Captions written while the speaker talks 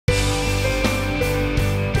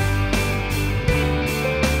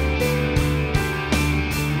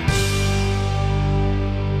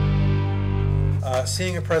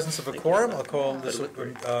Seeing a presence of a quorum, I'll call this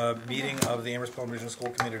meeting of the Amherst Pelham Regional School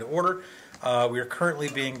Committee to order. We are currently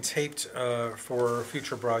being taped for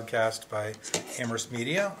future broadcast by Amherst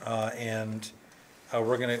Media, and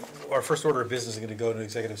our first order of business is going to go into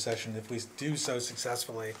executive session. If we do so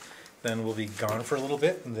successfully, then we'll be gone for a little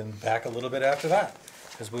bit and then back a little bit after that,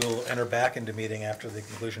 because we will enter back into meeting after the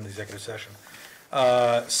conclusion of the executive session.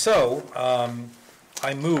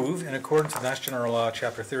 I move, in accordance with Mass General Law,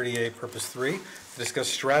 Chapter 38, Purpose 3, to discuss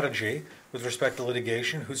strategy with respect to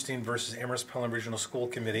litigation, Hootstein versus Amherst Pelham Regional School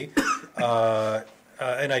Committee.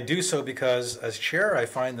 And I do so because, as chair, I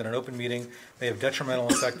find that an open meeting may have detrimental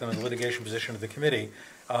effect on the litigation position of the committee,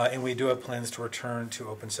 and we do have plans to return to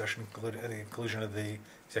open session at the conclusion of the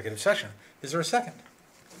executive session. Is there a second?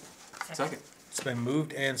 Second. It's been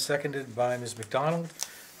moved and seconded by Ms. McDonald.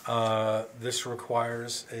 This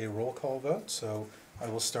requires a roll call vote, so I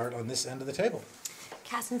will start on this end of the table.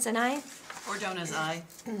 Cassinson, aye. Ordona's aye.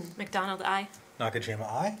 McDonald, aye. Nakajima,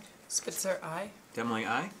 aye. Spitzer, aye. Demling,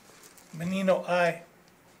 aye. Menino, aye.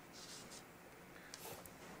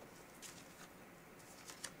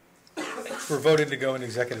 We're voting to go into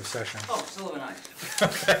executive session. Oh, Sullivan, aye.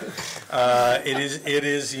 Okay. It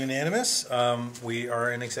is unanimous. We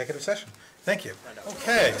are in executive session. Thank you.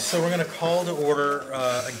 Okay, so we're going to call to order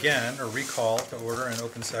again, or recall to order an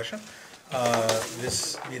open session.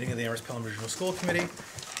 This meeting of the Amherst Pelham Regional School Committee.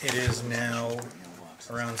 It is now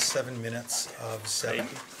around 7 minutes of 7,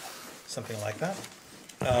 something like that.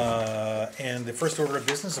 And the first order of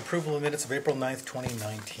business, approval of minutes of April 9th,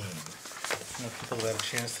 2019. I know people have had a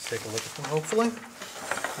chance to take a look at them, hopefully.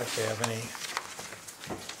 If they have any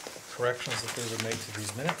corrections that they would make to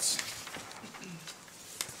these minutes.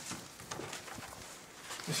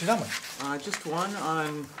 Mr. Dunlap. Just one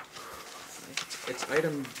on, it's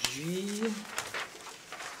item G.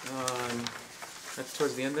 That's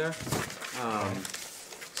towards the end there.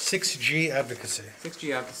 6G advocacy.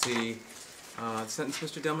 6G advocacy. The sentence,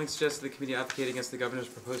 Mr. Demling suggested the committee advocate against the governor's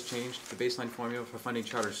proposed change to the baseline formula for funding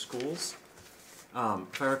charter schools.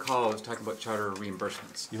 If I recall, I was talking about charter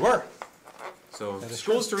reimbursements. You were. So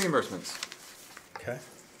schools to reimbursements. Okay.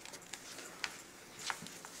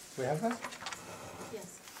 Do we have that?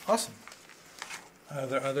 Yes. Awesome. Are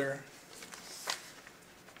there other?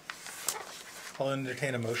 I'll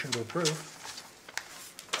entertain a motion to approve.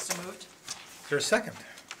 So moved. Is there a second?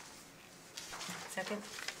 Second.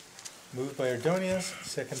 Moved by Ordonez,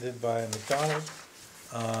 seconded by McDonald.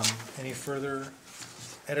 Any further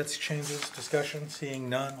edits, changes, discussion? Seeing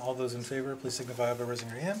none, all those in favor, please signify by raising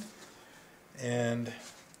your hand. And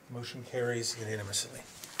motion carries unanimously,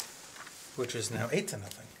 which is now 8-0.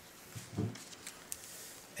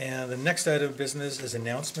 And the next item of business is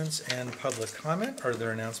announcements and public comment. Are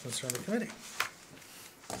there announcements from the committee?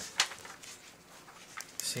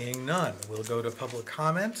 Seeing none, we'll go to public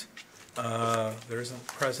comment. There isn't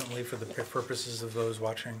presently, for the purposes of those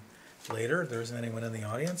watching later, there isn't anyone in the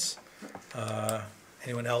audience.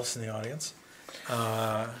 Anyone else in the audience?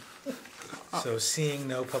 So seeing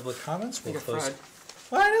no public comments, we'll close.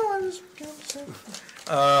 Well, I know, I was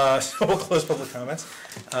so we'll close public comments,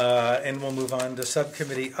 and we'll move on to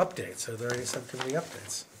subcommittee updates. Are there any subcommittee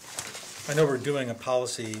updates? I know we're doing a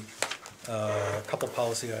policy, a couple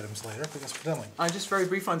policy items later, but that's for Demling. Just very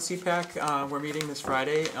brief on CPAC. We're meeting this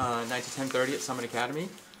Friday, 9 to 10:30 at Summit Academy.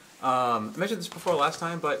 I mentioned this before last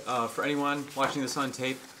time, but for anyone watching this on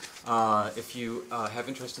tape, if you have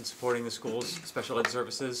interest in supporting the school's special ed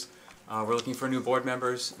services, we're looking for new board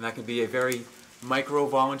members, and that can be a very micro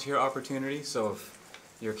volunteer opportunity. So if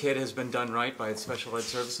your kid has been done right by special ed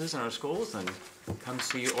services in our schools, then come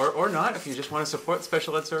see, or not, if you just want to support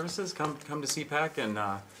special ed services, come to CPAC and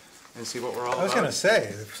see what we're all about. I was going to say,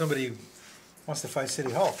 if somebody wants to fight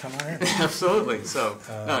City Hall, come on in. Absolutely. So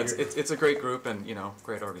no, it's a great group and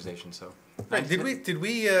great organization. So right. Did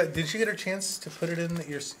you get a chance to put it in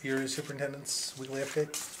your superintendent's weekly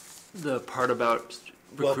update? The part about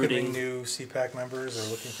recruiting welcoming new CPAC members or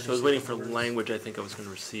looking for new So I was waiting for members? language I think I was going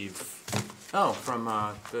to receive. Oh, from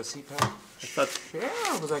the CPAC? I thought,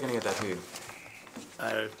 Yeah, was I going to get that to you?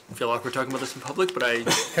 I feel awkward talking about this in public, but I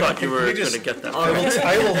thought you were going to get that. I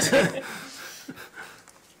will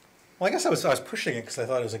well, I guess I was pushing it because I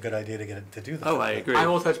thought it was a good idea to get it to do that. Oh, I agree. I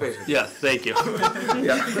will touch base with you. Yeah, thank you.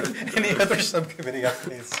 Yeah. Any other subcommittee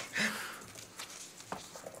updates?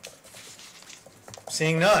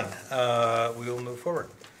 Seeing none, we will move forward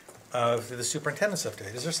to the superintendent's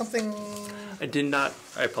update. Is there something?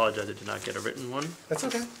 I apologize, I did not get a written one. That's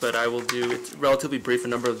okay. But I will do, it's relatively brief, a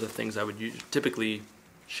number of the things I would typically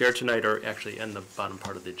share tonight are actually in the bottom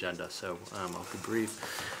part of the agenda, so I'll be brief.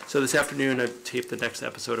 So this afternoon I taped the next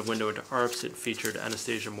episode of Window into ARPS. It featured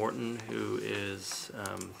Anastasia Morton, who is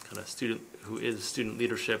student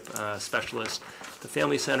leadership specialist at the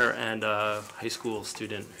Family Center, and a high school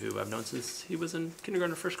student who I've known since he was in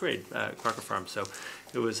kindergarten or first grade at Crocker Farm. So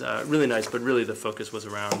it was really nice, but really the focus was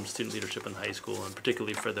around student leadership in high school, and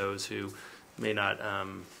particularly for those who may not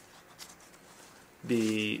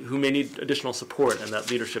who may need additional support, and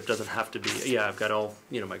that leadership doesn't have to be, yeah, I've got all,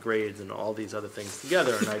 my grades and all these other things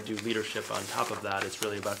together, and I do leadership on top of that. It's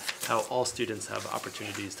really about how all students have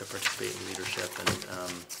opportunities to participate in leadership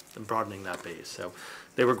and broadening that base. So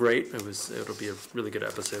they were great. It'll be a really good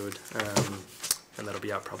episode, and that'll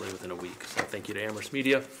be out probably within a week. So thank you to Amherst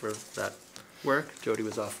Media for that work. Jody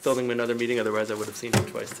was off filming another meeting, otherwise I would have seen her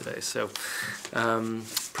twice today. So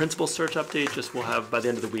principal search update, we'll have, by the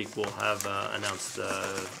end of the week, we'll have announced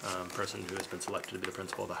the person who has been selected to be the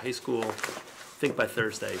principal of the high school. I think by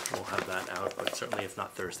Thursday we'll have that out, but certainly if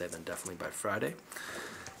not Thursday, then definitely by Friday.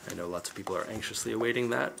 I know lots of people are anxiously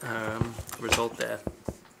awaiting that result, the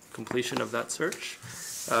completion of that search.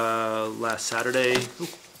 Last Saturday,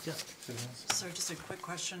 yeah. So just a quick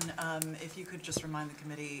question, if you could just remind the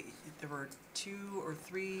committee, there were 2 or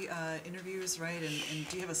 3 interviews, right? And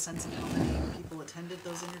do you have a sense of how many people attended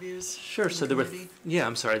those interviews? Sure. So there were,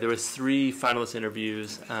 there was 3 finalist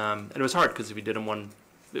interviews, and it was hard because we did them one,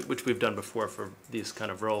 which we've done before for these kind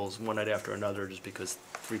of roles, one night after another, just because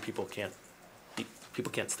 3 people can't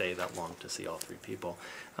stay that long to see all 3 people.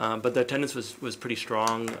 But the attendance was pretty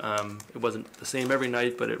strong. It wasn't the same every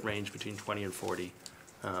night, but it ranged between 20 and 40.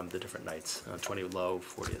 The different nights, 20 low,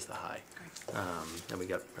 40 is the high. And we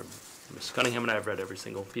got, Ms. Cunningham and I have read every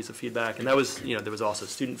single piece of feedback, and that was, there was also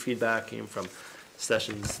student feedback, came from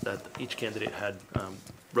sessions that each candidate had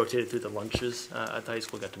rotated through the lunches at the high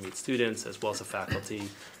school, got to meet students, as well as the faculty,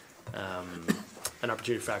 an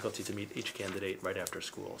opportunity for faculty to meet each candidate right after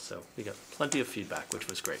school. So we got plenty of feedback, which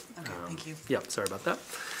was great. Okay, thank you. Yeah, sorry about that.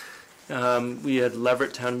 We had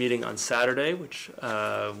Leverett Town Meeting on Saturday, which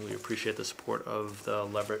we appreciate the support of the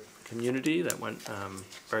Leverett community. That went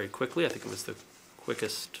very quickly. I think it was the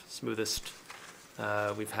quickest, smoothest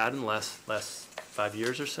we've had in the last 5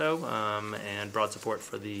 years or so, and broad support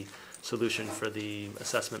for the solution for the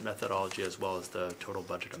assessment methodology as well as the total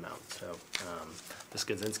budget amount. So Ms.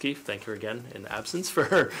 Gadzinski, thank her again in absence for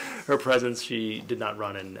her presence. She did not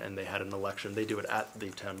run, and they had an election. They do it at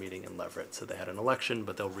the town meeting in Leverett. So they had an election,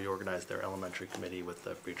 but they'll reorganize their elementary committee with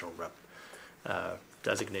the regional rep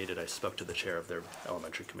designated. I spoke to the chair of their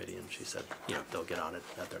elementary committee, and she said, they'll get on it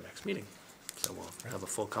at their next meeting. So we'll have a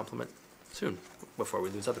full complement soon, before we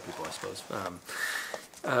lose other people, I suppose.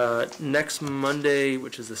 Next Monday,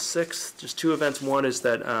 which is the 6th, just 2 events. One is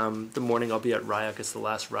that the morning I'll be at RIAC. It's the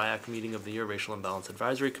last RIAC meeting of the year, Racial Imbalance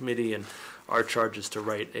Advisory Committee, and our charge is to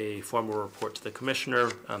write a formal report to the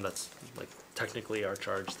commissioner. That's technically our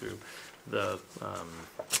charge through the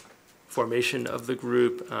formation of the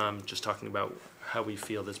group, just talking about how we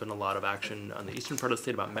feel. There's been a lot of action on the eastern part of the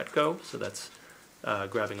state about METCO, so that's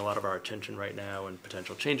grabbing a lot of our attention right now, and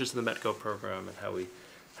potential changes to the METCO program and how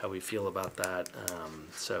we feel about that.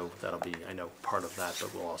 So that'll be, I know, part of that,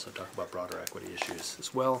 but we'll also talk about broader equity issues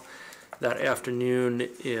as well. That afternoon,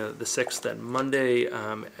 the 6th, that Monday,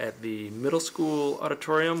 at the middle school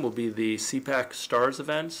auditorium will be the CPAC STARS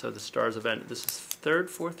event. So the STARS event, this is 3rd,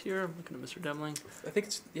 4th year? I'm looking at Mr. Demling. I think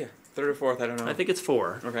it's, 3rd or 4th, I don't know. I think it's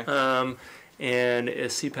 4. Okay. And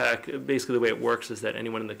CPAC, basically the way it works is that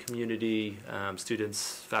anyone in the community,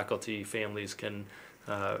 students, faculty, families can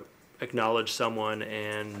acknowledge someone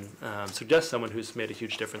and suggest someone who's made a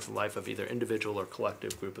huge difference in the life of either individual or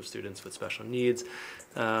collective group of students with special needs.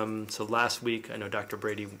 So last week, I know Dr.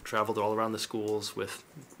 Brady traveled all around the schools with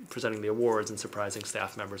presenting the awards and surprising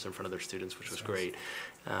staff members in front of their students, which was great.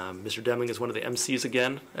 Mr. Demling is one of the MCs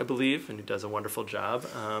again, I believe, and he does a wonderful job.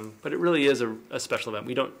 But it really is a special event.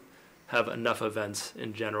 We don't have enough events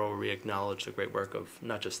in general where we acknowledge the great work of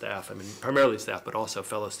not just staff, primarily staff, but also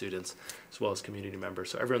fellow students as well as community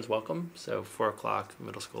members. So everyone's welcome. So 4 o'clock,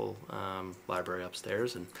 middle school library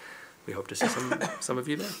upstairs, and we hope to see some of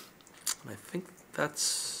you there. And I think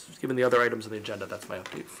that's, given the other items on the agenda, that's my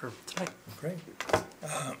update for tonight. Great.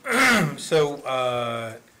 So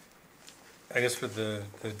I guess for the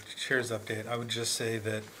chair's update, I would just say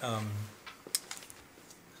that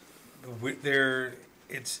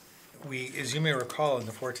as you may recall, in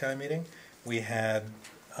the 4-town meeting, we had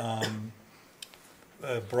a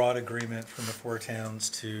broad agreement from the 4 towns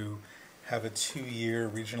to have a 2-year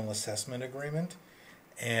regional assessment agreement,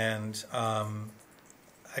 and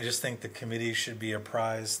I just think the committee should be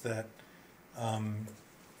apprised that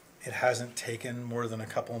it hasn't taken more than a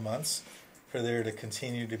couple of months for there to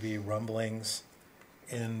continue to be rumblings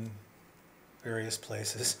in various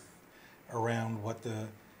places around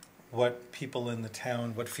what people in the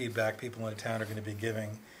town, what feedback people in the town are going to be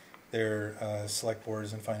giving their select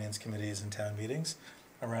boards and finance committees and town meetings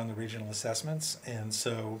around the regional assessments. And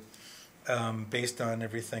so based on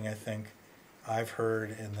everything I think I've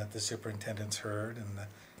heard and that the superintendent's heard and the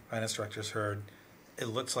finance director's heard, it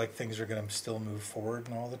looks like things are going to still move forward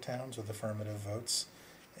in all the towns with affirmative votes.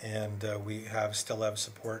 And we still have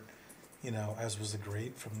support, as was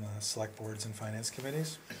agreed from the select boards and finance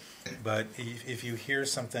committees. But if you hear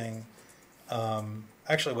something,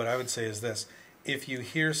 actually what I would say is this: if you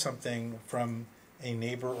hear something from a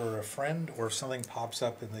neighbor or a friend, or if something pops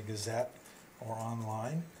up in the Gazette or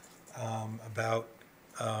online about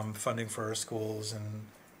funding for our schools and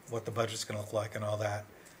what the budget's going to look like and all that,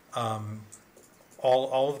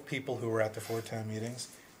 all of the people who were at the 4 town meetings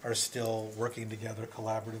are still working together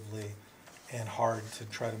collaboratively and hard to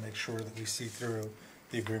try to make sure that we see through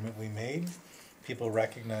the agreement we made. People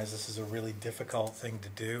recognize this is a really difficult thing to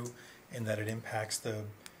do and that it impacts the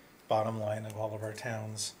bottom line of all of our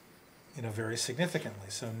towns, very significantly.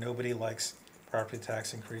 So nobody likes property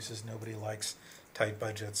tax increases, nobody likes tight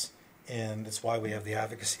budgets, and it's why we have the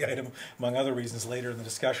advocacy item, among other reasons, later in the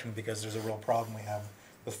discussion, because there's a real problem we have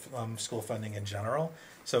with school funding in general.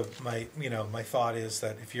 So my thought is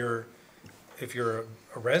that if you're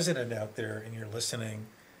a resident out there and you're listening,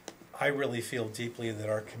 I really feel deeply that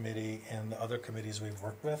our committee and the other committees we've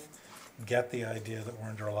worked with get the idea that we're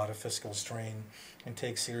under a lot of fiscal strain and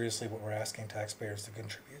take seriously what we're asking taxpayers to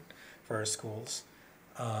contribute for our schools.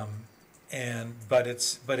 But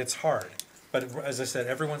it's hard. But as I said,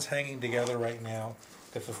 everyone's hanging together right now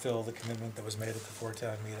to fulfill the commitment that was made at the 4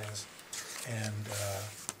 town meetings, and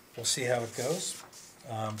we'll see how it goes.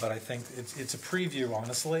 But I think it's a preview,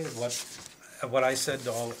 honestly, of what I said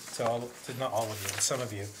to not all of you, but some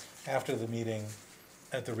of you, after the meeting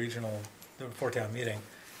at the 4 town meeting.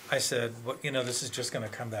 I said, this is just going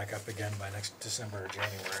to come back up again by next December or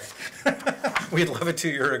January. We'd love a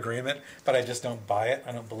 2-year agreement, but I just don't buy it.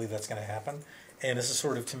 I don't believe that's going to happen. And this is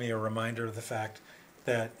sort of, to me, a reminder of the fact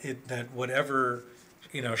that whatever,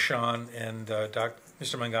 Sean and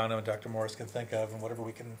Mr. Mangano and Dr. Morris can think of, and whatever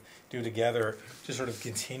we can do together to sort of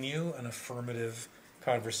continue an affirmative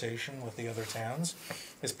conversation with the other towns,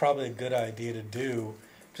 is probably a good idea to do,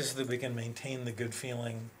 just so that we can maintain the good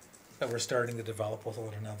feeling that we're starting to develop with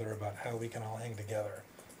one another about how we can all hang together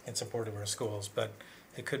in support of our schools. But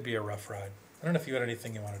it could be a rough ride. I don't know if you had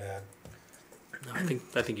anything you wanted to add. No,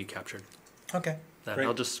 I think you captured Okay, that. great.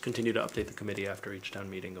 I'll just continue to update the committee after each town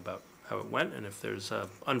meeting about how it went, and if there's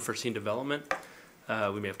unforeseen development,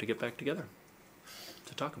 we may have to get back together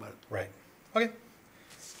to talk about it. Right. Okay,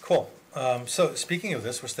 cool. So speaking of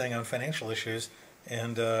this, we're staying on financial issues,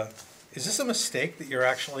 and is this a mistake that you're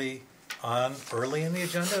actually on early in the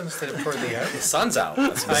agenda instead of toward the end? The sun's out.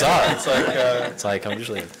 That's bizarre. It's like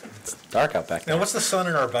It's dark out back there. now what's the sun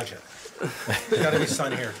in our budget? There's got to be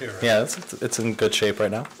sun here too, right? Yeah, it's in good shape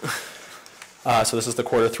right now. So this is the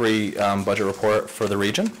Q3 budget report for the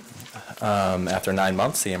region. After 9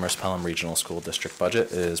 months, the Amherst Pelham Regional School District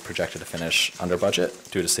budget is projected to finish under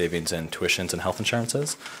budget due to savings in tuitions and health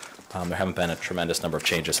insurances. There haven't been a tremendous number of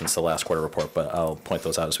changes since the last quarter report, but I'll point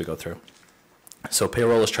those out as we go through. So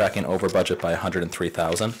payroll is tracking over budget by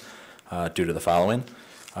 $103,000 due to the following.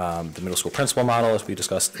 The middle school principal model, as we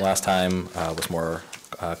discussed last time, was more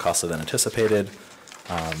costly than anticipated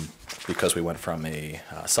because we went from a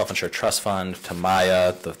self-insured trust fund to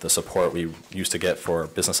Maya. The support we used to get for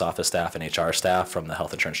business office staff and HR staff from the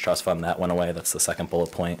health insurance trust fund, that went away. That's the second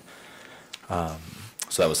bullet point. So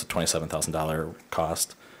that was a $27,000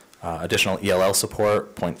 cost. Additional ELL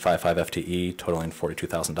support, 0.55 FTE, totaling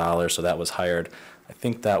 $42,000. So that was hired. I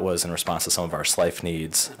think that was in response to some of our SLIFE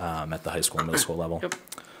needs at the high school and middle school level. Yep.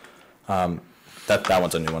 That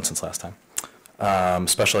one's a new one since last time.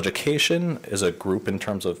 Special education is a group in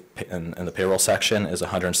terms of, in the payroll section, is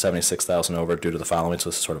 $176,000 over due to the following. So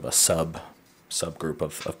this is sort of a subgroup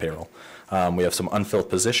of payroll. We have some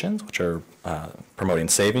unfilled positions, which are promoting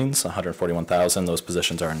savings, $141,000. Those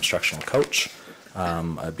positions are instructional coach,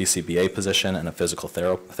 a BCBA position, and a physical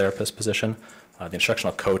therapist position. The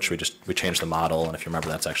instructional coach, we changed the model, and if you remember,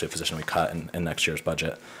 that's actually a position we cut in next year's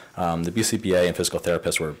budget. The BCBA and physical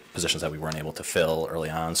therapist were positions that we weren't able to fill early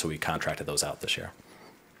on, so we contracted those out this year.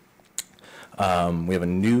 We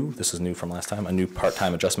have this is new from last time, a new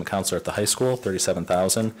part-time adjustment counselor at the high school,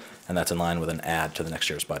 $37,000, and that's in line with an add to the next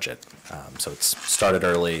year's budget. So it's started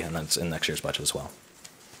early, and then it's in next year's budget as well.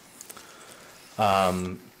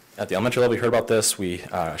 At the elementary level, we heard about this. We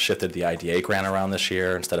shifted the IDA grant around this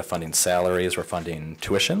year. Instead of funding salaries, we're funding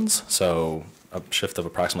tuitions. So a shift of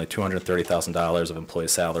approximately $230,000 of employee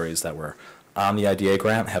salaries that were on the IDA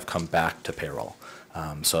grant have come back to payroll.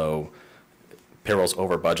 So payroll's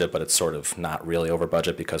over budget, but it's sort of not really over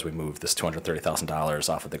budget because we moved this $230,000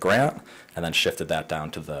 off of the grant and then shifted that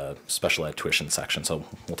down to the special ed tuition section. So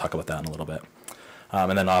we'll talk about that in a little bit.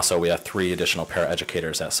 And then also we have 3 additional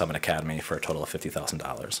paraeducators at Summit Academy for a total of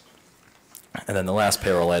 $50,000. And then the last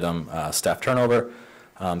payroll item, staff turnover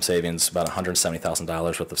savings, about $170,000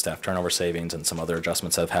 worth of staff turnover savings and some other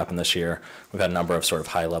adjustments that have happened this year. We've had a number of sort of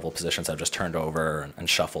high-level positions that have just turned over and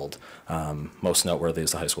shuffled. Most noteworthy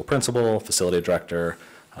is the high school principal, facility director,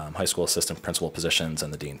 high school assistant principal positions,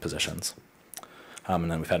 and the dean positions. And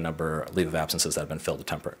then we've had a number of leave of absences that have been filled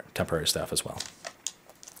with temporary staff as well.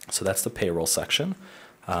 So that's the payroll section.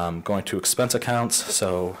 Going to expense accounts,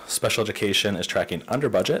 so special education is tracking under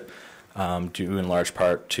budget, due in large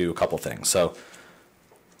part to a couple things. So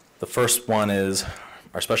the first one is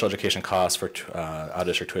our special education costs for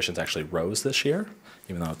out-of-district tuitions actually rose this year,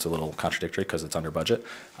 even though it's a little contradictory because it's under budget.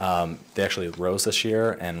 They actually rose this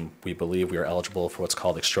year, and we believe we are eligible for what's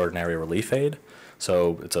called extraordinary relief aid.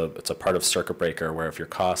 So it's a part of circuit breaker where if your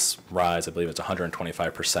costs rise, I believe it's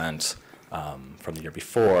 125%. From the year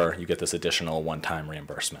before, you get this additional one-time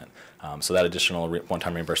reimbursement. So that additional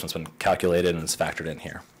one-time reimbursement's been calculated and is factored in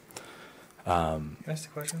here. Can I ask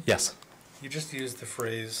a question? Yes. You just used the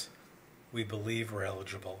phrase, "we believe we're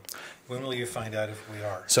eligible." When will you find out if we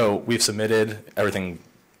are? So we've submitted, everything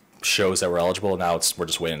shows that we're eligible. Now we're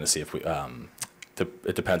just waiting to see if we,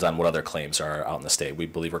 it depends on what other claims are out in the state. We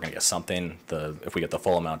believe we're going to get something. If we get the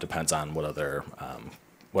full amount, depends on what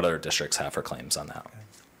other districts have for claims on that. Okay.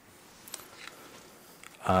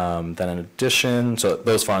 Then in addition, so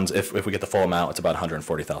those funds, if we get the full amount, it's about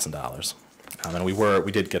 $140,000. And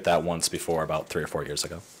we did get that once before, about 3 or 4 years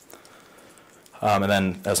ago. And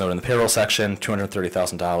then, as noted in the payroll section,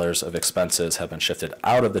 $230,000 of expenses have been shifted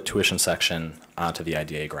out of the tuition section onto the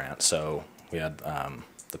IDA grant. So we had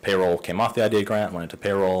the payroll came off the IDA grant, went into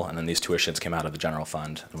payroll, and then these tuitions came out of the general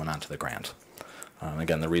fund and went onto the grant.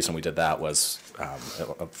 Again, the reason we did that was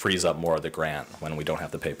it frees up more of the grant when we don't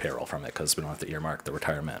have to pay payroll from it because we don't have to earmark the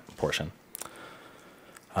retirement portion.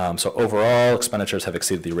 So overall, expenditures have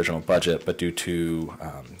exceeded the original budget, but due to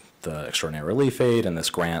the extraordinary relief aid and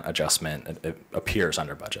this grant adjustment, it appears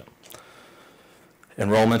under budget.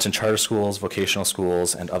 Enrollments in charter schools, vocational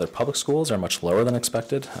schools, and other public schools are much lower than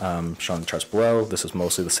expected. Shown in the charts below, this is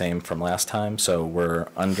mostly the same from last time. So we're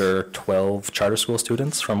under 12 charter school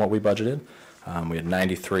students from what we budgeted. We had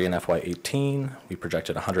 93 in FY18. We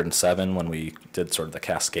projected 107 when we did sort of the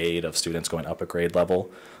cascade of students going up a grade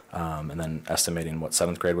level and then estimating what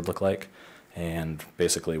 7th grade would look like. And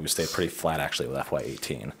basically, we stayed pretty flat actually with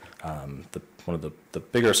FY18. One of the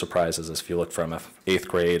bigger surprises is if you look from 8th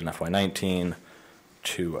grade in FY19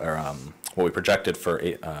 to what we projected for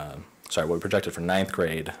 9th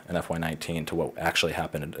grade in FY19 to what actually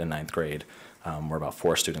happened in 9th grade, we're about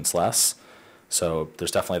 4 students less. So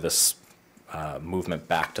there's definitely this movement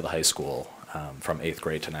back to the high school from 8th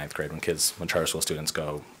grade to 9th grade when charter school students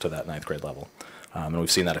go to that 9th grade level. And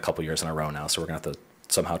we've seen that a couple years in a row now, so we're going to have to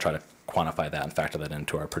somehow try to quantify that and factor that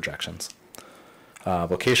into our projections.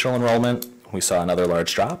 Vocational enrollment, we saw another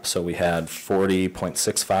large drop. So we had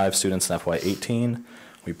 40.65 students in FY18.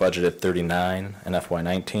 We budgeted 39 in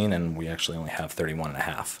FY19, and we actually only have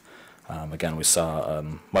 31.5. Again, we saw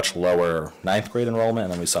much lower 9th grade enrollment,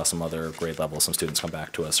 and then we saw some other grade levels, some students come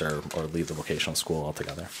back to us or leave the vocational school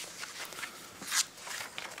altogether.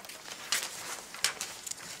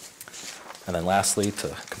 And then lastly, to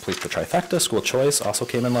complete the trifecta, school choice also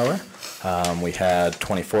came in lower. We had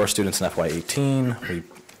 24 students in FY18. We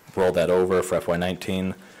rolled that over for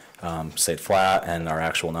FY19, stayed flat, and our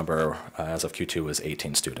actual number as of Q2 was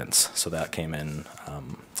 18 students. So that came in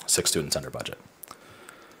 6 students under budget.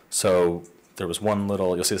 So there was one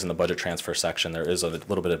little, you'll see this in the budget transfer section, there is a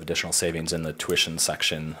little bit of additional savings in the tuition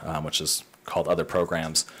section, which is called other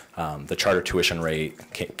programs. The charter tuition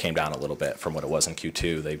rate came down a little bit from what it was in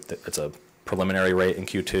Q2. It's a preliminary rate in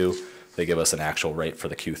Q2. They give us an actual rate for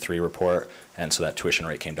the Q3 report, and so that tuition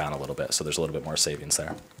rate came down a little bit, so there's a little bit more savings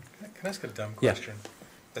there. Can I ask a dumb Yeah. question?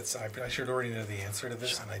 I should already know the answer to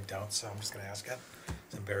this, and I don't, so I'm just going to ask it,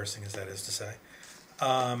 as embarrassing as that is to say.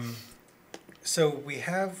 So we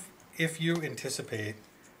have, if you anticipate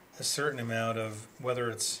a certain amount of, whether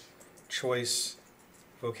it's choice,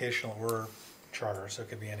 vocational, or charter, so it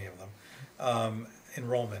could be any of them,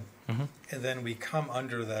 enrollment, and then we come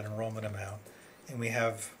under that enrollment amount, and we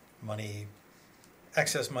have money,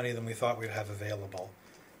 excess money than we thought we'd have available.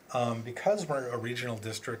 because we're a regional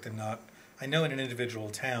district and not, I know in an individual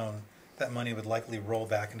town, that money would likely roll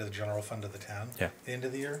back into the general fund of the town Yeah. at the end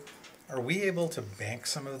of the year. Are we able to bank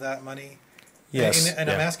some of that money? Yes, And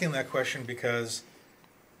I'm yeah. asking that question because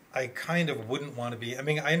I kind of wouldn't want to be, I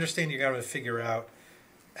mean, I understand you got to figure out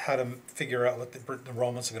how to figure out what the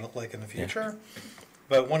enrollments are going to look like in the future.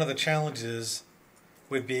 But one of the challenges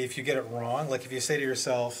would be if you get it wrong, like if you say to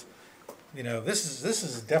yourself, you know, this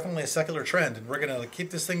is definitely a secular trend, and we're going to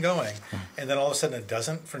keep this thing going, and then all of a sudden it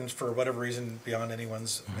doesn't for whatever reason beyond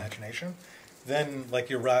anyone's imagination, then like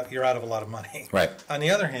you're out of a lot of money. Right. On the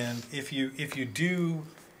other hand, if you do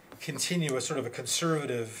continue a sort of a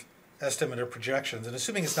conservative estimate or projections, and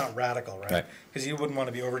assuming it's not radical, right? Right. Because you wouldn't want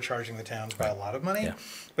to be overcharging the towns by a lot of money. Yeah.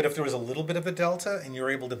 But if there was a little bit of a delta and you're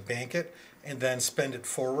able to bank it and then spend it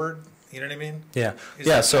forward, you know what I mean? Yeah, Is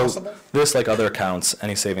yeah, that so possible? this, like other accounts,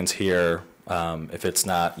 any savings here, if it's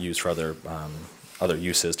not used for other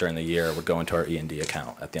uses during the year, would go into our E&D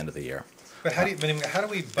account at the end of the year. But how do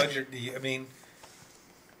we budget I mean,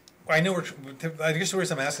 I know I guess the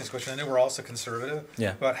reason I'm asking this question, I know we're also conservative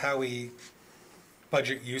Yeah. about how we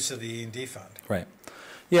budget use of the E&D fund. Right.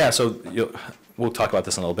 Yeah, so we'll talk about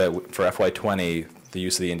this in a little bit. For FY20, the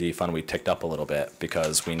use of the E&D fund, we ticked up a little bit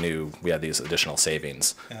because we knew we had these additional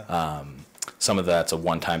savings. Yeah. Some of that's a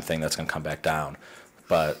one-time thing that's going to come back down.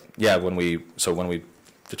 But yeah, when we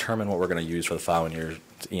determine what we're going to use for the following year's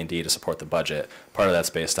E&D to support the budget, part of that's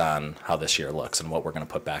based on how this year looks and what we're going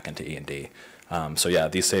to put back into E&D. So yeah,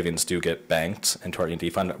 these savings do get banked into our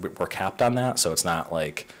E&D fund. We're capped on that, so it's not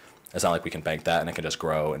like we can bank that and it can just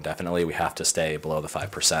grow indefinitely. We have to stay below the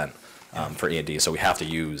 5% for E&D. So we have to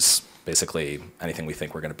use basically anything we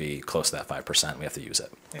think we're going to be close to that 5%. We have to use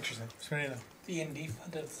it. Interesting. So, you know. The E&D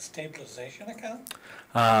fund is the stabilization account?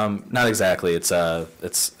 Not exactly. It's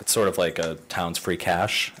sort of like a town's free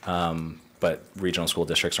cash, but regional school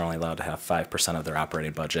districts are only allowed to have 5% of their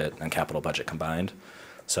operating budget and capital budget combined.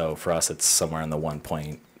 So for us, it's somewhere in the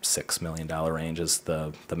 $1.6 million range is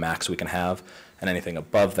the max we can have. And anything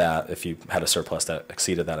above that, if you had a surplus that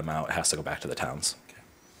exceeded that amount, it has to go back to the towns.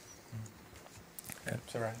 Okay.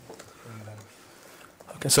 It's all right.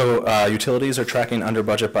 Okay, so utilities are tracking under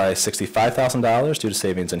budget by $65,000 due to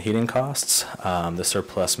savings in heating costs. The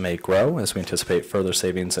surplus may grow as we anticipate further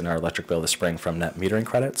savings in our electric bill this spring from net metering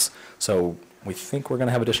credits. So we think we're going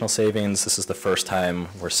to have additional savings. This is the first time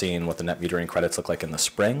we're seeing what the net metering credits look like in the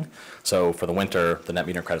spring. So for the winter, the net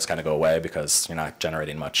metering credits kind of go away because you're not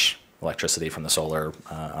generating much electricity from the solar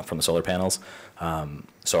panels.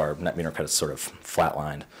 So our net metering credits sort of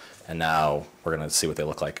flatlined. And now we're going to see what they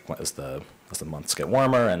look like as the months get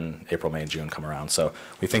warmer and April, May, and June come around. So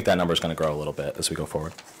we think that number is going to grow a little bit as we go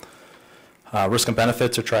forward. Risk and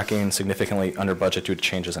benefits are tracking significantly under budget due to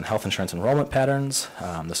changes in health insurance enrollment patterns,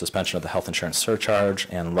 the suspension of the health insurance surcharge,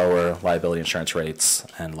 and lower liability insurance rates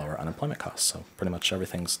and lower unemployment costs. So pretty much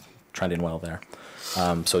everything's trending well there.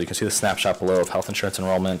 So you can see the snapshot below of health insurance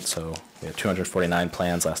enrollment. So we had 249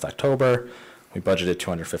 plans last October. We budgeted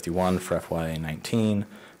 251 for FY19.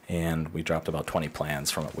 And we dropped about 20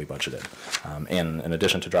 plans from what we budgeted. And in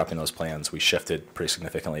addition to dropping those plans, we shifted pretty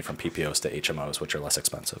significantly from PPOs to HMOs, which are less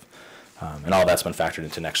expensive. And all that's been factored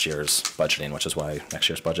into next year's budgeting, which is why next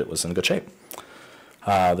year's budget was in good shape.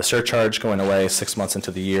 The surcharge going away 6 months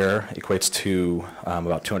into the year equates to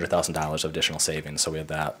about $200,000 of additional savings. So we had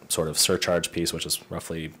that sort of surcharge piece, which is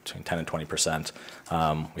roughly between 10 and 20%.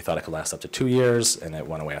 We thought it could last up to 2 years, and it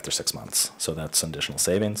went away after 6 months. So that's some additional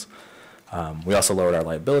savings. We also lowered our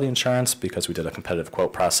liability insurance because we did a competitive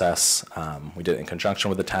quote process. We did it in conjunction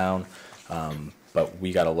with the town, but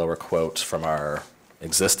we got a lower quote from our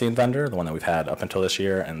existing vendor, the one that we've had up until this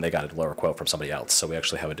year, and they got a lower quote from somebody else. So we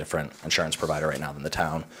actually have a different insurance provider right now than the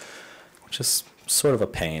town, which is sort of a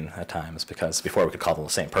pain at times because before we could call the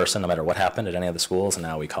same person no matter what happened at any of the schools, and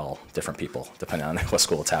now we call different people depending on what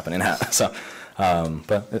school it's happening at. So,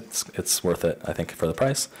 but it's worth it, I think, for the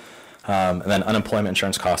price. And then unemployment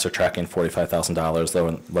insurance costs are tracking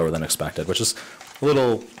 $45,000 lower than expected, which is a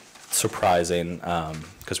little surprising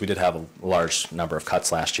because we did have a large number of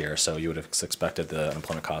cuts last year. So you would have expected the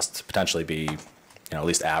unemployment costs to potentially be, at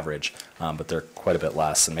least average, but they're quite a bit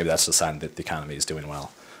less. And maybe that's a sign that the economy is doing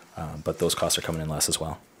well. But those costs are coming in less as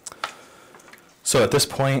well. So at this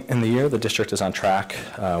point in the year, the district is on track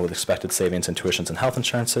with expected savings in tuitions and health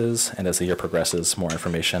insurances, and as the year progresses, more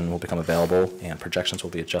information will become available and projections will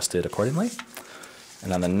be adjusted accordingly.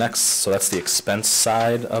 And on the next, so that's the expense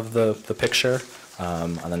side of the picture.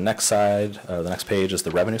 On the next side, the next page is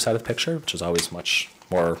the revenue side of the picture, which is always much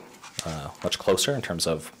closer in terms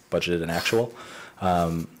of budgeted and actual.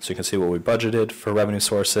 So you can see what we budgeted for revenue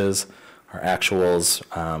sources. Our actuals,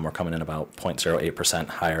 we're coming in about 0.08%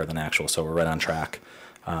 higher than actual, so we're right on track.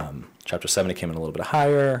 Chapter 70 came in a little bit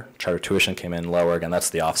higher. Charter tuition came in lower. Again, that's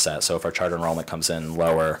the offset. So if our charter enrollment comes in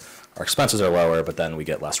lower, our expenses are lower, but then we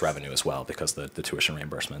get less revenue as well because the tuition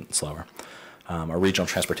reimbursement is lower. Our regional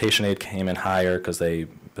transportation aid came in higher because there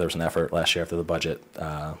was an effort last year after the budget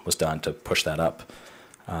was done to push that up.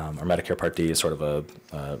 Our Medicare Part D is sort of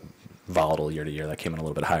a volatile year to year. That came in a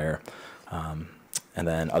little bit higher. And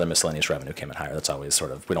then other miscellaneous revenue came in higher. That's always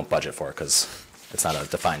sort of, we don't budget for it because it's not a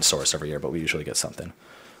defined source every year, but we usually get something.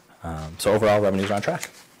 So overall, revenues are on track.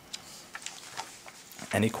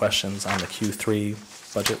 Any questions on the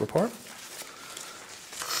Q3 budget report?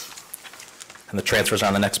 And the transfers are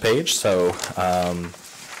on the next page. So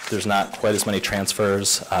there's not quite as many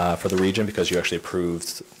transfers for the region because you actually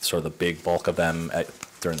approved sort of the big bulk of them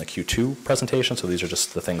during the Q2 presentation. So these are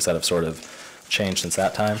just the things that have sort of changed since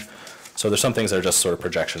that time. So there's some things that are just sort of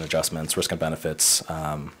projection adjustments, risk and benefits,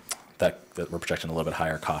 that we're projecting a little bit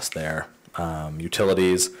higher cost there.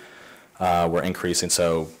 Utilities, we're increasing.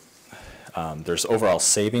 So there's overall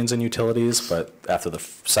savings in utilities, but after the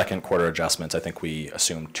second quarter adjustments, I think we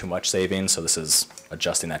assumed too much savings. So this is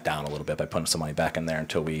adjusting that down a little bit by putting some money back in there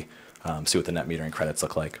until we see what the net metering credits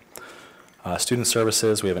look like. Student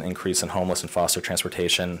services, we have an increase in homeless and foster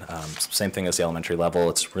transportation. Same thing as the elementary level.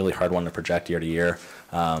 It's really hard one to project year to year.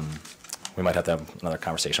 We might have to have another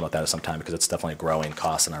conversation about that at some time because it's definitely a growing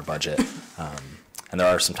cost in our budget. And there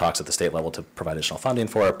are some talks at the state level to provide additional funding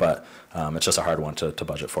for it, but it's just a hard one to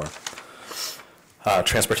budget for.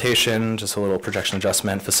 Transportation, just a little projection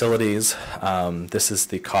adjustment. Facilities, this is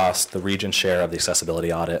the cost, the region share of the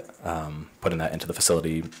accessibility audit, putting that into the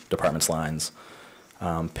facility department's lines.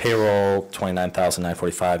 Payroll,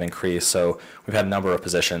 $29,945 increase. So we've had a number of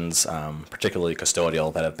positions, particularly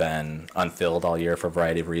custodial, that have been unfilled all year for a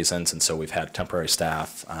variety of reasons. And so we've had temporary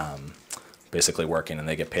staff basically working, and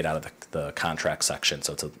they get paid out of the contract section.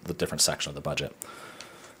 So it's the different section of the budget.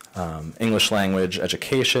 English language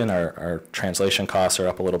education, our translation costs are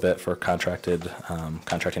up a little bit for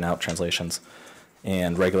contracting out translations.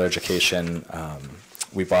 And regular education,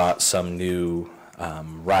 we bought some new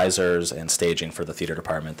risers and staging for the theater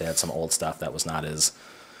department. They had some old stuff that was not as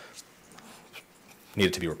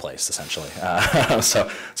needed to be replaced, essentially.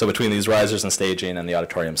 So between these risers and staging and the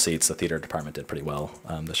auditorium seats, the theater department did pretty well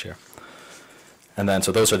this year. And then,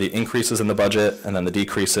 so those are the increases in the budget, and then the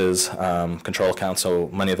decreases, control accounts. So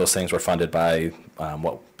many of those things were funded by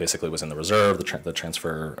what basically was in the reserve, the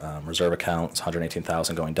transfer reserve account,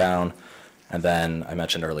 $118,000 going down. And then I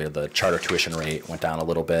mentioned earlier the charter tuition rate went down a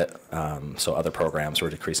little bit. So other programs were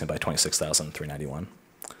decreasing by $26,391.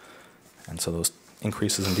 And so those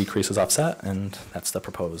increases and decreases offset, and that's the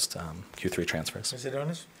proposed Q3 transfers. Ms.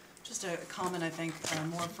 Adonis? Just a comment, I think,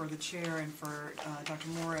 more for the chair and for Dr.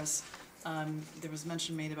 Morris. There was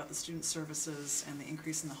mention made about the student services and the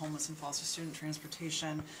increase in the homeless and foster student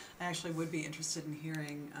transportation. I actually would be interested in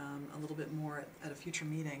hearing a little bit more at a future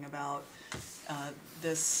meeting about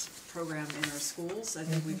this program in our schools. I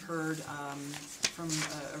think we've heard from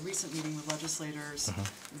a recent meeting with legislators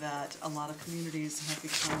that a lot of communities have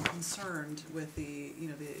become concerned with the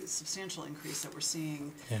substantial increase that we're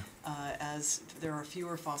seeing as there are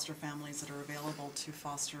fewer foster families that are available to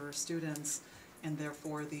foster students. And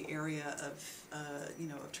therefore, the area of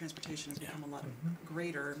transportation has become a lot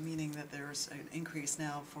greater, meaning that there's an increase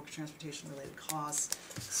now for transportation-related costs.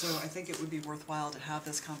 So I think it would be worthwhile to have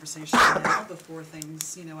this conversation now before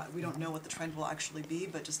things, we don't know what the trend will actually be,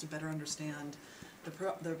 but just to better understand the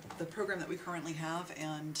program that we currently have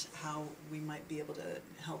and how we might be able to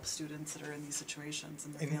help students that are in these situations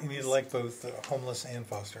and their families. And you'd like both homeless and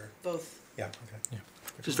foster? Both. Yeah, okay. Yeah.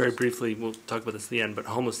 Just very briefly, we'll talk about this at the end, but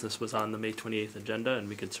homelessness was on the May 28th agenda, and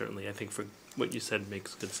we could certainly, I think for what you said,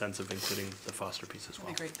 makes good sense of including the foster piece as well.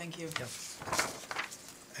 That'd be great, thank you.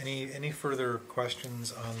 Yeah. Any further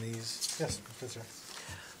questions on these? Yes, Professor.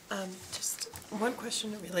 Just one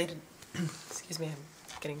question related, excuse me, I'm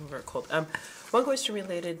getting over a cold. One question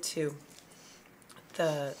related to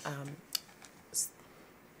the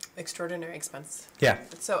extraordinary expense. Yeah.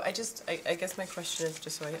 So I guess my question is,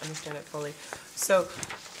 just so I understand it fully, so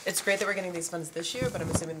it's great that we're getting these funds this year, but I'm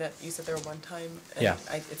assuming that you said they were one time. And yeah.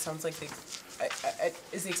 It sounds like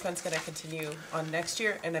is the expense going to continue on next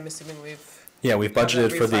year? And I'm assuming we've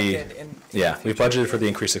budgeted for we've budgeted year. for the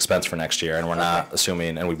increased expense for next year, and we're not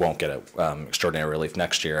assuming, and we won't get extraordinary relief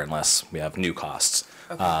next year unless we have new costs.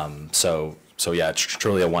 Okay. So yeah, it's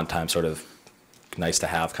truly a one-time sort of nice to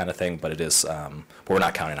have kind of thing, but it is, but we're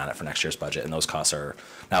not counting on it for next year's budget, and those costs are,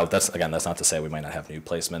 now that's not to say we might not have new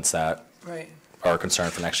placements that are a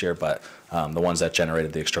concern for next year, but the ones that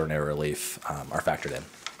generated the extraordinary relief are factored in.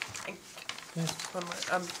 One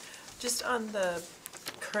more. Just on the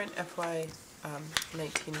current FY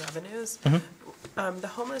 19 revenues, the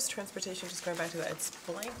homeless transportation, just going back to that, it's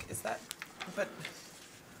blank, is that, but,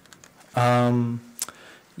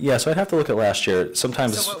 Yeah, so I'd have to look at last year.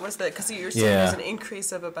 Sometimes. so what was that, because you're saying Yeah. there's an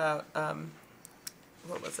increase of about,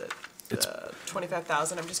 what was it? It's-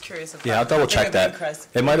 25,000, I'm just curious about. Yeah, I'll double check that.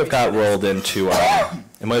 It might have got rolled into,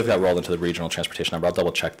 the regional transportation number. I'll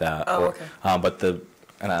double check that. Oh, okay.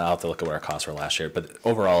 And I'll have to look at what our costs were last year. But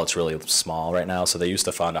overall, it's really small right now. So they used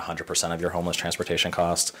to fund 100% of your homeless transportation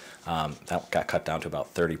costs. That got cut down to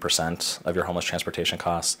about 30% of your homeless transportation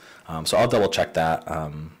costs. So I'll double check that.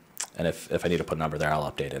 And if I need to put a number there,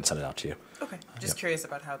 I'll update it and send it out to you. Okay, just curious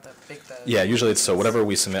about how big the. Yeah, usually it's, so whatever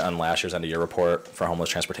we submit on last year's end of year report for homeless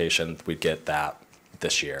transportation, we'd get that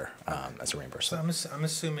this year as a So reimbursement. I'm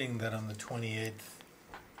assuming that on the 28th,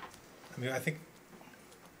 I mean, I think,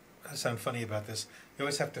 I sound funny about this, you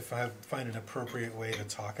always have to find an appropriate way to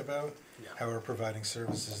talk about how we're providing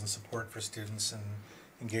services and support for students and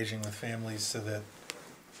engaging with families so that,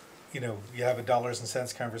 you know, you have a dollars and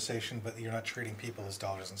cents conversation, but you're not treating people as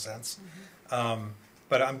dollars and cents.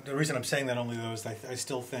 But the reason I'm saying that only though is I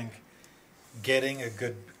still think getting a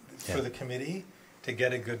good, for the committee, to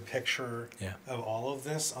get a good picture of all of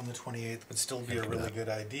this on the 28th would still be a really good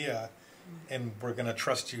idea. And we're going to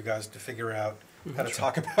trust you guys to figure out how to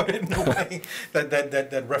talk about it in a way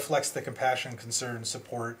that reflects the compassion, concern,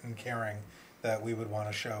 support, and caring that we would want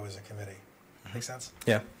to show as a committee. Make sense?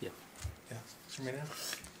 Yeah. Yeah. Yeah. Mr. Mina?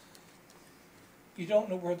 You don't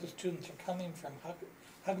know where the students are coming from.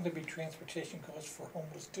 How can there be transportation costs for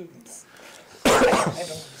homeless students? I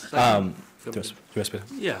don't understand.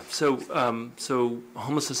 Yeah, so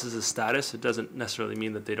homelessness is a status. It doesn't necessarily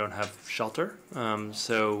mean that they don't have shelter.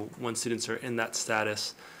 So when students are in that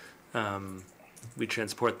status, we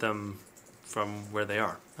transport them from where they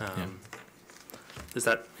are. Does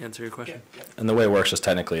that answer your question? Yeah. And the way it works is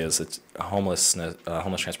technically is it's homeless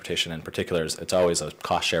transportation in particular, it's always a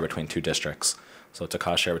cost share between two districts. So it's a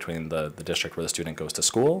cost share between the district where the student goes to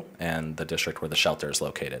school and the district where the shelter is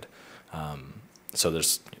located. So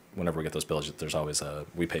whenever we get those bills, there's always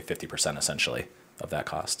we pay 50% essentially of that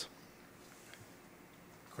cost.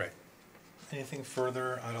 Great. Anything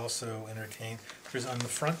further? I'd also entertain, there's on the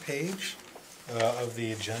front page of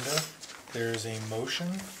the agenda, there's a motion,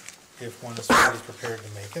 if one is prepared to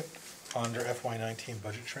make it, under FY19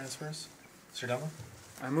 budget transfers. Mr. Dunlap?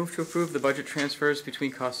 I move to approve the budget transfers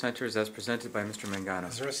between cost centers as presented by Mr. Mangano.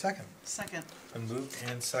 Is there a second? Second. Been moved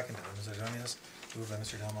and seconded. Ms. Adonias, moved by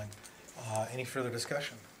Mr. Demling. Any further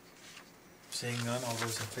discussion? Seeing none, all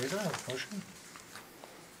those in favor of the motion?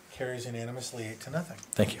 Carries unanimously 8-0.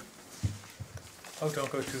 Thank you. Oh,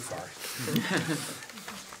 don't go too far.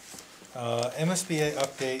 MSBA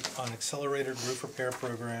update on accelerated roof repair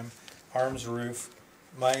program, ARMS roof.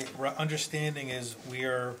 My understanding is we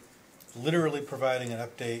are literally providing an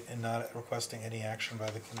update and not requesting any action by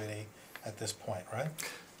the committee at this point, right?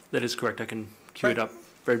 That is correct. I can cue it up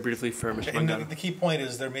very briefly for Mr. And Mangano. the key point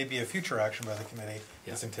is there may be a future action by the committee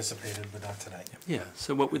that's anticipated, but not tonight. Yeah,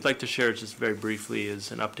 so what we'd like to share just very briefly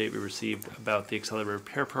is an update we received about the Accelerated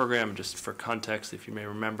Repair Program. Just for context, if you may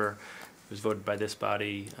remember, it was voted by this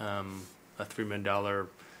body, a $3 million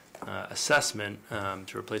assessment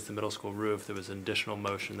to replace the middle school roof. There was an additional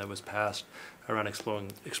motion that was passed around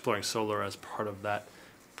exploring solar as part of that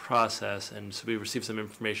process. And so we received some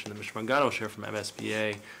information that Mr. Mangano shared from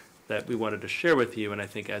MSBA that we wanted to share with you, and I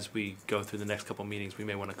think as we go through the next couple meetings, we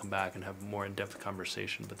may want to come back and have a more in-depth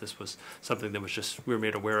conversation, but this was something that was just, we were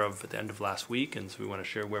made aware of at the end of last week, and so we want to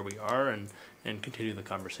share where we are and continue the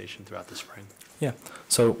conversation throughout the spring. Yeah,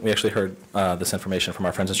 so we actually heard this information from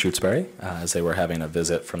our friends in Shutesbury as they were having a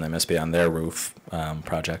visit from the MSBA on their roof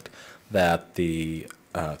project, that the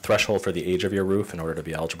threshold for the age of your roof in order to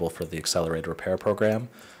be eligible for the accelerated repair program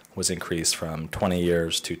was increased from 20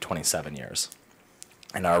 years to 27 years.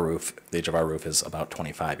 And our roof, the age of our roof is about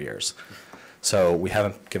 25 years. So we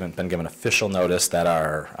haven't been given official notice that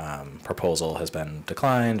our proposal has been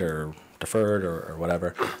declined or deferred or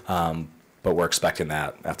whatever, but we're expecting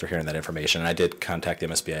that after hearing that information. And I did contact the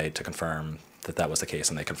MSBA to confirm that that was the case,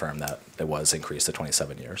 and they confirmed that it was increased to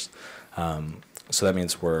 27 years. So that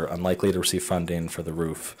means we're unlikely to receive funding for the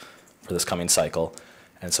roof for this coming cycle.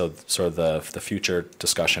 And so sort of the future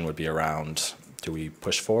discussion would be around, do we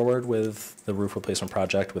push forward with the roof replacement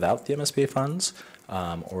project without the MSBA funds,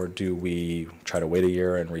 or do we try to wait a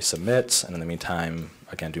year and resubmit, and in the meantime,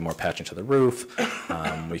 again, do more patching to the roof?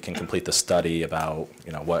 We can complete the study about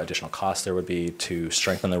what additional costs there would be to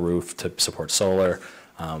strengthen the roof to support solar.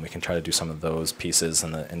 We can try to do some of those pieces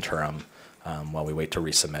in the interim while we wait to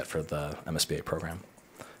resubmit for the MSBA program.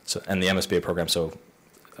 So, and the MSBA program, so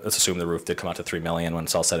let's assume the roof did come out to 3 million when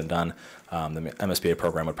it's all said and done. The MSBA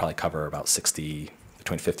program would probably cover about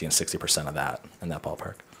between 50 and 60% of that, in that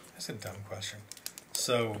ballpark. That's a dumb question.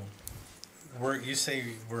 So, you say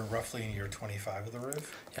we're roughly in year 25 of the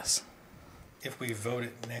roof? Yes. If we vote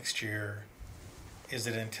it next year, is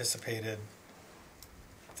it anticipated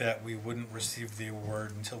that we wouldn't receive the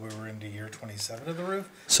award until we were into year 27 of the roof?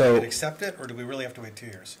 So, we could accept it, or do we really have to wait 2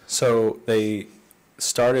 years? So they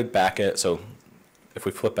started back so if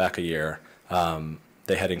we flip back a year,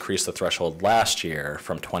 they had increased the threshold last year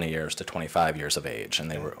from 20 years to 25 years of age, and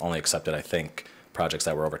they were only accepted, I think, projects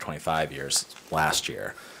that were over 25 years last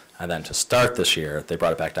year. And then to start this year, they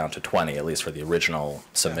brought it back down to 20, at least for the original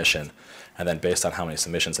submission. Yeah. And then based on how many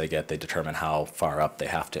submissions they get, they determine how far up they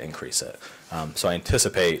have to increase it. So I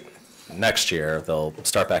anticipate next year they'll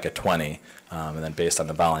start back at 20, and then based on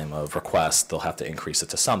the volume of requests, they'll have to increase it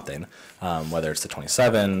to something, whether it's to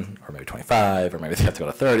 27 or maybe 25, or maybe they have to go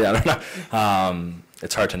to 30, I don't know.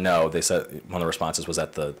 It's hard to know. They said one of the responses was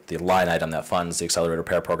that the line item that funds the accelerated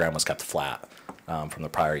repair program was kept flat from the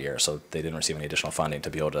prior year, so they didn't receive any additional funding to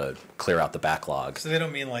be able to clear out the backlog. So they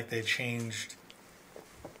don't mean like they changed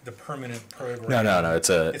the permanent program? No, it's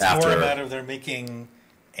more a matter of they're making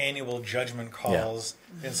annual judgment calls,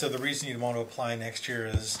 yeah. And so the reason you'd want to apply next year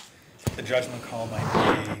is the judgment call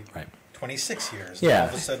might be 26 years, and yeah. all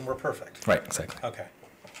of a sudden we're perfect. Right, exactly. Okay.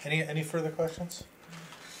 Any further questions?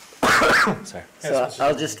 Sorry. So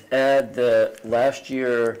I'll just add that last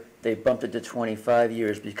year they bumped it to 25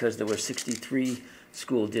 years because there were 63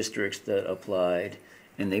 school districts that applied,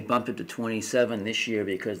 and they bumped it to 27 this year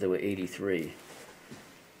because there were 83.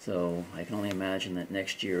 So I can only imagine that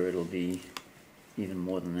next year it'll be even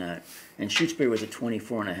more than that. And Shutesbury was at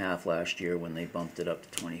 24.5 last year when they bumped it up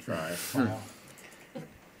to 25. Wow.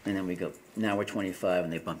 And then now we're 25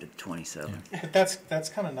 and they bumped it to 27. Yeah. But that's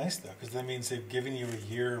kind of nice though, because that means they've given you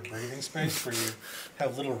a year of breathing space where you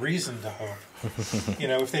have little reason to hope. You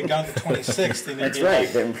know, if they'd gone to 26, then they'd be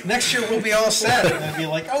like, next year we'll be all set. And they'd be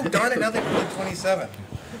like, oh darn it, now they've moved to 27.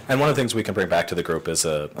 And one of the things we can bring back to the group is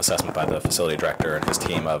an assessment by the facility director and his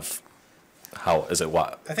team of how is it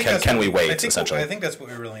can we wait, essentially. I think that's what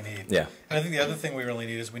we really need. Yeah. And I think the other thing we really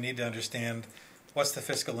need is we need to understand what's the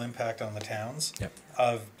fiscal impact on the towns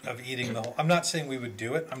of eating the whole. I'm not saying we would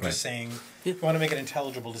do it. I'm just saying if you want to make an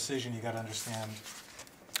intelligible decision, you got to understand,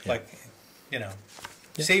 like, you know,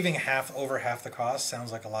 saving over half the cost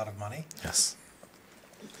sounds like a lot of money. Yes.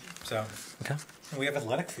 So, okay. And we have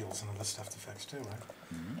athletic fields and all this stuff to fix too, right?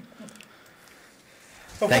 Mm-hmm.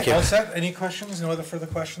 Okay, thank you. All set? Any questions? No other further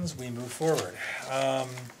questions? We move forward.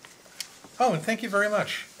 And thank you very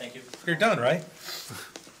much. Thank you. You're done, right?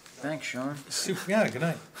 Thanks, Sean. Yeah, good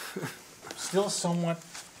night. Still somewhat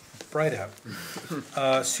bright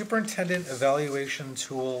out. Superintendent evaluation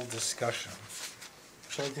tool discussion.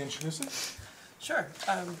 Would you like to introduce it? Sure.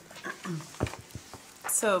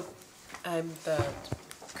 So I'm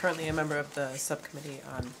currently a member of the subcommittee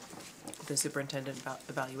on the superintendent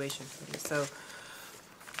evaluation committee. So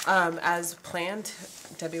as planned,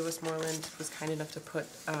 Debbie Westmoreland was kind enough to put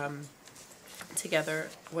together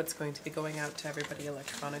what's going to be going out to everybody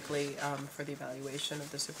electronically for the evaluation of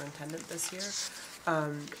the superintendent this year.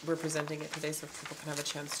 We're presenting it today so people can have a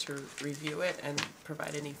chance to review it and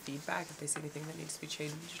provide any feedback if they see anything that needs to be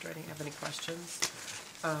changed or any have any questions.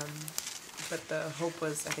 But the hope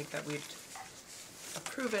was, I think, that we'd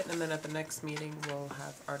approve it, and then at the next meeting we'll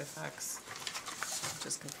have artifacts,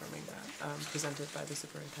 just confirming that, presented by the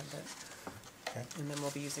superintendent. Okay. And then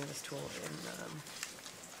we'll be using this tool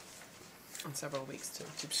in several weeks to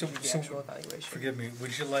do the actual evaluation. Forgive me,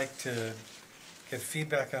 would you like to get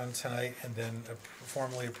feedback on tonight and then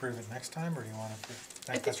formally approve it next time, or do you want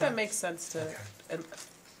to? I think that makes sense to,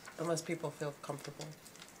 unless people feel comfortable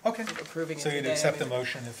approving it so today. you'd accept the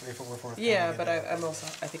motion if it were forthcoming? Yeah, but I'm also,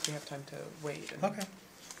 I think we have time to wait and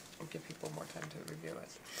give people more time to review it.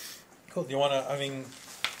 Cool. Do you want to,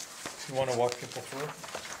 you want to walk people through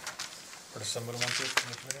it? Or does somebody want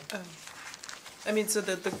to? I mean, so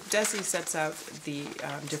the DESI sets out the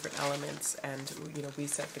different elements, and we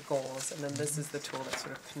set the goals, and then this is the tool that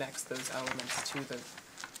sort of connects those elements to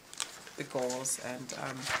the goals. And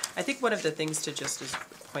I think one of the things to just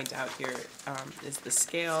point out here is the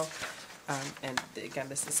scale. And again,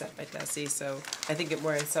 this is set by DESI, so I think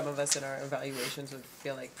where some of us in our evaluations would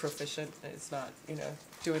feel like proficient, it's not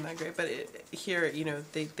doing that great. But here,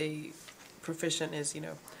 they proficient is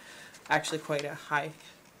actually quite a high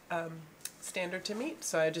standard to meet.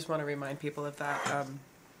 So I just want to remind people of that,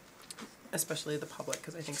 especially the public,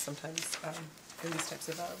 because I think sometimes in these types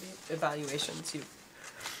of evaluations,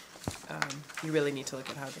 you really need to look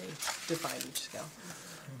at how they define each scale.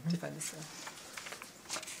 to find this stuff.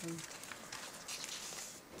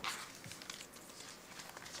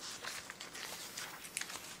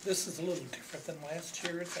 This is a little different than last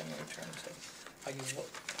year's, I mean, in terms of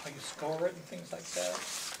how you score it and things like that.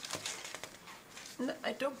 No,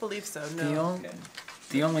 I don't believe so, The no. only,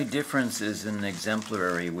 the only difference is in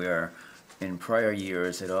exemplary, where in prior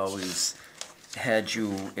years, it always had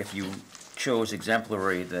you, if you chose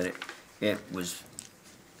exemplary, that it was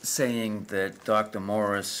saying that Dr.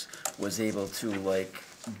 Morris was able to, like,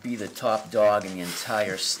 be the top dog in the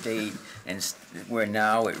entire state, and where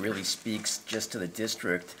now it really speaks just to the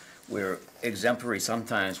district, where exemplary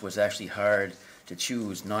sometimes was actually hard to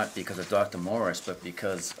choose, not because of Dr. Morris, but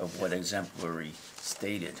because of what exemplary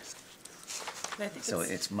stated. And I think So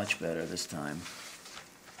it's much better this time.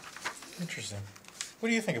 Interesting. What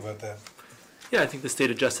do you think about that? Yeah, I think the state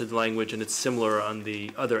adjusted the language, and it's similar on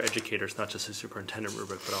the other educators, not just the superintendent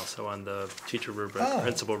rubric, but also on the teacher rubric, Oh.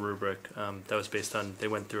 principal rubric. That was based on, they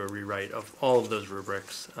went through a rewrite of all of those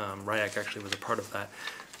rubrics. RIAC actually was a part of that,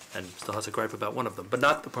 and still has a gripe about one of them, but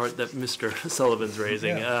not the part that Mr. Sullivan's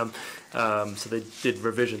raising. Yeah. So they did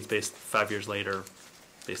revisions based 5 years later,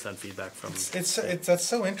 based on feedback from. That's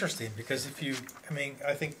so interesting, because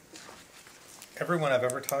I think everyone I've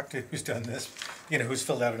ever talked to who's done this, who's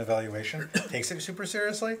filled out an evaluation, takes it super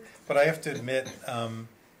seriously. But I have to admit,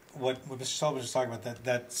 what Mr. Sullivan was just talking about,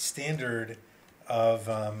 that standard of,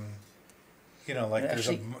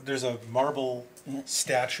 there's a marble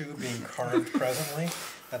statue being carved presently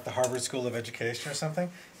at the Harvard School of Education or something,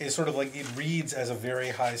 is sort of like, it reads as a very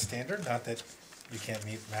high standard, not that you can't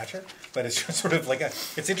match it, but it's just sort of like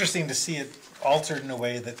it's interesting to see it altered in a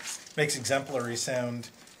way that makes exemplary sound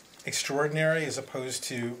extraordinary as opposed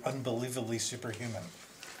to unbelievably superhuman.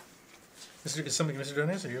 Is something, Mr.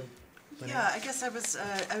 Dones, are you? Yeah, I guess I was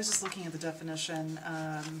just looking at the definition.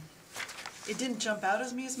 It didn't jump out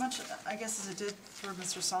at me as much, I guess, as it did for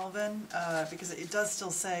Mr. Sullivan, because it does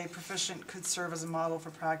still say proficient could serve as a model for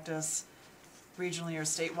practice regionally or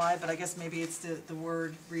statewide, but I guess maybe it's the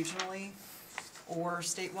word regionally or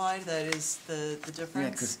statewide that is the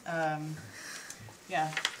difference.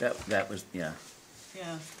 Yeah. That was, yeah.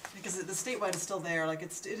 Yeah, because the statewide is still there, like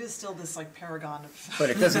it is still this like paragon of. But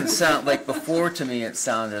it doesn't sound, like before to me it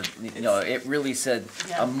sounded, it really said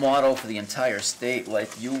Yeah. a model for the entire state, like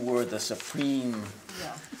you were the supreme,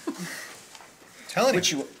 Yeah, Telling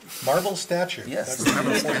which you, you, marble statue. Yes. That's the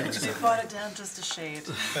important they brought it down just a shade.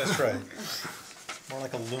 That's right. More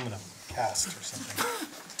like aluminum cast or something.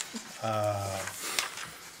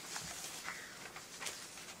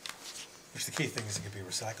 Which the key thing is it can be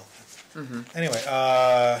recycled. Anyway,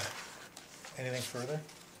 anything further?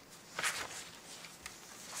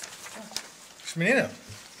 Mr. Menino?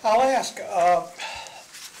 I'll ask,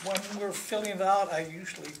 when we're filling it out, I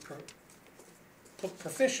usually put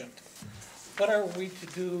proficient. What are we to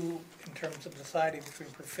do in terms of deciding between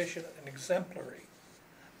proficient and exemplary?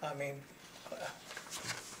 I mean,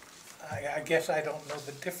 I guess I don't know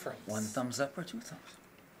the difference. one thumbs up or two thumbs?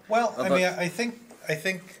 Well, Oh, I but- mean, I think,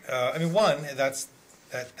 one,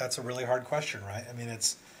 that's a really hard question, right? I mean,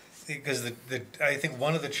 it's, because I think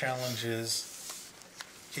one of the challenges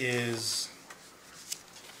is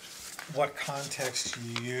what context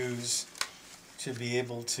you use to be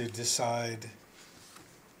able to decide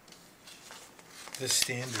the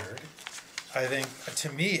standard. I think, to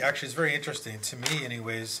me, actually, it's very interesting, to me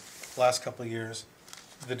anyways, last couple of years,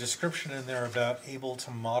 the description in there about able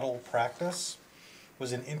to model practice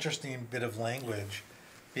was an interesting bit of language,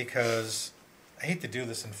 because I hate to do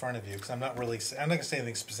this in front of you, because I'm not going to say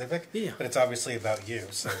anything specific, Yeah. but it's obviously about you,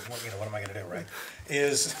 so what am I going to do, right?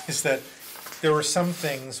 Is that there were some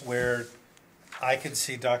things where I could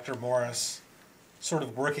see Dr. Morris sort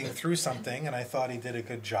of working through something, and I thought he did a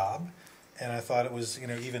good job, and I thought it was,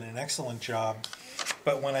 even an excellent job.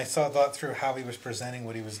 But when I thought through how he was presenting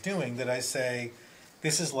what he was doing, did I say,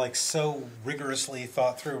 this is like so rigorously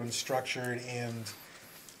thought through and structured, and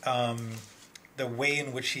the way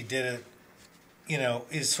in which he did it,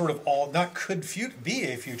 is sort of not could be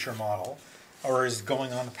a future model, or is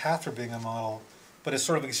going on the path for being a model, but it's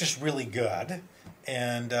just really good.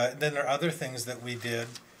 And then there are other things that we did,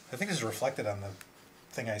 I think this is reflected on the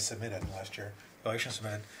thing I submitted last year, evaluation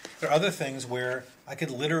submitted. There are other things where I could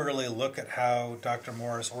literally look at how Dr.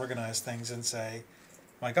 Morris organized things and say,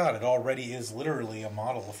 my God, it already is literally a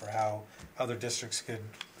model for how other districts could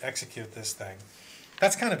execute this thing.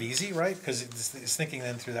 That's kind of easy, right? Because it's thinking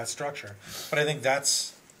then through that structure. But I think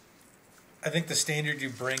the standard you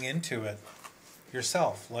bring into it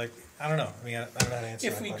yourself, like, I don't know. I mean, I don't know how to answer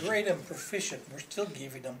that If we question. grade them proficient, we're still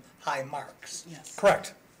giving them high marks. Yes.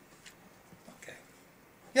 Correct. Okay.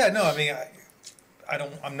 Yeah, no, I mean,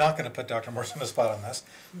 I'm not going to put Dr. Morse on the spot on this,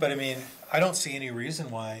 but I mean, I don't see any reason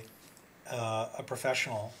why a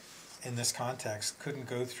professional in this context couldn't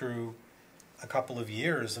go through a couple of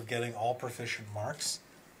years of getting all proficient marks,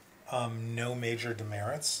 no major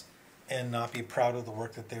demerits, and not be proud of the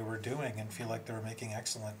work that they were doing and feel like they were making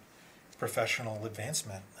excellent professional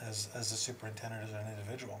advancement as a superintendent, as an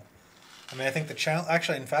individual. I mean, I think the challenge,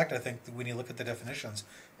 actually, in fact, I think that when you look at the definitions,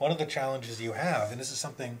 one of the challenges you have, and this is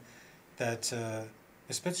something that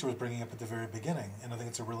Ms. Spitzer was bringing up at the very beginning, and I think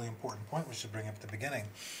it's a really important point we should bring up at the beginning,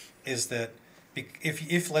 is that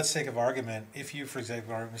if let's sake of argument, if you, for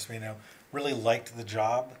example, Ms. Spino, really liked the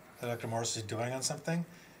job that Dr. Morris is doing on something,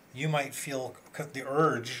 you might feel the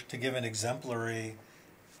urge to give an exemplary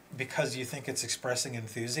because you think it's expressing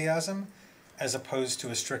enthusiasm as opposed to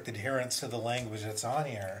a strict adherence to the language that's on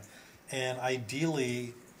here. And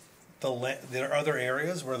ideally, there are other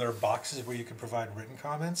areas where there are boxes where you can provide written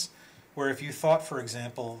comments, where if you thought, for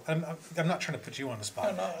example, I'm not trying to put you on the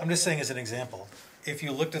spot, I'm just saying as an example, if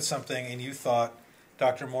you looked at something and you thought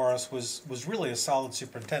Dr. Morris was really a solid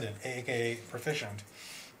superintendent, aka proficient,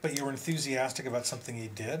 but you were enthusiastic about something he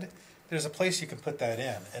did, there's a place you can put that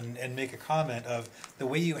in and make a comment of the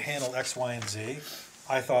way you handle X, Y, and Z,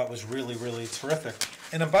 I thought was really, really terrific.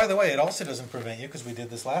 And by the way, it also doesn't prevent you, because we did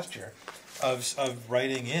this last year, of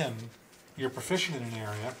writing in you're proficient in an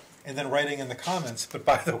area and then writing in the comments, but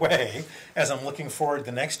by the way, as I'm looking forward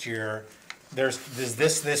to next year, there's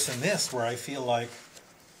this, and this where I feel like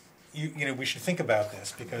you know we should think about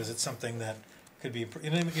this because it's something that could be, you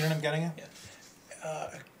know what I'm getting at? Yeah.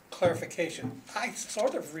 Clarification. I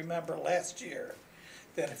sort of remember last year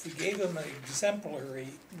that if we gave them an exemplary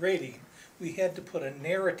rating, we had to put a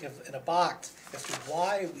narrative in a box as to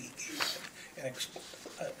why we gave them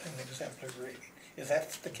an exemplary rating. Is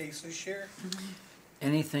that the case this year?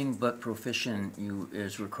 Anything but proficient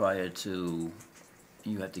is required to,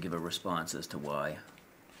 you have to give a response as to why.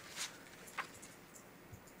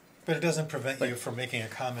 But it doesn't prevent you from making a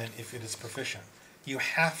comment if it is proficient. You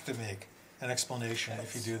have to make an explanation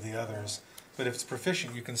if you do the others. But if it's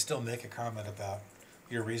proficient, you can still make a comment about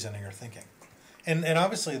your reasoning or thinking. And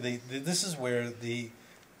obviously, this is where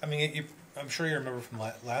I mean, I'm sure you remember from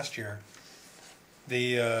last year,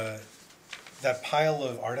 that pile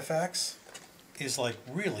of artifacts is like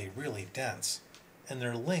really, really dense. And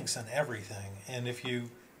there are links and everything. And if you,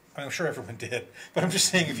 I'm sure everyone did, but I'm just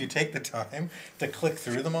saying if you take the time to click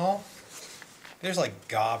through them all, there's like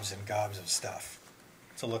gobs and gobs of stuff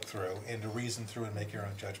to look through and to reason through and make your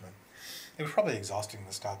own judgment. It was probably exhausting,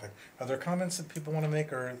 this topic. Are there comments that people want to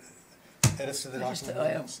make or edits to the document? I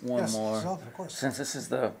have one more. Of course. Since this is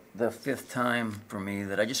the fifth time for me,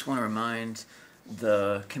 that I just want to remind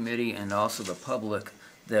the committee and also the public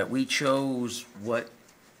that we chose what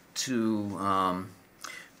to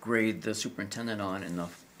grade the superintendent on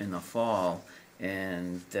in the fall,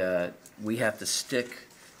 and we have to stick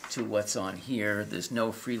to what's on here. There's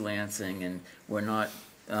no freelancing, and we're not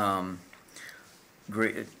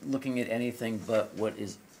looking at anything but what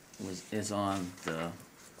is on the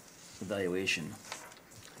evaluation.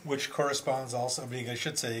 Which corresponds also, I mean, I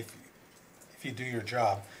should say, if you do your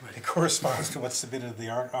job, it corresponds to what's submitted to the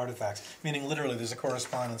artifacts. Meaning literally there's a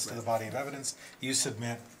correspondence to the body of evidence. You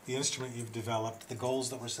submit the instrument you've developed, the goals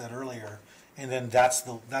that were set earlier, and then that's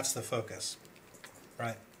the focus,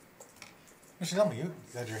 right? Mr. Tillman, you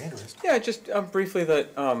had your hand raised. Yeah, just briefly that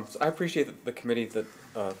I appreciate that the committee, that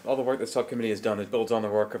all the work the subcommittee has done, it builds on the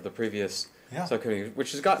work of the previous subcommittee,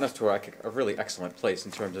 which has gotten us to a really excellent place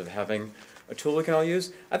in terms of having a tool we can all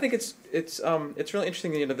use. I think it's really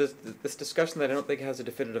interesting, you know, this discussion that I don't think has a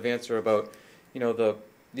definitive answer about, you know, the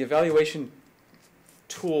evaluation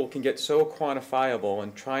tool can get so quantifiable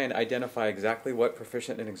and try and identify exactly what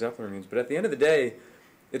proficient and exemplary means, but at the end of the day,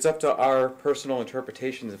 it's up to our personal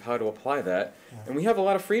interpretations of how to apply that, and we have a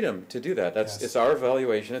lot of freedom to do that. It's our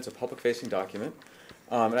evaluation. It's a public-facing document,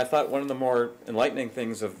 and I thought one of the more enlightening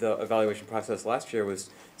things of the evaluation process last year was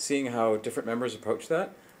seeing how different members approached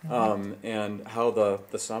that, and how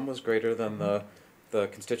the sum was greater than the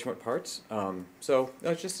constituent parts. So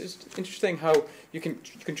it's interesting how you can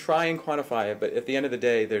try and quantify it, but at the end of the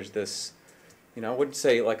day, there's this. You know, I wouldn't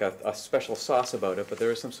say like a special sauce about it, but there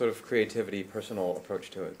is some sort of creativity, personal approach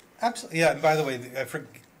to it. Absolutely, yeah. And by the way,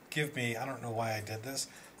 forgive me, I don't know why I did this.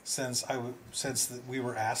 Since we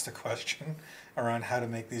were asked a question around how to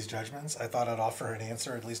make these judgments, I thought I'd offer an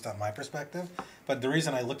answer, at least on my perspective. But the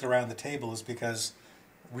reason I looked around the table is because,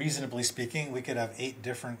 reasonably speaking, we could have 8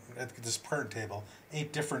 different, at this current table,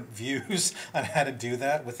 8 different views on how to do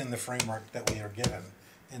that within the framework that we are given.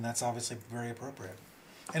 And that's obviously very appropriate.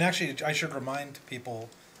 And actually, I should remind people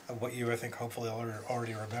what you, I think, hopefully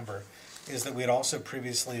already remember, is that we had also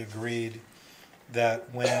previously agreed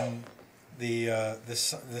that when the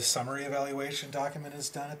summary evaluation document is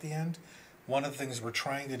done at the end, one of the things we're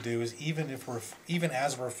trying to do is even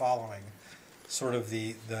as we're following sort of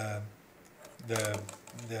the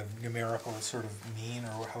numerical sort of mean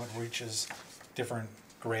or how it reaches different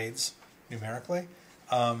grades numerically,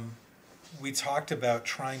 we talked about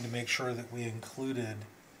trying to make sure that we included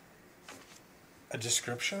a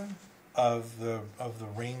description of the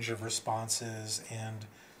range of responses and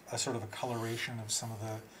a sort of a coloration of some of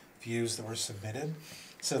the views that were submitted,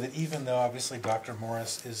 so that even though obviously Dr.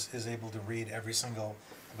 Morris is able to read every single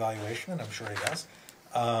evaluation, and I'm sure he does,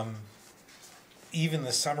 even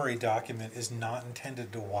the summary document is not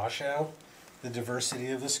intended to wash out the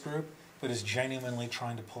diversity of this group, but is genuinely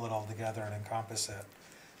trying to pull it all together and encompass it,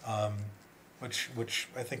 which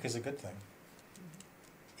I think is a good thing.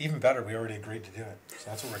 Even better, we already agreed to do it, so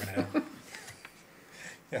that's what we're going to do.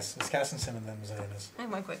 Yes, Ms. Cassinson and then Ms. Adonis. I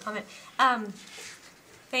have one quick comment.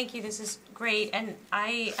 Thank you, this is great, and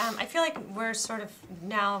I feel like we're sort of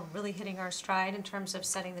now really hitting our stride in terms of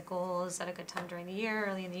setting the goals at a good time during the year,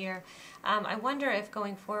 early in the year. I wonder if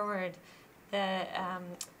going forward, the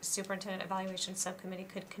Superintendent Evaluation Subcommittee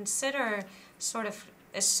could consider sort of,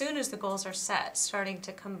 as soon as the goals are set, starting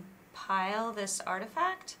to compile this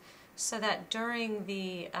artifact so that during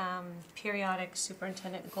the periodic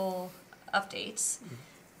superintendent goal updates,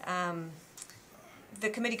 the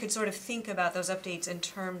committee could sort of think about those updates in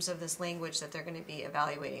terms of this language that they're going to be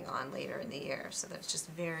evaluating on later in the year, so that it's just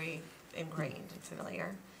very ingrained and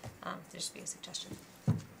familiar. Just be a suggestion.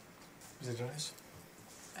 Ms. Adonis?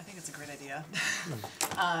 I think it's a great idea.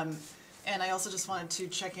 And I also just wanted to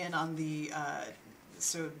check in on the,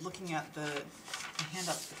 so looking at the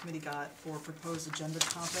handout the committee got for proposed agenda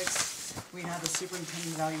topics, we have the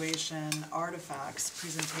superintendent evaluation artifacts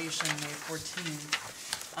presentation May 14th.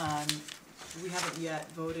 We haven't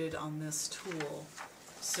yet voted on this tool.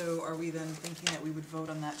 So are we then thinking that we would vote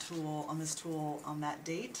on that tool, on this tool, on that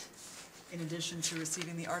date, in addition to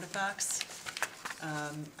receiving the artifacts?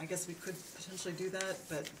 I guess we could potentially do that,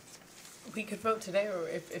 but We could vote today, or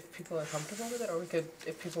if people are comfortable with it, or we could,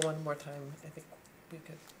 if people want more time, I think we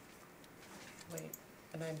could wait.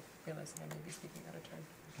 And I'm realizing I may be speaking out of turn.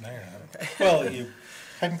 No, you're not. Okay. Well,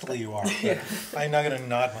 technically you are, but I'm not going to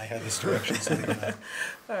nod my head this direction so that you know.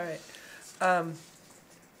 All right.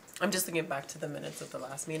 I'm just thinking back to the minutes of the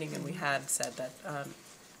last meeting, and we had said that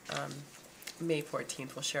May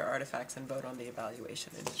 14th we'll share artifacts and vote on the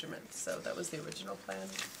evaluation instruments. So that was the original plan.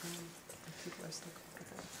 If people are still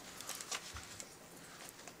comfortable.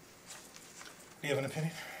 Do you have an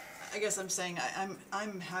opinion? I guess I'm saying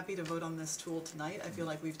I'm happy to vote on this tool tonight. I feel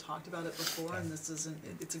like we've talked about it before, and this isn't.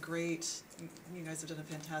 It's a great. You guys have done a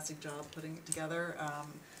fantastic job putting it together.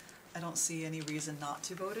 I don't see any reason not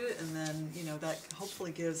to vote it, and then that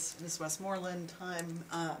hopefully gives Ms. Westmoreland time.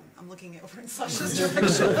 I'm looking over in Sasha's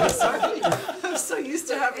direction. I'm sorry. I'm so used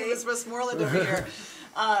to having Ms. Westmoreland over here.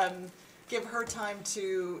 Give her time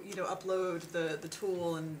to upload the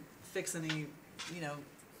tool and fix any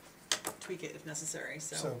tweak it if necessary.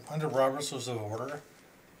 So under Robert's Rules of Order,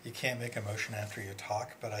 you can't make a motion after you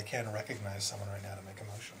talk, but I can recognize someone right now to make a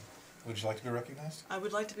motion. Would you like to be recognized? I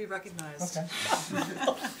would like to be recognized. Okay.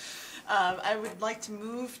 I would like to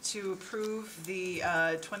move to approve the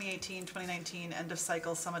 2018-2019 end of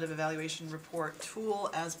cycle summative evaluation report tool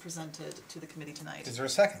as presented to the committee tonight. Is there a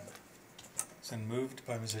second? It's been moved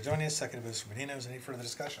by Ms. Adonis, seconded by Mr. Medina. Is there any further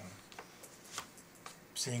discussion?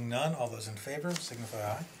 Seeing none, all those in favor signify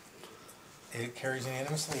aye. It carries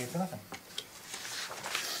unanimously, 8-0.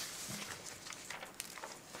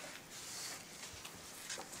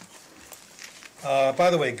 By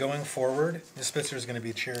the way, going forward, Ms. Spitzer is going to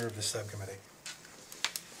be chair of the subcommittee.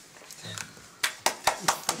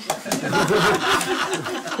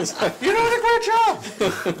 You're doing a great job.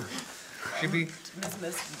 Should be.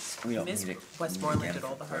 Ms. Westmoreland did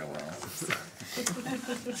all the hard work.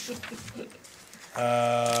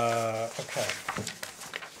 Okay.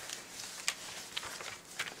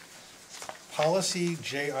 Policy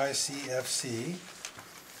JICFC,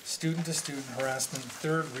 student-to-student harassment,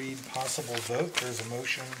 third read, possible vote. There's a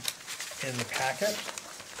motion in the packet.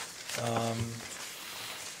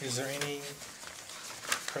 Is there any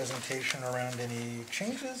presentation around any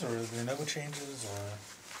changes, or are there no changes, or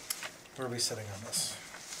where are we sitting on this?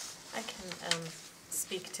 I can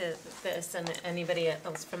speak to this, and anybody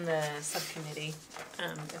else from the subcommittee,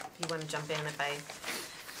 if you want to jump in if I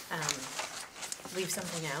leave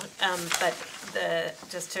something out. But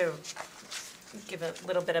just to give a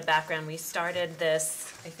little bit of background, we started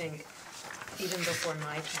this, I think, even before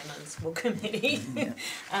my time on the school committee,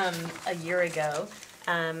 a year ago.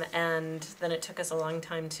 And then it took us a long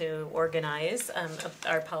time to organize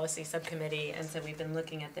our policy subcommittee, and so we've been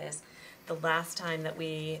looking at this. The last time that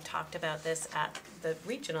we talked about this at the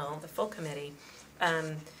full committee,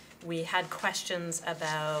 we had questions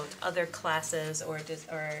about other classes or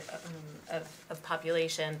of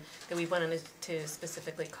population that we wanted to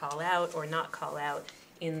specifically call out or not call out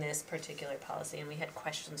in this particular policy, and we had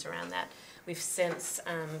questions around that. We've since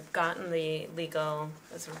gotten the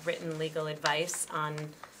written legal advice on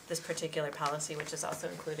this particular policy, which is also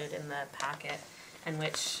included in the packet, and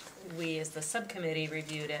which we as the subcommittee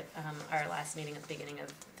reviewed at our last meeting at the beginning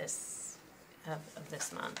of this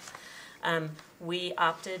month. We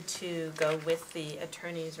opted to go with the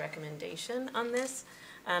attorney's recommendation on this.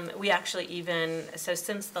 We actually so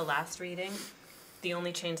since the last reading, the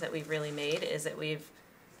only change that we've really made is that we've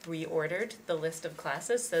reordered the list of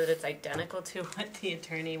classes so that it's identical to what the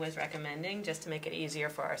attorney was recommending, just to make it easier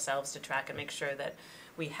for ourselves to track and make sure that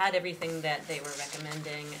we had everything that they were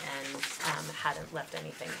recommending and hadn't left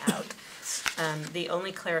anything out. The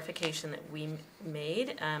only clarification that we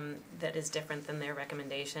made that is different than their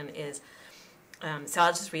recommendation is, so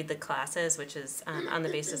I'll just read the classes, which is on the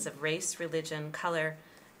basis of race, religion, color,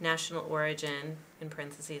 national origin, in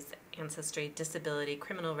parentheses, ancestry, disability,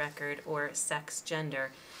 criminal record, or sex, gender.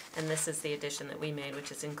 And this is the addition that we made,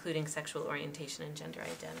 which is including sexual orientation and gender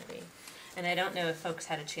identity. And I don't know if folks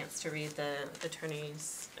had a chance to read the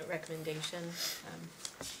attorney's recommendation,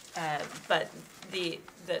 but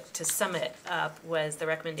to sum it up, the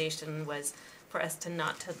recommendation was for us to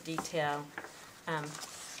not to detail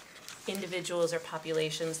individuals or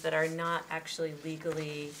populations that are not actually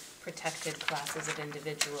legally protected classes of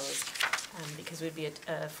individuals, because we'd be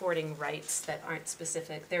affording rights that aren't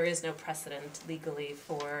specific. There is no precedent legally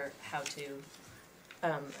for how to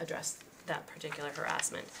address that particular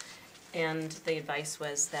harassment. And the advice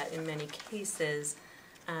was that in many cases,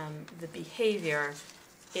 the behavior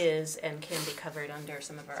is and can be covered under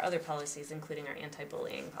some of our other policies, including our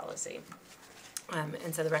anti-bullying policy.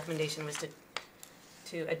 And so the recommendation was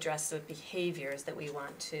to address the behaviors that we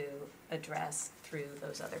want to address through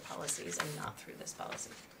those other policies and not through this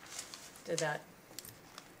policy. Did that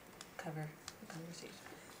cover the conversation?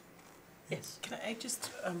 Yes. Can I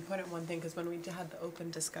just point out one thing, because when we had the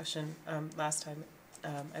open discussion last time,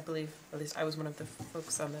 I believe, at least I was one of the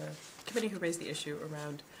folks on the committee who raised the issue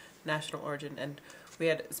around national origin, and we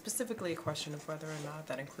had specifically a question of whether or not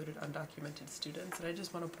that included undocumented students. And I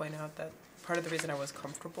just want to point out that part of the reason I was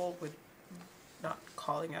comfortable with not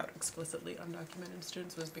calling out explicitly undocumented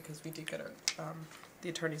students was because we did get the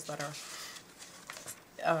attorney's letter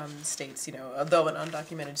states, although an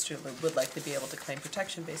undocumented student would likely be able to claim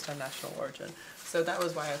protection based on national origin. So that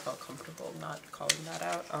was why I felt comfortable not calling that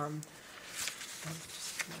out. I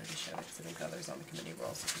just wanted to share that because I think others on the committee were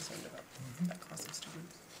also concerned about that class of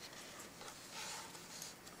students.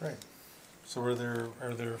 Great. So are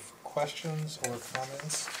there questions or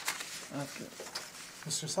comments?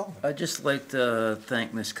 Mr. Sullivan. I'd just like to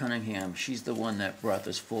thank Ms. Cunningham. She's the one that brought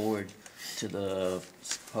this forward to the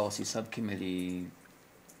policy subcommittee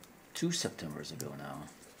 2 Septembers ago now.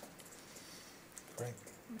 Great.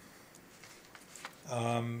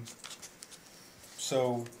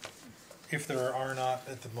 So if there are not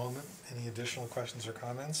at the moment any additional questions or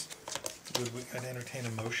comments, would we entertain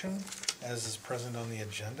a motion as is present on the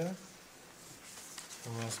agenda?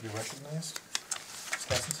 Anyone else to be recognized?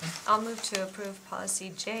 I'll move to approve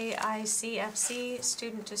policy JICFC,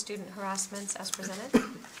 student-to-student harassments as presented.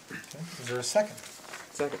 Okay. Is there a second?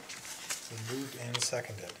 Second. So moved and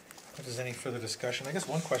seconded. If there's any further discussion, I guess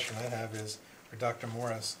one question I have is for Dr.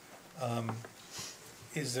 Morris.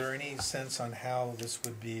 Is there any sense on how this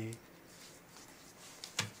would be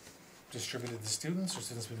distributed to students, or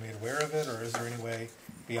students be made aware of it, or is there any way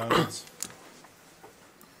beyond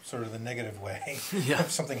sort of the negative way? Yeah.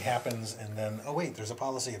 If something happens and then, oh wait, there's a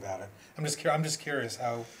policy about it. I'm just curious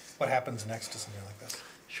what happens next to something like this.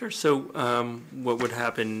 Sure. So what would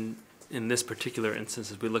happen in this particular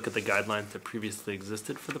instance is we look at the guidelines that previously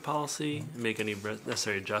existed for the policy, and make any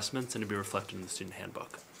necessary adjustments, and it'd be reflected in the student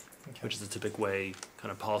handbook, which is the typical way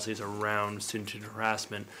kind of policies around student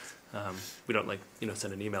harassment. We don't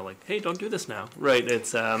send an email like, hey, don't do this now. Right.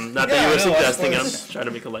 It's not that you were suggesting, I'm trying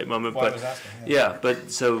to make a light moment, but I was asking,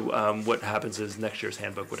 but so what happens is next year's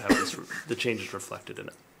handbook would have the changes reflected in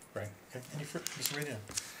it. Right. Okay. Mr. Radian.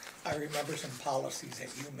 I remember some policies at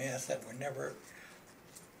UMass that were never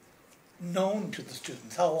known to the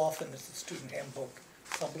students. How often is the student handbook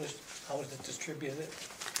published? How is it distributed?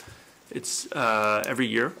 It's every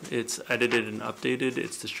year. It's edited and updated.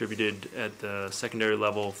 It's distributed at the secondary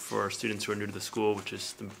level for students who are new to the school, which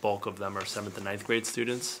is the bulk of them are 7th and 9th grade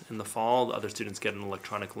students in the fall. The other students get an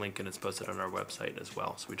electronic link and it's posted on our website as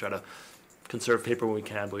well. So we try to conserve paper when we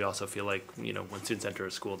can, but we also feel like, you know, when students enter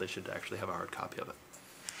a school, they should actually have a hard copy of it.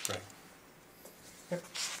 Right.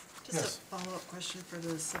 Just a follow-up question for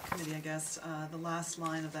the subcommittee, I guess. The last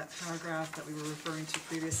line of that paragraph that we were referring to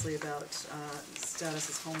previously about status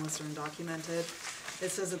as homeless or undocumented,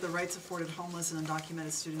 it says that the rights afforded homeless and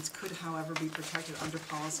undocumented students could, however, be protected under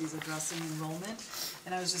policies addressing enrollment.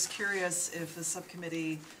 And I was just curious if the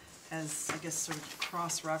subcommittee has, I guess, sort of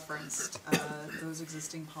cross-referenced those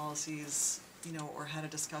existing policies, you know, or had a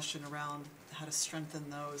discussion around how to strengthen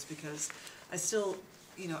those, because I still,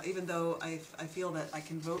 you know, even though I feel that I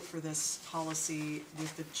can vote for this policy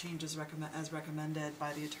with the changes as recommended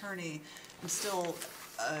by the attorney, I'm still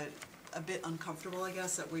a bit uncomfortable, I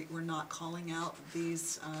guess, that we're not calling out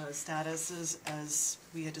these statuses as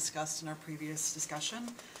we had discussed in our previous discussion.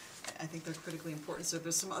 I think they're critically important. So if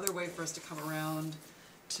there's some other way for us to come around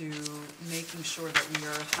to making sure that we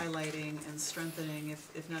are highlighting and strengthening,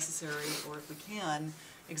 if necessary, or if we can,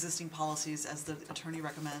 existing policies as the attorney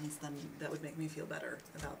recommends, then that would make me feel better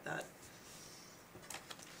about that.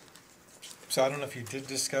 So I don't know if you did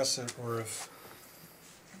discuss it, or if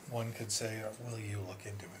one could say, will you look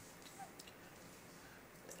into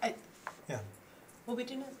it? Yeah. Well, we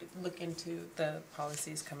didn't look into the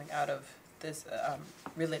policies coming out of this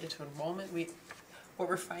related to enrollment. What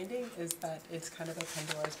we're finding is that it's kind of a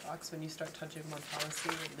Pandora's box. When you start touching one policy,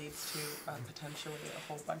 it leads to potentially a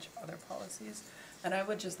whole bunch of other policies. And I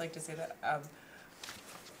would just like to say that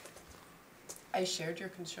I shared your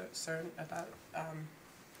concern about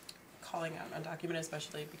calling out undocumented,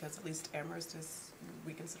 especially because at least Amherst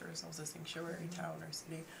we consider ourselves a sanctuary town or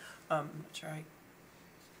city. I'm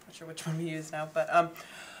not sure which one we use now, but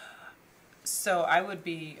so I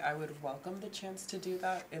would welcome the chance to do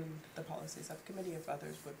that in the policy subcommittee if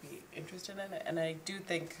others would be interested in it. And I do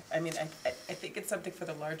think, I mean, I think it's something for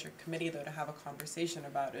the larger committee though to have a conversation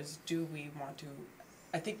about is, do we want to,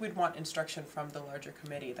 I think we'd want instruction from the larger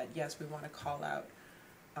committee that yes, we want to call out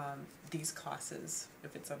these classes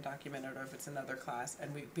if it's undocumented or if it's another class,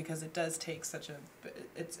 and because it does take such a,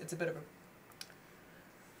 it's a bit of a,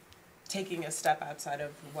 taking a step outside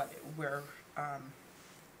of what we're,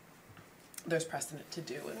 there's precedent to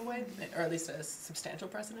do in a way, or at least a substantial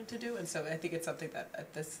precedent to do, and so I think it's something that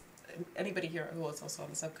at this, anybody here who is also on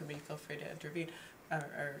the subcommittee, feel free to intervene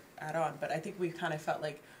or add on, but I think we kind of felt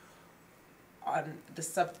like on the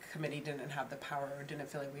subcommittee didn't have the power or didn't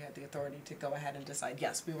feel like we had the authority to go ahead and decide,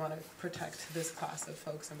 yes, we want to protect this class of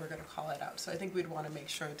folks and we're going to call it out. So I think we'd want to make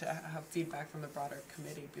sure to have feedback from the broader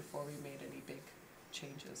committee before we made any big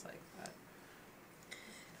changes like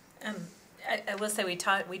that. I will say we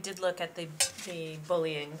did look at the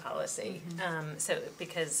bullying policy. So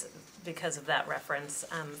because of that reference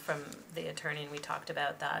from the attorney, and we talked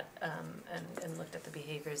about that and looked at the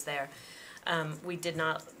behaviors there. We did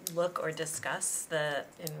not look or discuss the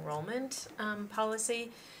enrollment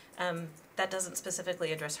policy. That doesn't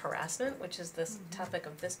specifically address harassment, which is the topic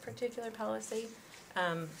of this particular policy,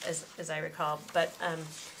 as I recall. But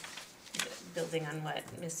building on what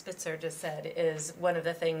Ms. Spitzer just said, is one of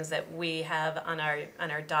the things that we have on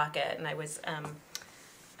our docket, and I was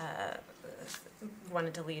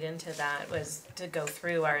wanted to lead into that, was to go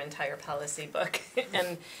through our entire policy book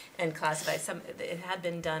and classify some. It had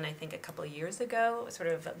been done, I think, a couple of years ago, sort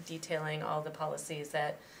of detailing all the policies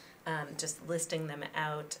that, just listing them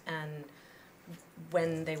out and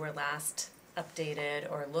when they were last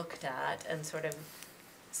updated or looked at, and sort of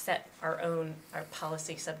set our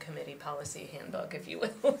policy subcommittee policy handbook, if you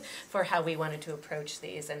will, for how we wanted to approach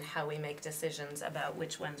these and how we make decisions about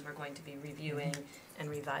which ones we're going to be reviewing and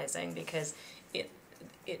revising, because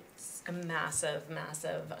it's a massive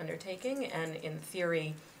undertaking, and in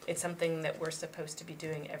theory it's something that we're supposed to be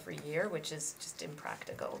doing every year, which is just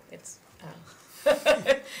impractical. It's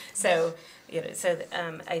so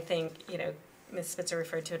I think Ms. Spitzer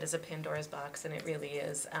referred to it as a Pandora's box, and it really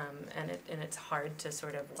is, and it's hard to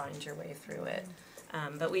sort of wind your way through it.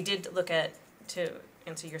 But we did look at, to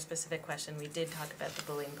answer your specific question, we did talk about the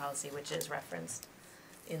bullying policy, which is referenced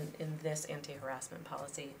in this anti-harassment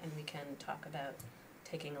policy, and we can talk about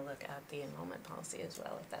taking a look at the enrollment policy as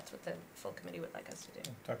well, if that's what the full committee would like us to do.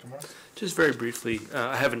 Dr. Moore? Just very briefly,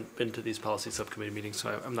 I haven't been to these policy subcommittee meetings,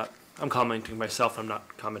 so I'm commenting myself. I'm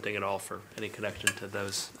not commenting at all for any connection to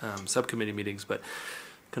those subcommittee meetings, but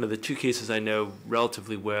kind of the two cases I know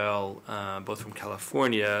relatively well, both from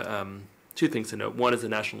California, two things to note. One is the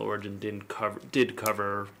national origin did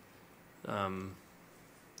cover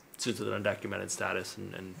students with an undocumented status,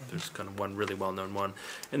 and there's kind of one really well-known one.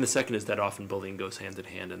 And the second is that often bullying goes hand in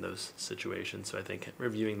hand in those situations. So I think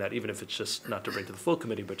reviewing that, even if it's just not to bring to the full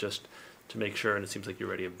committee, but just to make sure, and it seems like you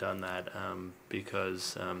already have done that,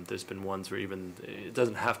 because there's been ones where even, it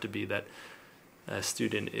doesn't have to be that a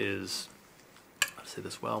student is, how to say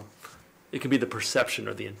this well, it can be the perception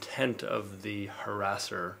or the intent of the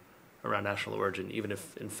harasser around national origin, even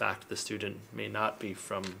if in fact the student may not be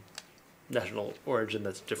from national origin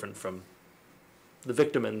that's different from the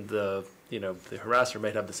victim, and the harasser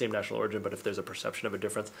might have the same national origin, but if there's a perception of a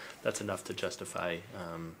difference, that's enough to justify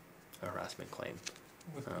a harassment claim.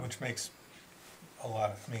 Which makes a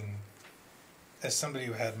lot of, I mean, as somebody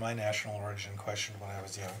who had my national origin questioned when I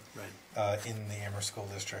was young, Right. In the Amherst School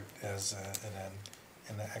District as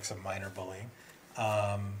in the acts of minor bullying,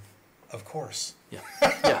 of course. Yeah,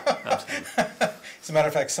 yeah, absolutely. As a matter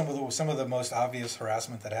of fact, some of the most obvious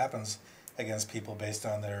harassment that happens against people based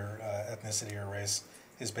on their ethnicity or race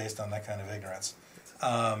is based on that kind of ignorance.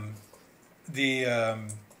 Although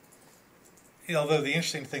the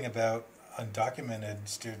interesting thing about undocumented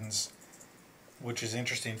students, which is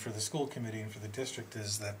interesting for the school committee and for the district,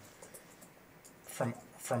 is that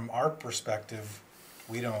from our perspective,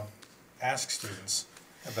 we don't ask students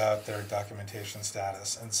about their documentation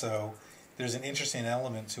status, and so there's an interesting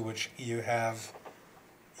element to which you have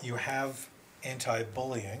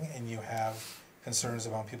anti-bullying and you have concerns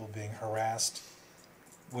about people being harassed,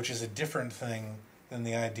 which is a different thing than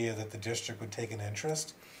the idea that the district would take an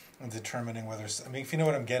interest in determining whether, I mean, if you know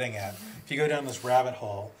what I'm getting at, if you go down this rabbit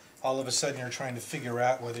hole, all of a sudden you're trying to figure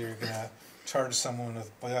out whether you're going to charge someone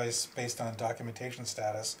with bias based on documentation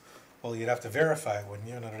status. Well, you'd have to verify it, wouldn't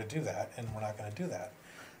you, in order to do that, and we're not going to do that.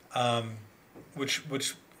 I'm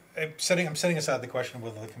setting aside the question of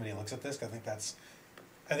whether the committee looks at this.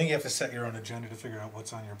 I think you have to set your own agenda to figure out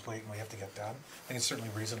what's on your plate and what you have to get done. I think it's certainly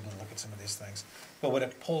reasonable to look at some of these things. But what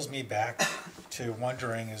it pulls me back to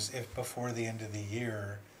wondering is if before the end of the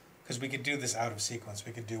year, because we could do this out of sequence,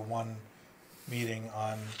 we could do one meeting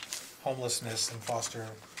on homelessness and foster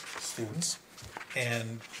students,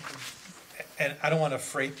 and I don't want to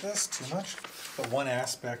freight this too much, but one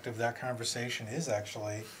aspect of that conversation is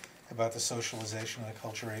actually about the socialization and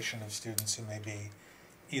acculturation of students who may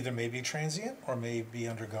be transient or may be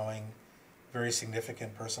undergoing very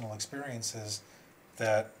significant personal experiences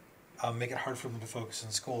that make it hard for them to focus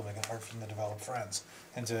in school, make it hard for them to develop friends,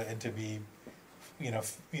 and to be,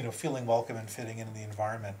 feeling welcome and fitting into the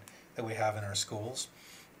environment that we have in our schools.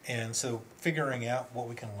 And so figuring out what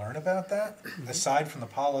we can learn about that, aside from the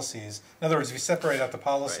policies, in other words, if you separate out the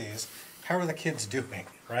policies, how are the kids doing,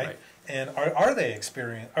 right? And are they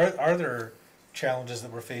are there challenges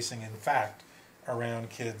that we're facing, in fact, around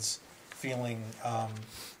kids feeling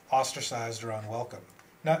ostracized or unwelcome?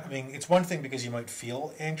 It's one thing because you might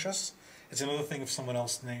feel anxious. It's another thing if someone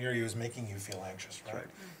else near you is making you feel anxious, right?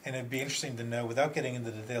 And it'd be interesting to know, without getting into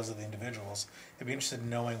the details of the individuals, it'd be interested in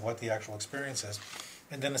knowing what the actual experience is.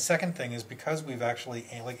 And then the second thing is, because we've actually,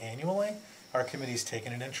 annually, our committee's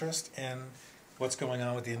taken an interest in what's going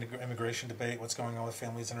on with the immigration debate, what's going on with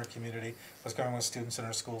families in our community, what's going on with students in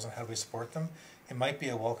our schools, and how do we support them. It might be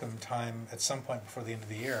a welcome time at some point before the end of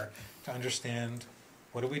the year to understand,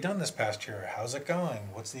 what have we done this past year? How's it going?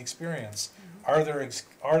 What's the experience? Are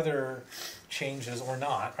there changes or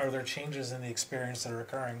not? Are there changes in the experience that are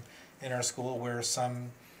occurring in our school where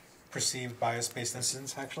some perceived bias-based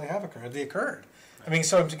incidents actually have occurred? Have they occurred?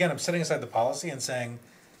 So I'm setting aside the policy and saying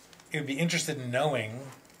it would be interested in knowing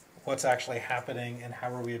what's actually happening and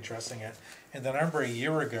how are we addressing it. And then I remember a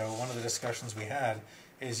year ago, one of the discussions we had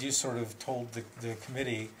is you sort of told the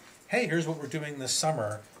committee, hey, here's what we're doing this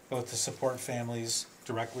summer, both to support families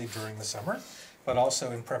directly during the summer, but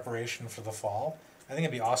also in preparation for the fall. I think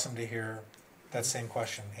it'd be awesome to hear that same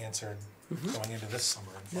question answered going into this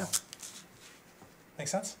summer and fall. Yeah. Make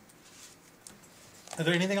sense? Is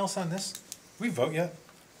there anything else on this? Did we vote yet?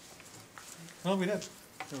 No, we did.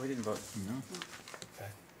 No, we didn't vote. No. Okay.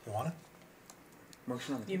 You want it?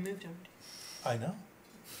 Motion on the You table. moved on. I know.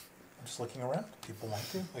 I'm just looking around. People want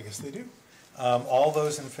to. I guess they do. All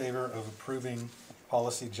those in favor of approving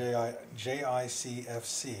policy JICFC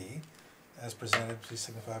as presented, please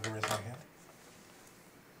signify by raising your hand.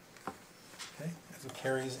 Okay, it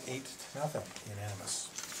carries 8-0, unanimous.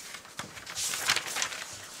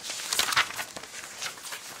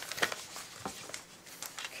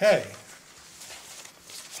 Okay.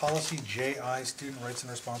 Policy JI, student rights and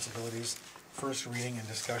responsibilities, first reading and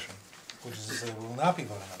discussion, which is to say we will not be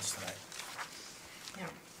voting on this tonight. Yeah.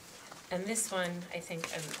 And this one, I think,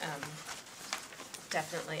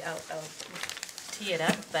 definitely, I'll tee it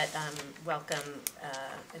up, but welcome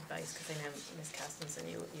advice, because I know, Ms. Castenson,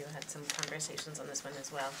 you had some conversations on this one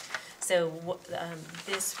as well. So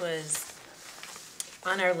this was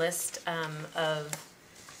on our list of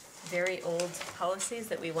very old policies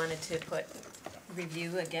that we wanted to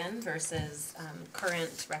review again versus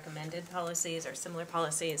current recommended policies or similar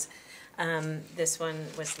policies. This one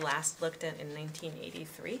was last looked at in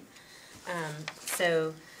 1983.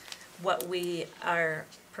 So what we are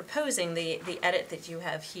proposing, the edit that you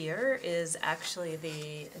have here is actually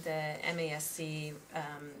the MASC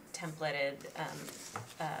templated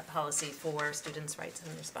policy for students' rights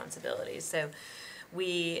and responsibilities. So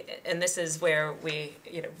and this is where we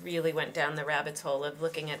really went down the rabbit's hole of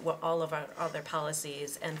looking at what all of our other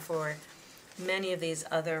policies, and for many of these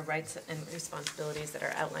other rights and responsibilities that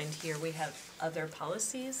are outlined here, we have other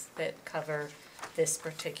policies that cover this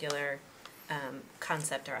particular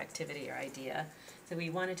concept or activity or idea. So we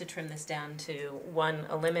wanted to trim this down to, one,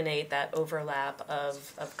 eliminate that overlap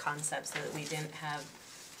of concepts so that we didn't have,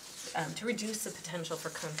 to reduce the potential for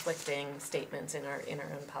conflicting statements in our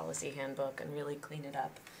own policy handbook, and really clean it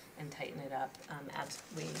up and tighten it up as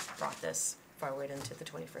we brought this forward into the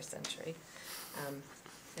 21st century.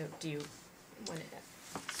 Do you want to?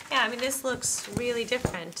 Yeah, I mean, this looks really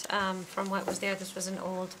different from what was there. This was an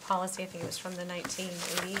old policy. I think it was from the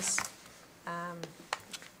 1980s.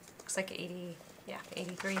 Looks like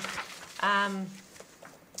 83.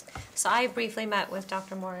 So I briefly met with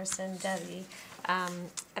Dr. Morris and Debbie.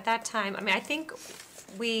 At that time, I mean, I think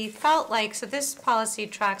we felt like, so this policy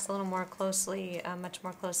tracks a little more closely, much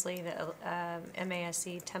more closely, the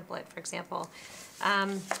MASC template, for example.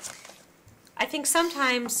 I think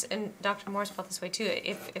sometimes, and Dr. Morris felt this way too,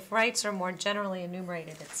 if rights are more generally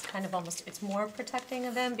enumerated, it's kind of almost, it's more protecting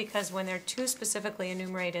of them, because when they're too specifically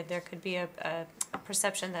enumerated, there could be a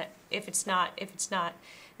perception that if it's not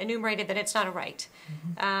enumerated, that it's not a right.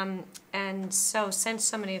 Mm-hmm. And so since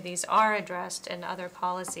so many of these are addressed in other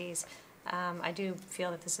policies, I do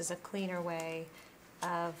feel that this is a cleaner way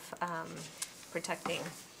of protecting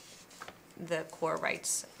the core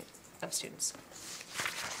rights of students.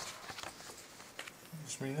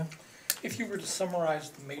 If you were to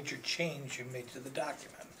summarize the major change you made to the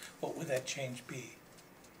document, what would that change be?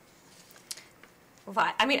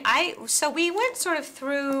 I mean, so we went sort of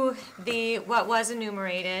through what was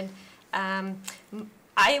enumerated.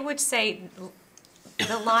 I would say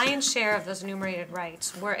the lion's share of those enumerated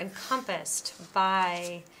rights were encompassed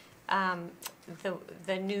by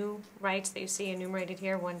the new rights that you see enumerated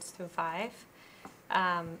here, 1 through 5.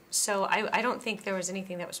 So I don't think there was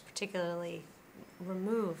anything that was particularly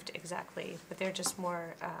removed exactly, but they're just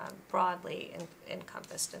more broadly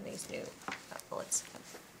encompassed in these new bullets.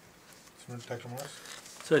 Dr. Morris?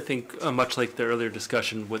 So I think, much like the earlier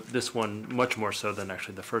discussion, with this one, much more so than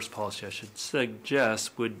actually the first policy, I should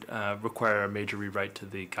suggest, would require a major rewrite to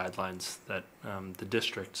the guidelines that the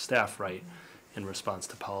district staff write in response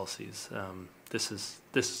to policies.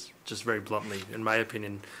 This just very bluntly, in my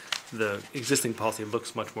opinion, the existing policy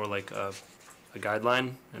looks much more like a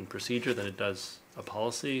guideline and procedure than it does a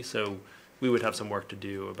policy. So we would have some work to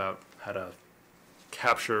do about how to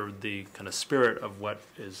capture the kind of spirit of what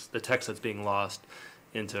is the text that's being lost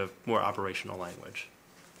into more operational language.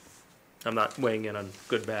 I'm not weighing in on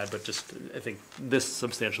good, bad, but just I think this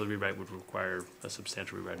substantial rewrite would require a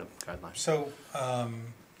substantial rewrite of guidelines. So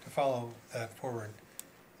to follow that forward,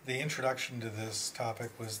 the introduction to this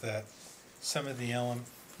topic was that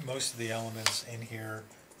most of the elements in here,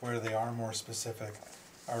 where they are more specific,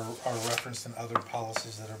 are referenced in other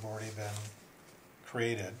policies that have already been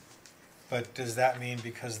created. But does that mean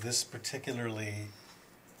because this particularly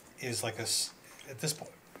is like at this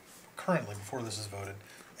point, currently, before this is voted,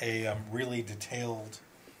 a really detailed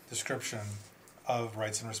description of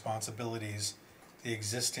rights and responsibilities, the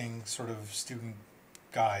existing sort of student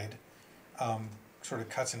guide sort of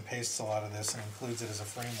cuts and pastes a lot of this and includes it as a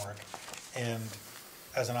framework. And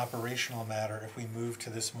as an operational matter, if we move to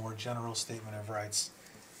this more general statement of rights,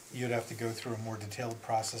 you'd have to go through a more detailed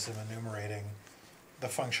process of enumerating the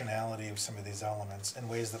functionality of some of these elements in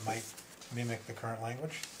ways that might mimic the current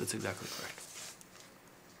language? That's exactly correct.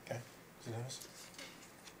 Okay. Is it Dennis?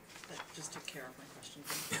 That just took care of my question.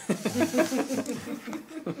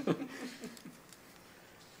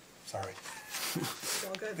 Sorry. It's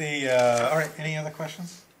all good. All right, any other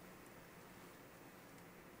questions?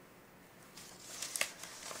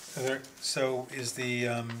 So is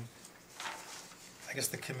I guess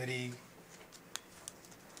the committee,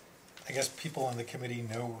 I guess people on the committee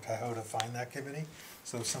know how to find that committee,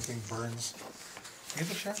 so if something burns, you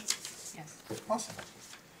the chair? Yes. Awesome.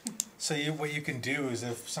 So what you can do is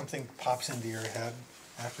if something pops into your head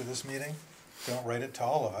after this meeting, don't write it to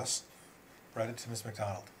all of us, write it to Ms.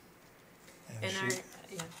 McDonald. And she,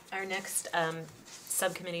 our next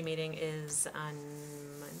subcommittee meeting is on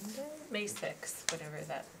Monday, May 6th, whatever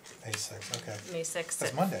that, May 6th, okay. May 6th.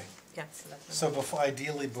 That's Monday. Yeah, so that's So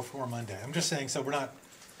ideally before Monday. I'm just saying, so we're not,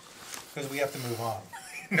 because we have to move on.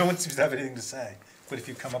 No one seems to have anything to say, but if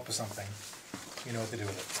you come up with something, you know what to do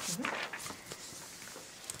with it.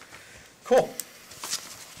 Cool.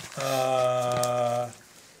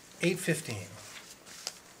 8:15,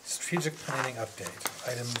 strategic planning update,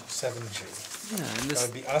 item 7G. Yeah, and That this,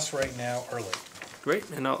 would be us right now, early. great,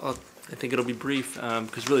 and I think it'll be brief,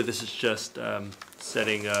 because really this is just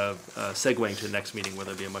segueing to the next meeting where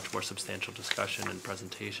there'll be a much more substantial discussion and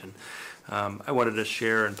presentation. I wanted to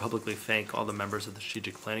share and publicly thank all the members of the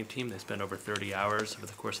strategic planning team. They spent over 30 hours over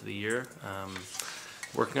the course of the year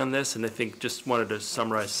working on this, and I think just wanted to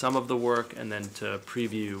summarize some of the work and then to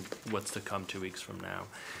preview what's to come 2 weeks from now.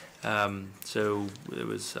 So it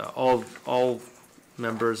was all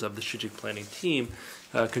members of the strategic planning team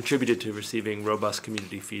contributed to receiving robust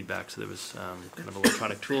community feedback. So there was kind of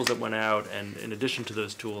electronic tools that went out, and in addition to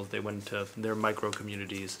those tools, they went into their micro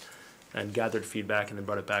communities and gathered feedback and then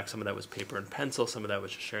brought it back. Some of that was paper and pencil, some of that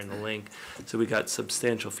was just sharing the link. So we got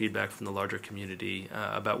substantial feedback from the larger community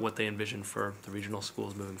about what they envision for the regional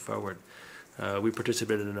schools moving forward. We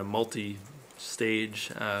participated in a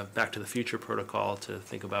multi-stage Back to the Future protocol to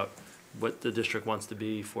think about what the district wants to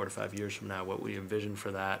be 4 to 5 years from now, what we envision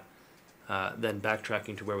for that, then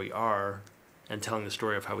backtracking to where we are and telling the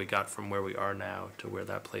story of how we got from where we are now to where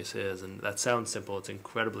that place is. And that sounds simple. It's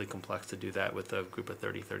incredibly complex to do that with a group of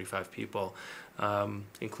 30, 35 people,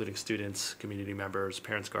 including students, community members,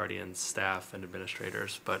 parents, guardians, staff, and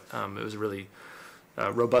administrators. But it was a really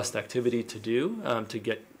robust activity to do, to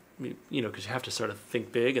get, because you have to sort of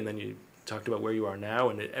think big, and then you talked about where you are now,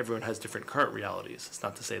 and everyone has different current realities. It's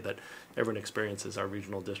not to say that everyone experiences our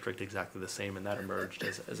regional district exactly the same, and that emerged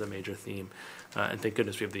as a major theme. And thank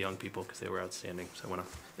goodness we have the young people, because they were outstanding. So I want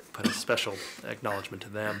to put a special acknowledgement to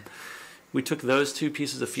them. We took those two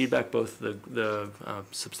pieces of feedback, both the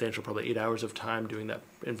substantial, probably 8 hours of time doing that,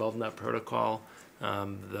 involved in that protocol,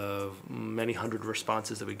 the many hundred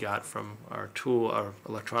responses that we got from our tool, our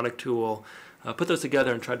electronic tool, put those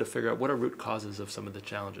together and tried to figure out what are root causes of some of the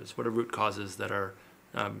challenges. What are root causes that are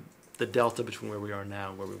the delta between where we are now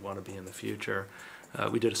and where we want to be in the future.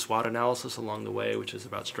 We did a SWOT analysis along the way, which is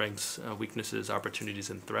about strengths, weaknesses,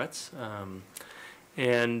 opportunities, and threats.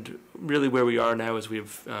 And really where we are now is we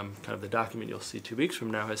have kind of the document you'll see 2 weeks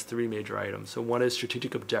from now has 3 major items. So one is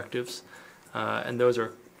strategic objectives, and those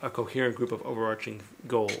are a coherent group of overarching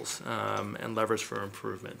goals and levers for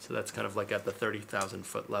improvement. So that's kind of like at the 30,000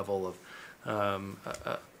 foot level of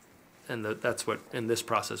and that's what in this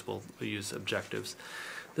process we'll use objectives.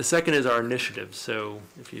 The second is our initiatives. So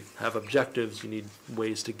if you have objectives, you need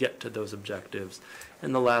ways to get to those objectives.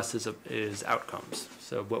 And the last is outcomes.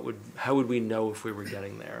 So how would we know if we were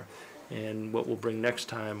getting there? And what I'll bring next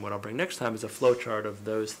time is a flow chart of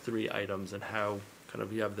those 3 items and how kind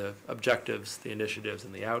of you have the objectives, the initiatives,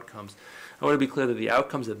 and the outcomes. I want to be clear that the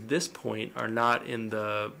outcomes at this point are not in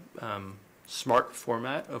the SMART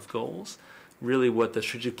format of goals. Really what the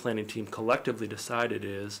strategic planning team collectively decided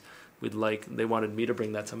is they wanted me to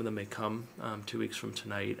bring that. Some of them may come 2 weeks from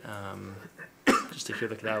tonight, just to hear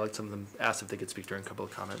the dialogue. Some of them asked if they could speak during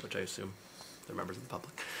public comment, which I assume they're members of the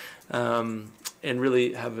public. And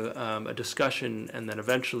really have a discussion and then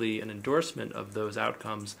eventually an endorsement of those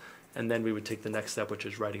outcomes. And then we would take the next step, which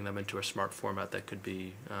is writing them into a SMART format that could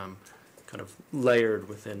be kind of layered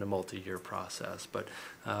within a multi-year process. But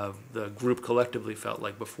the group collectively felt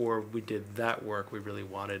like before we did that work, we really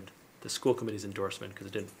wanted the school committee's endorsement,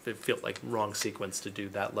 because it felt like wrong sequence to do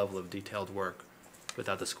that level of detailed work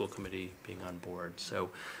without the school committee being on board. So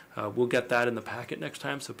we'll get that in the packet next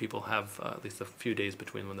time, so people have at least a few days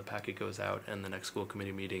between when the packet goes out and the next school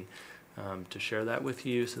committee meeting to share that with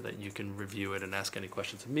you, so that you can review it and ask any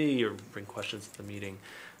questions of me or bring questions to the meeting.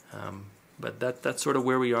 But that's sort of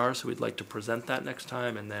where we are, so we'd like to present that next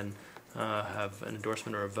time and then have an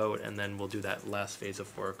endorsement or a vote, and then we'll do that last phase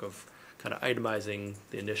of work of kind of itemizing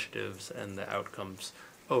the initiatives and the outcomes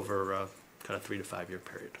over a kind of 3 to 5 year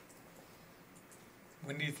period.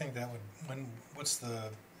 When do you think that what's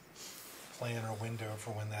the plan or window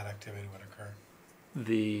for when that activity would occur?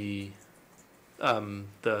 The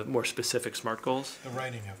more specific SMART goals? The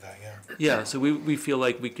writing of that, yeah. Yeah, so we feel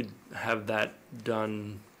like we could have that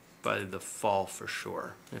done by the fall for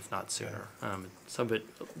sure, if not sooner. Yeah. Some of it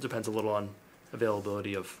depends a little on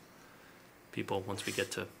availability of people. Once we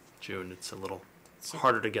get to June, it's a little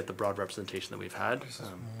harder to get the broad representation that we've had. Just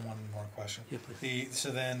one more question. Yeah, please.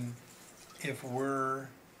 So then, if we're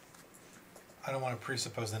I don't want to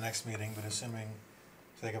presuppose the next meeting, but assuming,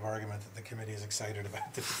 for sake of argument, that the committee is excited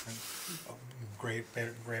about the different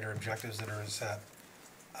greater objectives that are set,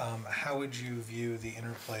 how would you view the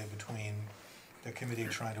interplay between the committee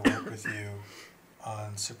trying to work with you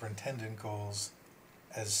on superintendent goals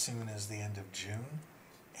as soon as the end of June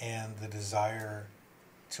and the desire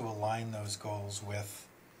to align those goals with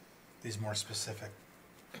these more specific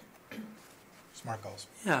SMART goals?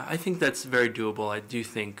 Yeah, I think that's very doable. I do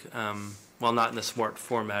think, while not in the SMART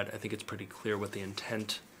format, I think it's pretty clear what the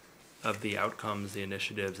intent of the outcomes, the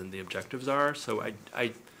initiatives, and the objectives are. So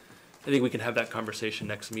I think we can have that conversation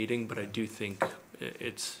next meeting, but I do think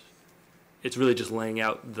it's really just laying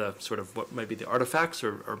out the sort of what might be the artifacts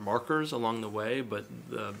or markers along the way, but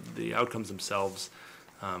the outcomes themselves,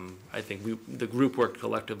 I think the group worked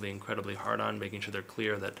collectively incredibly hard on making sure they're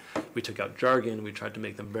clear, that we took out jargon, we tried to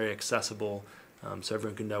make them very accessible, so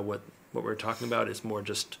everyone can know what we're talking about. It's more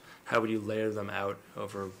just how would you layer them out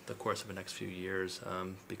over the course of the next few years,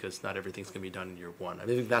 because not everything's going to be done in year one. I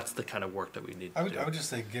think that's the kind of work that we need to do. I would just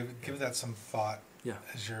say give that some thought Yeah.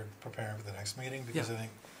 as you're preparing for the next meeting, because Yeah. I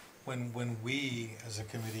think when we as a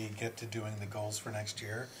committee get to doing the goals for next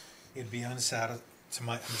year, it'd be I'm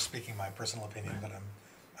speaking my personal opinion, but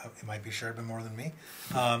it might be shared by more than me.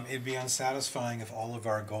 It'd be unsatisfying if all of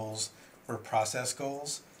our goals were process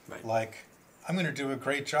goals. Right. Like, I'm going to do a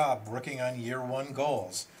great job working on year one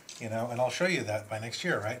goals, and I'll show you that by next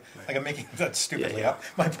year, right? Like, I'm making that stupidly up.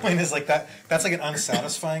 My point is like that's like an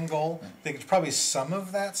unsatisfying goal. There's probably some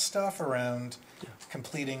of that stuff around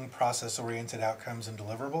completing process-oriented outcomes and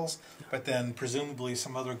deliverables, but then presumably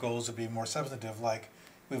some other goals would be more substantive, like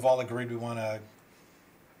we've all agreed we want to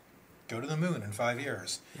go to the moon in 5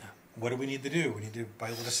 years. Yeah. What do we need to do? We need to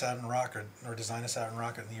build a Saturn rocket or design a Saturn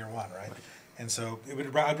rocket in year one, right? And so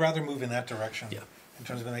I'd rather move in that direction in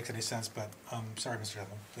terms of if it makes any sense, but sorry, Mr.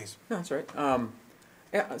 Edmund, please. No, that's right.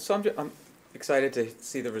 Yeah, so I'm excited to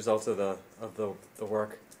see the results of the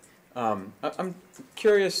work. I'm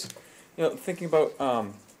curious, thinking about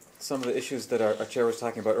some of the issues that our chair was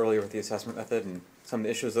talking about earlier with the assessment method, and some of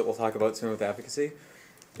the issues that we'll talk about soon with advocacy.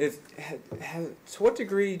 To what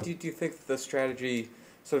degree do you think the strategy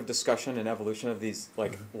sort of discussion and evolution of these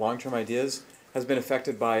long-term ideas has been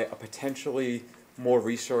affected by a potentially more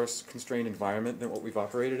resource-constrained environment than what we've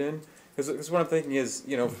operated in? Because what I'm thinking is,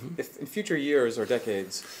 if in future years or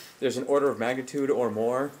decades there's an order of magnitude or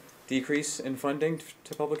more decrease in funding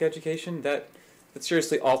to public education, that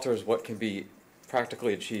seriously alters what can be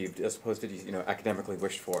practically achieved as opposed to academically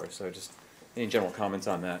wished for. So just any general comments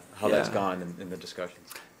on that, how that's gone in the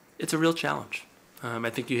discussions? It's a real challenge. I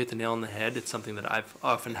think you hit the nail on the head. It's something that I've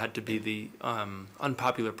often had to be the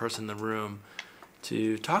unpopular person in the room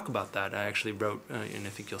to talk about that. I actually wrote, and I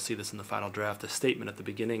think you'll see this in the final draft, a statement at the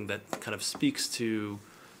beginning that kind of speaks to,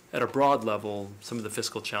 at a broad level, some of the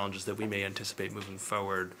fiscal challenges that we may anticipate moving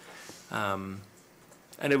forward. And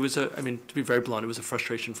it was to be very blunt, it was a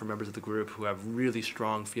frustration for members of the group who have really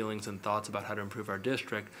strong feelings and thoughts about how to improve our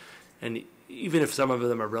district. And even if some of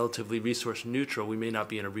them are relatively resource neutral, we may not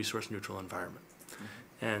be in a resource neutral environment.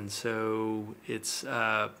 Mm-hmm. And so it's,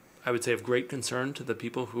 I would say, of great concern to the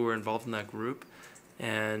people who are involved in that group.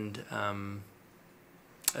 And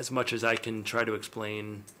as much as I can try to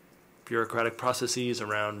explain bureaucratic processes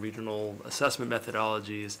around regional assessment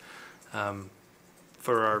methodologies,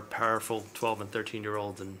 for our powerful 12 and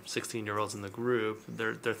 13-year-olds and 16-year-olds in the group,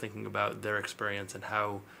 they're thinking about their experience and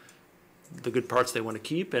how the good parts they want to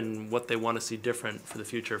keep and what they want to see different for the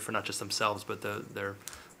future for not just themselves but their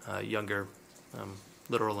younger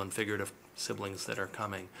literal and figurative siblings that are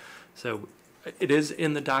coming. So it is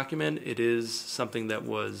in the document. It is something that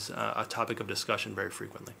was a topic of discussion very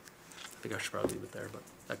frequently. I think I should probably leave it there, but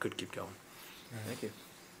I could keep going. Thank you.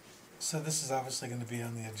 So this is obviously going to be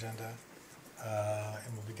on the agenda,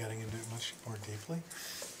 and we'll be getting into it much more deeply.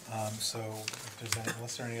 So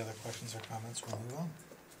unless there are any other questions or comments, we'll move on.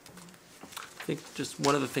 I think just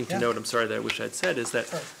one other thing to note, I'm sorry, that I wish I'd said, is that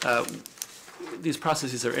these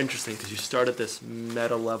processes are interesting because you start at this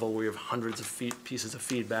meta level where you have hundreds of pieces of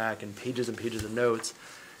feedback and pages of notes,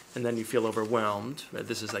 and then you feel overwhelmed.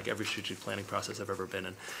 This is like every strategic planning process I've ever been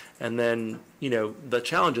in. And then, the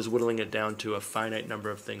challenge is whittling it down to a finite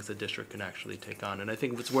number of things the district can actually take on. And I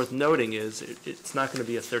think what's worth noting is it's not going to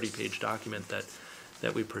be a 30-page document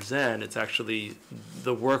that we present. It's actually,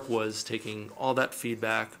 the work was taking all that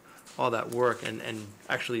feedback, all that work, and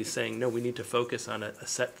actually saying, no, we need to focus on a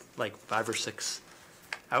set, like 5 or 6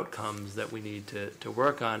 outcomes that we need to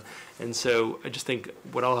work on. And so I just think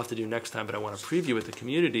what I'll have to do next time, but I want to preview with the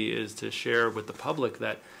community, is to share with the public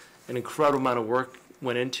that an incredible amount of work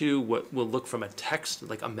went into what will look from a text,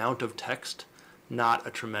 like amount of text, not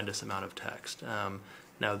a tremendous amount of text.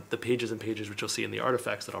 Now, the pages and pages which you'll see in the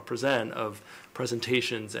artifacts that I'll present of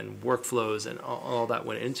presentations and workflows and all that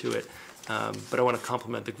went into it. But I want to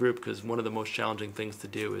compliment the group, because one of the most challenging things to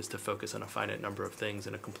do is to focus on a finite number of things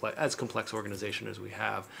in a as complex organization as we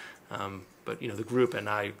have. But the group and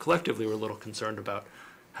I collectively were a little concerned about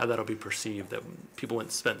how that'll be perceived, that people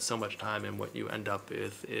spent so much time, and what you end up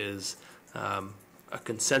with is a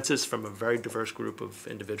consensus from a very diverse group of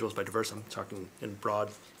individuals. By diverse, I'm talking in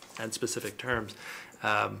broad and specific terms,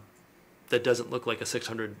 that doesn't look like a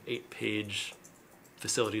 608-page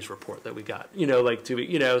facilities report that we got,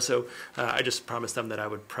 so I just promised them that I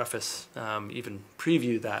would preface, even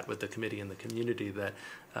preview that with the committee and the community, that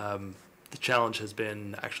the challenge has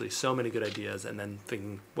been actually so many good ideas, and then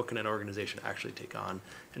thinking, what can an organization actually take on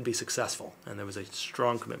and be successful? And there was a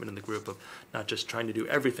strong commitment in the group of not just trying to do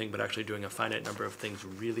everything, but actually doing a finite number of things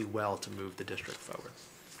really well to move the district forward.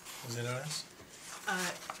 Was it honest?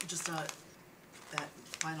 Just that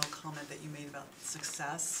final comment that you made about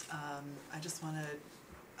success, I just want to,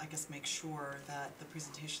 make sure that the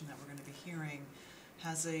presentation that we're going to be hearing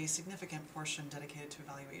has a significant portion dedicated to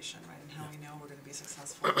evaluation, right, and how we know we're going to be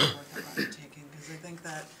successful in the work that we're undertaking. Because I think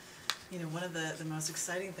that, one of the most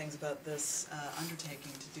exciting things about this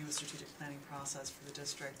undertaking to do a strategic planning process for the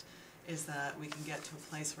district is that we can get to a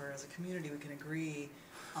place where, as a community, we can agree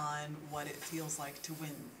on what it feels like to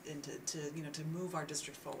win and to move our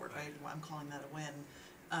district forward, right? I'm calling that a win.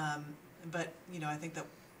 But I think that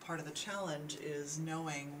part of the challenge is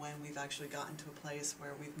knowing when we've actually gotten to a place where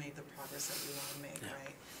we've made the progress that we want to make,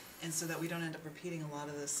 right? And so that we don't end up repeating a lot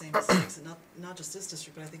of the same mistakes, and not just this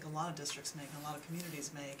district, but I think a lot of districts make, and a lot of communities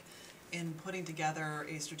make, in putting together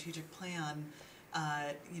a strategic plan,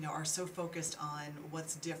 are so focused on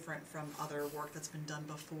what's different from other work that's been done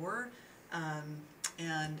before,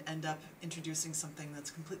 and end up introducing something that's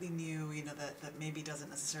completely new, that maybe doesn't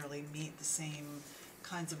necessarily meet the same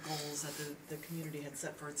kinds of goals that the community had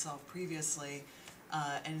set for itself previously,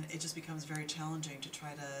 and it just becomes very challenging to try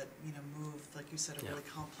to move, like you said, a really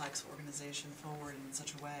complex organization forward in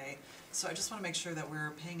such a way. So I just want to make sure that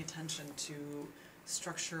we're paying attention to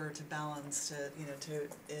structure, to balance, to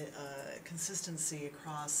consistency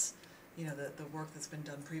across the work that's been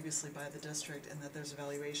done previously by the district, and that there's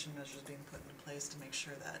evaluation measures being put into place to make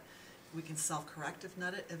sure that we can self-correct if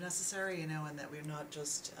necessary, and that we're not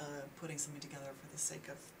just putting something together for the sake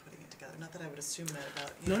of putting it together. Not that I would assume that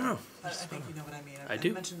about you. No, I think you know what I mean. I do.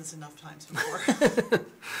 I've mentioned this enough times before.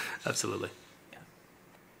 Absolutely. Yeah.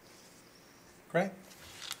 Great.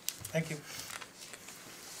 Thank you.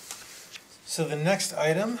 So the next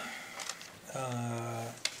item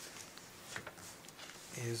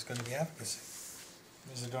is going to be advocacy.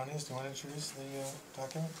 Ms. Adonis, do you want to introduce the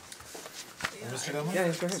document? Yeah, Mr. Demling?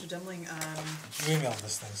 Yeah, go ahead. Mr. Demling, You emailed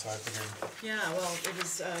this thing, so I figured. yeah, well, it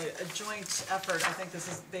was a joint effort. I think this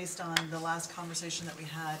is based on the last conversation that we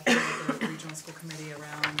had with the Regional School Committee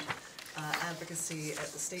around advocacy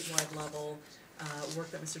at the statewide level, work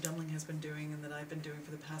that Mr. Demling has been doing and that I've been doing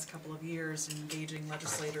for the past couple of years, engaging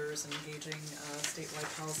legislators and engaging statewide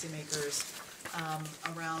policymakers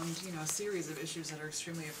around a series of issues that are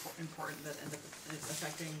extremely important that end up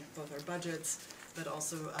affecting both our budgets, but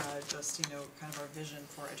also just kind of our vision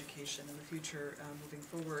for education in the future moving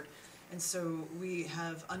forward. And so we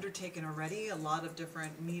have undertaken already a lot of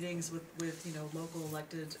different meetings with local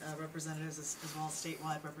elected representatives as well as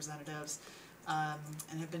statewide representatives,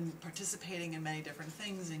 and have been participating in many different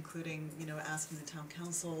things, including asking the town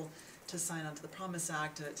council to sign on to the Promise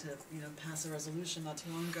Act, to pass a resolution not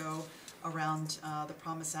too long ago around the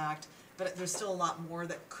Promise Act. But there's still a lot more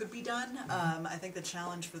that could be done. I think the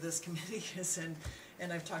challenge for this committee is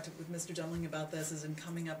and I've talked with Mr. Demling about this, is in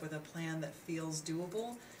coming up with a plan that feels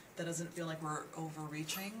doable, that doesn't feel like we're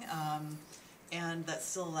overreaching, and that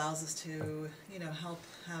still allows us to, help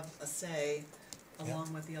have a say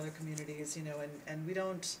along with the other communities, and we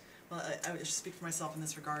don't, well, I would speak for myself in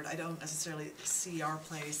this regard, I don't necessarily see our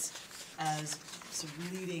place as sort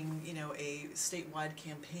of leading, a statewide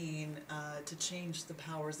campaign to change the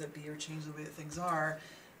powers that be or change the way that things are.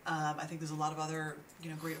 I think there's a lot of other,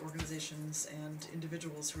 great organizations and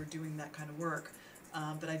individuals who are doing that kind of work.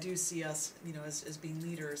 But I do see us, as being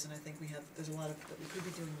leaders, and I think there's a lot of that we could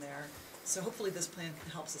be doing there. So hopefully this plan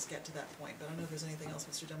helps us get to that point. But I don't know if there's anything else,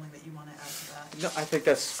 Mr. Demling, that you want to add to that. No, I think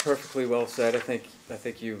that's perfectly well said. I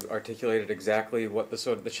think you articulated exactly what the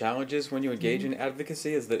sort of the challenge is when you engage in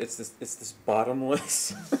advocacy, is that it's this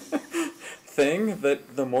bottomless thing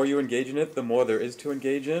that the more you engage in it, the more there is to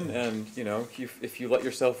engage in. And if you let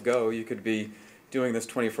yourself go, you could be doing this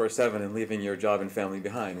 24/7 and leaving your job and family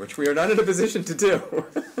behind, which we are not in a position to do.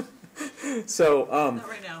 So, Not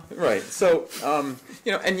right now. right, so,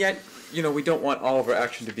 and yet, we don't want all of our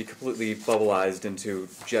action to be completely bubbleized into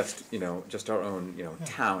just, just our own,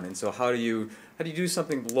 town. And so how do you do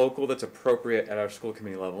something local that's appropriate at our school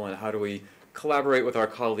committee level, and how do we collaborate with our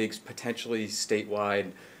colleagues potentially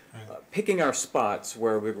statewide, picking our spots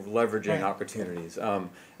where we're leveraging opportunities.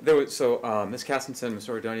 Ms. Cassinson, Ms.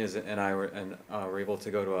 Ordonez, and I were able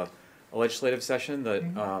to go to a legislative session that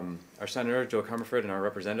our Senator Joe Comerford and our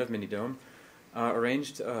Representative Minnie Dome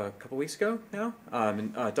arranged a couple weeks ago now.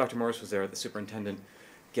 And Dr. Morris was there at the superintendent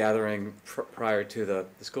gathering prior to the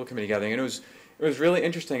school committee gathering, and it was really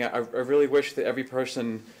interesting. I really wish that every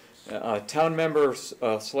person, town member,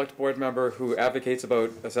 select board member who advocates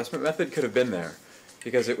about assessment method could have been there,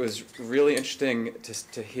 because it was really interesting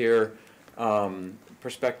to hear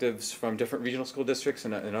perspectives from different regional school districts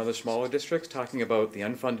and other smaller districts talking about the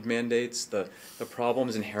unfunded mandates, the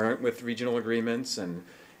problems inherent with regional agreements, and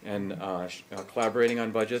collaborating on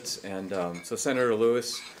budgets. And so Senator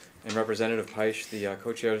Lewis and Representative Peisch, the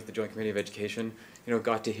co-chairs of the Joint Committee of Education,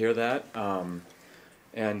 got to hear that. I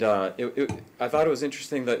thought it was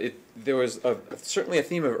interesting that there was certainly a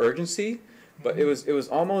theme of urgency, but it was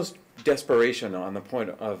almost desperation on the point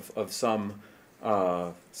of some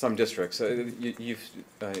districts. Mr.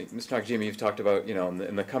 Nakajima, you've talked about,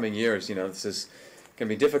 in the coming years, this is going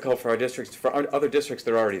to be difficult for our districts, for other districts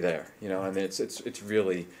that are already there, and it's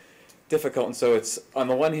really difficult. And so it's, on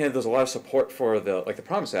the one hand, there's a lot of support for the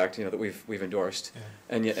Promise Act, that we've endorsed,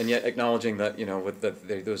 and yet acknowledging that, with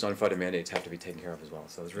those unfunded mandates have to be taken care of as well.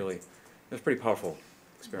 So it was pretty powerful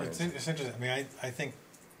experience. It's interesting. I mean, I think,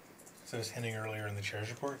 so I was hinting earlier in the chair's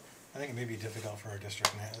report, I think it may be difficult for our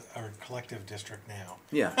district now, our collective district now.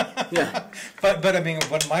 Yeah, yeah. But I mean,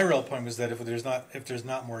 what my real point was that if there's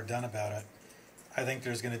not more done about it, I think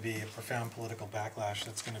there's going to be a profound political backlash.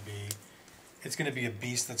 It's going to be a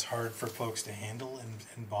beast that's hard for folks to handle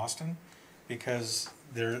in Boston, because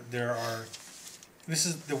there are. This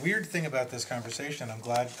is the weird thing about this conversation. I'm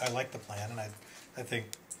glad I like the plan, and I think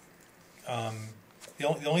the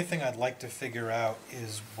only thing I'd like to figure out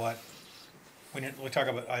is what. When we talk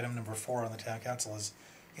about item number 4 on the town council is,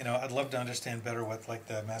 I'd love to understand better what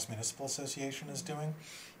the Mass Municipal Association is doing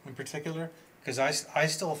in particular, because I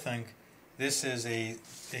still think this is a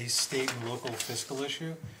state and local fiscal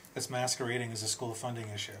issue that's masquerading as a school funding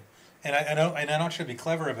issue. And I don't should be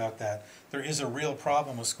clever about that. There is a real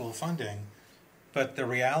problem with school funding, but the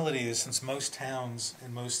reality is, since most towns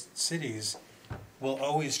and most cities will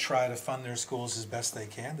always try to fund their schools as best they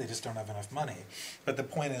can, they just don't have enough money. But the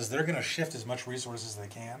point is, they're going to shift as much resources as they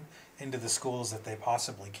can into the schools that they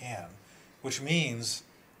possibly can, which means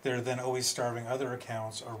they're then always starving other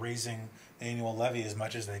accounts or raising the annual levy as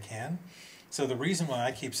much as they can. So the reason why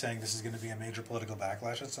I keep saying this is going to be a major political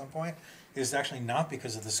backlash at some point is actually not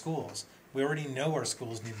because of the schools. We already know our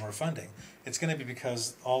schools need more funding. It's going to be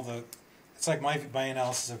because it's like my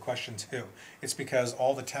analysis of question 2. It's because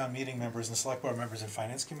all the town meeting members and select board members and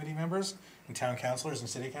finance committee members and town councilors and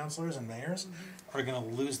city councilors and mayors are going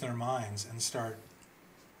to lose their minds and start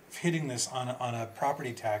hitting this on a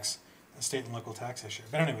property tax, a state and local tax issue.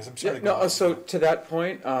 But anyways, I'm sorry. Yeah, so to that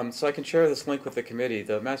point, so I can share this link with the committee.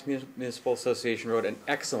 The Mass Municipal Association wrote an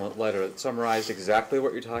excellent letter that summarized exactly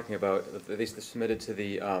what you're talking about. They submitted to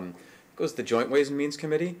the Joint Ways and Means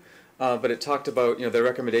Committee. But it talked about their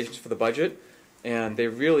recommendations for the budget, and they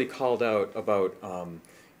really called out about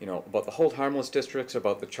about the hold harmless districts,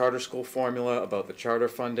 about the charter school formula, about the charter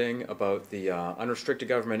funding, about the unrestricted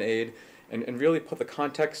government aid, and really put the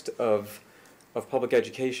context of public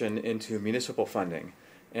education into municipal funding,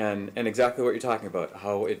 and exactly what you're talking about,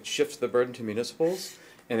 how it shifts the burden to municipals.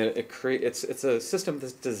 And it's a system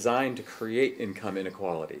that's designed to create income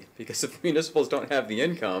inequality, because if municipals don't have the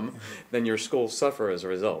income, then your schools suffer as a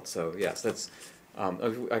result. So yes, that's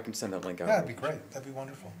I can send that link out. Yeah, that'd be great. That'd be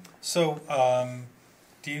wonderful. So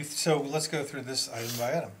let's go through this item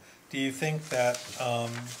by item. Do you think that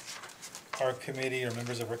our committee or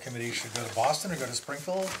members of our committee should go to Boston or go to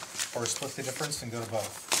Springfield, or split the difference and go to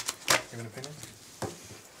both? Do you have an opinion?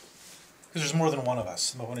 Because there's more than one of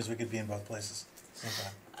us. The point is, we could be in both places.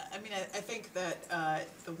 I mean, I think that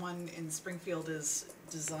the one in Springfield is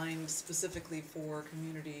designed specifically for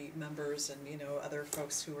community members and, other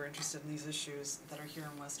folks who are interested in these issues that are here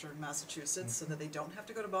in Western Massachusetts, so that they don't have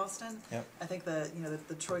to go to Boston. Yep. I think that,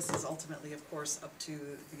 the choice is ultimately, of course, up to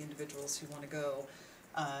the individuals who want to go.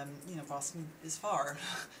 Boston is far.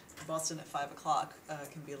 Boston at 5 o'clock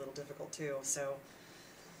can be a little difficult too, so.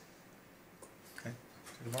 Okay.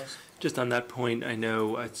 Morris? Just on that point, I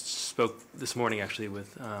know I spoke this morning actually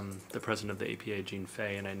with the president of the APA, Jean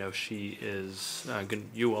Fay, and I know she is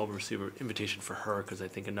you all will receive an invitation for her because I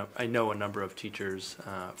think I know a number of teachers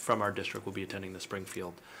from our district will be attending the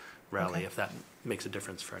Springfield rally. Okay. If that makes a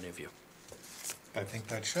difference for any of you. I think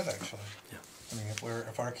that should actually. Yeah. I mean,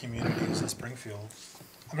 if our community is in Springfield,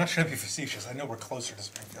 I'm not trying to be facetious. I know we're closer to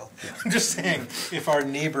Springfield. I'm just saying, if our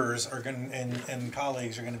neighbors are going and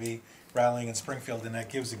colleagues are going to be rallying in Springfield, then that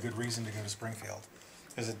gives a good reason to go to Springfield.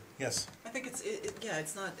 Is it? Yes. I think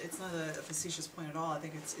it's not a facetious point at all. I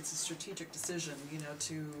think it's a strategic decision, you know,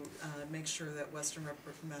 to make sure that Western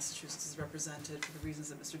Massachusetts is represented for the reasons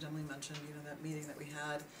that Mr. Demling mentioned. You know, that meeting that we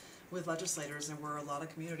had with legislators, there were a lot of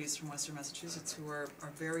communities from Western Massachusetts who are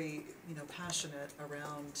very, you know, passionate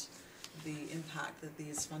around the impact that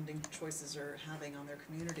these funding choices are having on their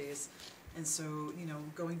communities. And so, you know,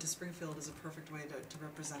 going to Springfield is a perfect way to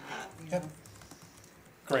represent that, you know.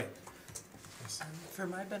 Great. Yes. For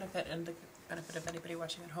my benefit and the benefit of anybody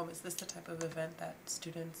watching at home, is this the type of event that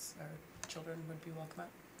students or children would be welcome at?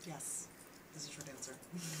 Yes, is a short answer.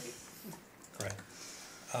 Great.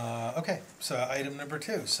 Okay, so item number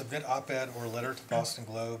 2, submit op-ed or letter to Boston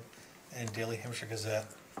Globe and Daily Hampshire Gazette.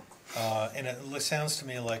 And it sounds to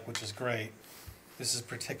me like, which is great, this is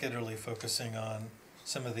particularly focusing on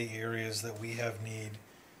some of the areas that we have need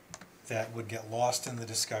that would get lost in the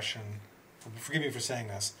discussion, forgive me for saying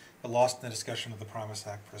this, but lost in the discussion of the Promise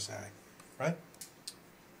Act per se, right?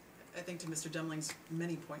 I think to Mr. Demling's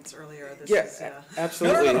many points earlier, this Yeah, is,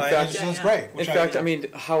 absolutely. No, In fact, it was great. in fact, I mean,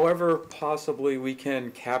 however possibly we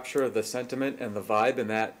can capture the sentiment and the vibe in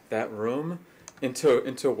that room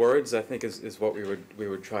into words, I think is what we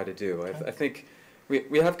would try to do. I think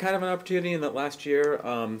we have kind of an opportunity in that last year,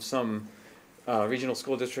 some regional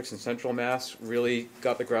school districts in Central Mass really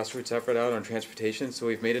got the grassroots effort out on transportation, so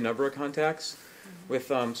we've made a number of contacts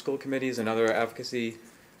with school committees and other advocacy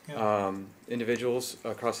individuals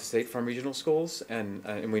across the state from regional schools,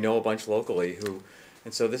 and we know a bunch locally who,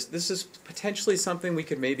 and so this is potentially something we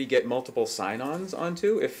could maybe get multiple sign-ons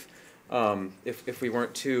onto if we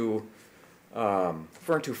weren't too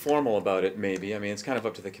formal about it. Maybe, I mean, it's kind of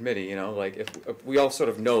up to the committee, you know, like if we all sort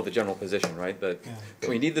of know the general position, right, that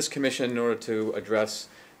we need this commission in order to address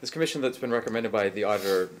this commission that's been recommended by the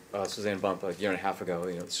auditor Suzanne Bump a year and a half ago.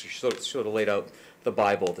 You know, she sort of laid out the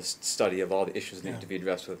Bible, the study of all the issues that need to be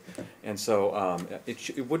addressed with, and so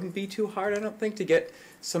it wouldn't be too hard, I don't think, to get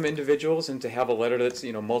some individuals and to have a letter that's,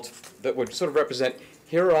 you know, that would sort of represent,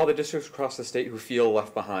 here are all the districts across the state who feel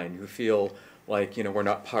left behind, who feel like, you know, we're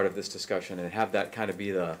not part of this discussion, and have that kind of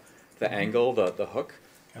be the angle, the hook.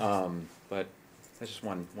 But that's just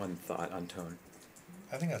one thought on tone.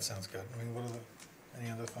 I think that sounds good. I mean,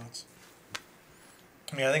 any other thoughts?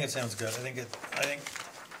 I mean, I think it sounds good. I think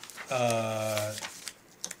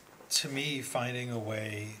to me, finding a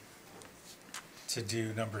way to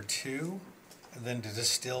do number 2, and then to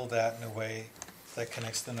distill that in a way that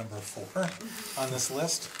connects to number 4 on this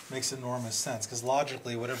list makes enormous sense, because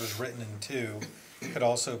logically whatever's written in 2 could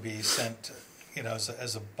also be sent, you know,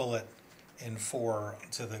 as a bullet in 4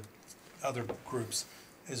 to the other groups,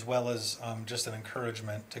 as well as just an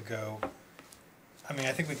encouragement to go. I mean,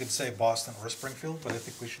 I think we could say Boston or Springfield, but I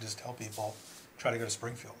think we should just tell people, try to go to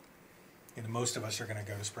Springfield. You know, most of us are going to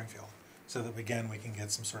go to Springfield, so that again we can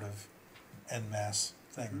get some sort of en masse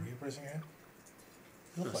thing. Are you raising your hand?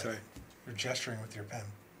 You look like sorry. You're gesturing with your pen.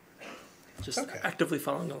 Just Okay. actively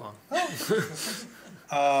following along.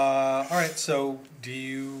 All right. So, do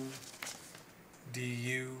you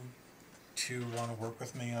two want to work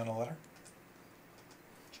with me on a letter?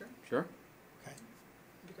 Sure. Okay. That'd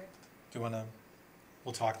be great. Do you want to?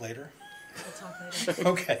 We'll talk later. We'll talk later.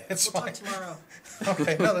 Okay, it's We'll fine. talk tomorrow.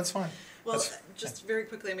 Okay, no, that's fine. Well, That's- just very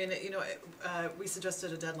quickly, I mean, you know, we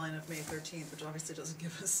suggested a deadline of May 13th, which obviously doesn't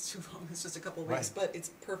give us too long, it's just a couple of weeks, Right. but it's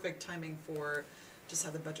perfect timing for just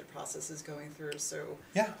how the budget process is going through, so,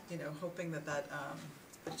 Yeah, you know, hoping that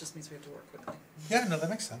it just means we have to work quickly. yeah, no, that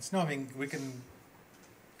makes sense. No, I mean, we can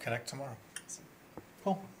connect tomorrow. So,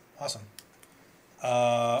 Cool, awesome.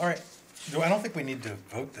 All right, I don't think we need to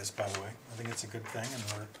vote this, by the way. I think it's a good thing, and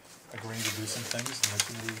we're agreeing to do some things, and there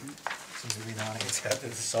seems to be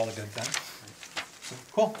non-accepted. This is all a good thing. So,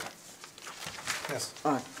 cool. Yes,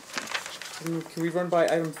 Can we run by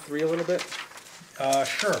item 3 a little bit?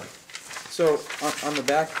 sure. So on the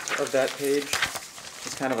back of that page,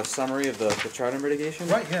 it's kind of a summary of the charter mitigation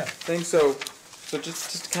Right, yeah. thing. So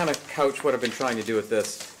just to kind of couch what I've been trying to do with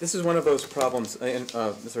this. This is one of those problems, and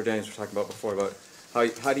Mr. Daniels was talking about before, about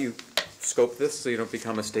how do you scope this so you don't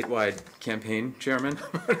become a statewide campaign chairman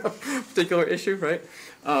on a particular issue, right?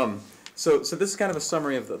 So this is kind of a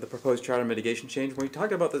summary of the proposed charter mitigation change. When we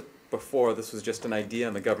talked about this before, this was just an idea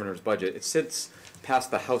on the governor's budget. It sits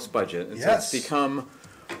past the House budget, and so it's become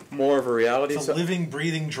more of a reality. It's a living,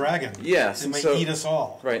 breathing dragon. Yes, It and may so, eat us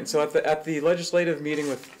all. Right, and so at the legislative meeting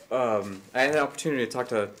with, I had an opportunity to talk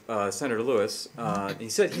to Senator Lewis. He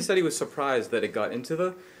said he was surprised that it got into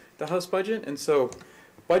the House budget, and so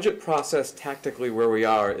budget process tactically where we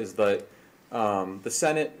are is that the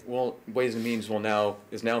Senate Ways and Means is now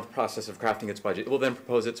in the process of crafting its budget. It will then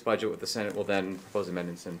propose its budget, what the Senate will then propose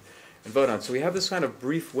amendments and vote on. So we have this kind of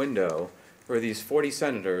brief window where these 40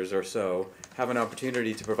 senators or so have an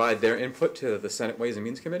opportunity to provide their input to the Senate Ways and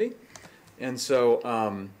Means Committee. And so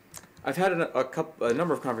I've had a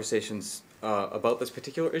number of conversations about this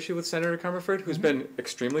particular issue with Senator Comerford, who's been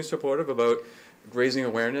extremely supportive about raising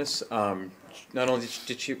awareness. Not only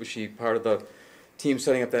was she part of the team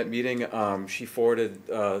setting up that meeting, she forwarded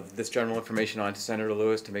this general information on to Senator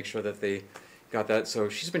Lewis to make sure that they got that. So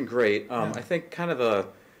she's been great. I think kind of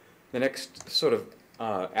the next sort of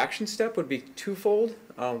action step would be twofold.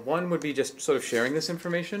 One would be just sort of sharing this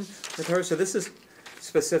information with her. So this is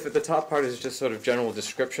specific. The top part is just sort of general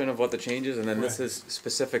description of what the change is, and then this is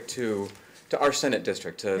specific to our Senate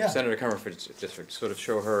district, to Senator Comerford's district, sort of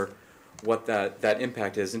show her what that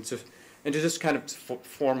impact is, and to just kind of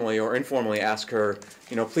formally or informally ask her,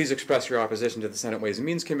 please express your opposition to the Senate Ways and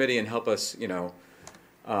Means Committee and help us,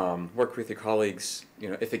 work with your colleagues,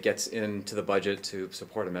 if it gets into the budget to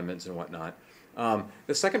support amendments and whatnot.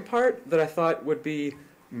 The second part that I thought would be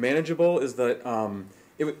manageable is that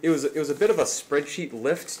it was a bit of a spreadsheet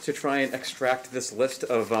lift to try and extract this list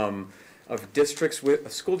of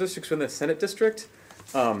school districts within the Senate district.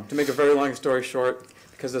 To make a very long story short,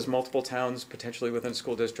 because there's multiple towns potentially within a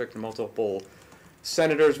school district and multiple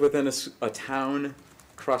senators within a town,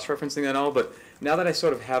 cross-referencing that all, but now that I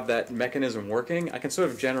sort of have that mechanism working, I can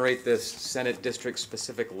sort of generate this Senate district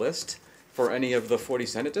specific list for any of the 40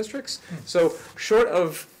 Senate districts. So short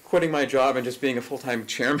of quitting my job and just being a full-time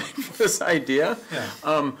chairman for this idea,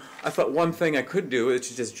 I thought one thing I could do is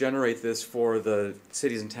to just generate this for the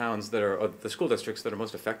cities and towns that are, the school districts that are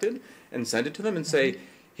most affected, and send it to them and say,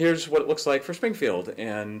 here's what it looks like for Springfield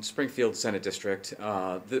and Springfield Senate District.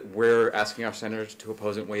 We're asking our senators to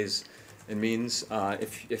oppose it Ways and Means.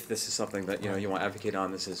 If this is something that you want to advocate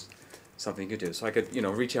on, this is something you could do. So I could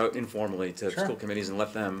reach out informally to school committees and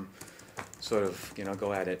let them sort of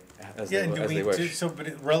go at it as they wish.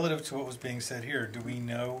 But relative to what was being said here, do we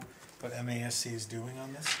know what MASC is doing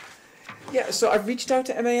on this? Yeah, so I've reached out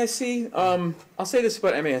to MASC. I'll say this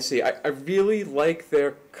about MASC. I really like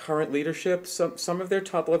their current leadership. Some of their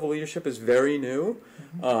top level leadership is very new,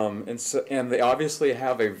 and they obviously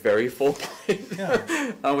have a very full plate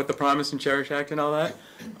with the Promise and Cherish Act and all that.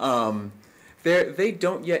 They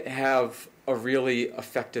don't yet have a really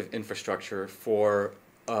effective infrastructure for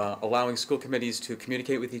allowing school committees to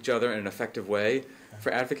communicate with each other in an effective way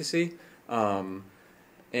for advocacy.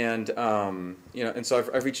 And so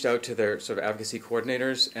I've reached out to their sort of advocacy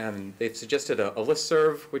coordinators, and they've suggested a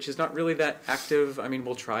listserv, which is not really that active. I mean,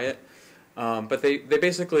 we'll try it, but they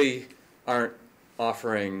basically aren't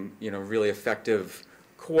offering really effective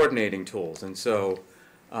coordinating tools. And so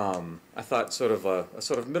I thought sort of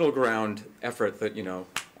a middle ground effort that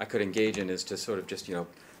I could engage in is to sort of just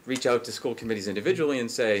reach out to school committees individually and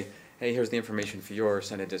say, hey, here's the information for your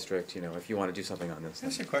Senate district, if you want to do something on this. Can I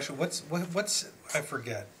ask you a question? What's I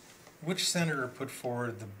forget, which senator put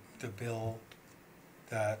forward the bill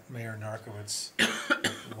that Mayor Narkowitz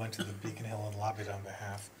went to the Beacon Hill and lobbied on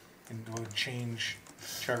behalf and would change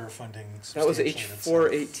charter funding That was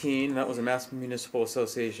substantially? H418. That was a Mass Municipal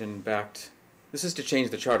Association backed. This is to change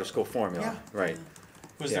the charter school formula, right?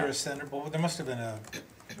 Was there a senator? Well, there must have been a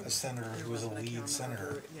senator who was a lead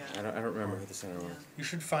senator. I don't remember who the senator was. You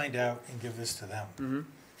should find out and give this to them.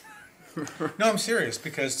 No, I'm serious,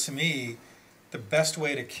 because to me, the best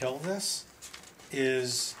way to kill this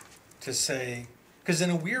is to say, because in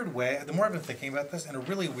a weird way, the more I've been thinking about this, in a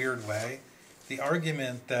really weird way, the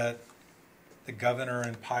argument that the governor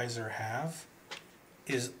and Pizer have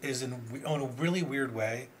is in a really weird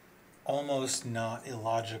way, almost not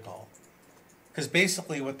illogical. Because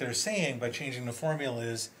basically what they're saying by changing the formula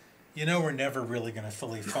is, we're never really going to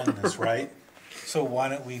fully fund this, right? So why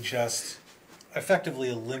don't we just effectively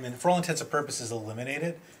eliminate, for all intents and purposes, eliminate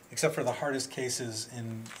it, except for the hardest cases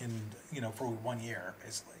in for 1 year,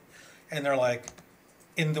 basically. And they're like,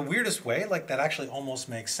 in the weirdest way, like that actually almost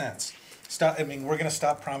makes sense. We're going to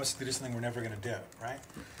stop promising to do something we're never going to do, right?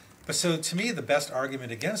 But so to me, the best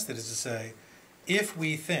argument against it is to say, if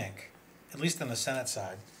we think, at least on the Senate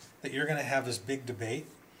side, that you're going to have this big debate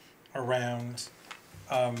around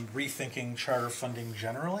rethinking charter funding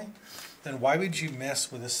generally, then why would you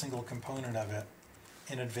mess with a single component of it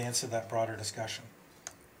in advance of that broader discussion? I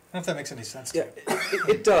don't know if that makes any sense to Yeah, you.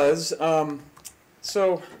 it does.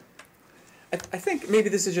 So I think maybe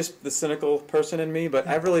this is just the cynical person in me, but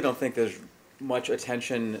I really don't think there's much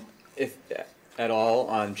attention, if at all,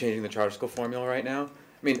 on changing the charter school formula right now.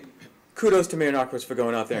 I mean, kudos to Mayor Knockworth for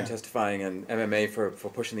going out there and Yeah. testifying, and MMA for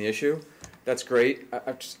pushing the issue. That's great.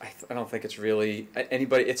 I don't think it's really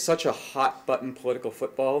anybody. It's such a hot button political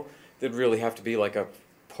football. There'd really have to be like a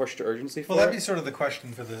push to urgency for Well, that'd it. be sort of the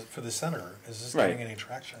question for the senator, is this Right. getting any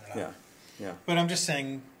traction or not? Yeah, yeah. But I'm just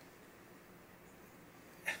saying,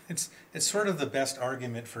 it's sort of the best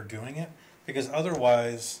argument for doing it, because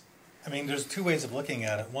otherwise, I mean, there's two ways of looking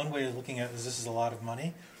at it. One way of looking at it is this is a lot of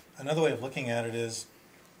money. Another way of looking at it is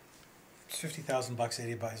it's $50,000,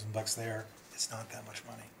 $80,000 there. It's not that much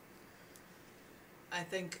money. I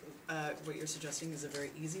think what you're suggesting is a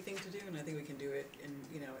very easy thing to do, and I think we can do it, and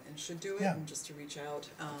and should do it, Yeah. and just to reach out.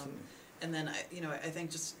 And then I think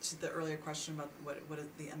just to the earlier question about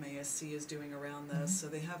what the MASC is doing around this. So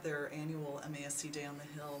they have their annual MASC Day on the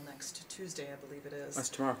Hill next Tuesday, I believe it is. That's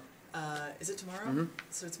tomorrow. Is it tomorrow? Mhm.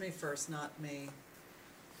 So it's May 1st, not May.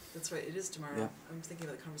 That's right, it is tomorrow. Yeah. I'm thinking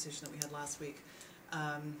about the conversation that we had last week.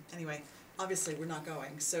 Anyway, obviously we're not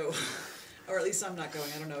going, so, or at least I'm not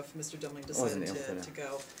going. I don't know if Mr. Dumling wasn't decided able to, to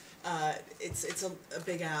go. It's a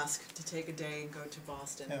big ask to take a day and go to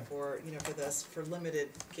Boston Yeah. for this, for limited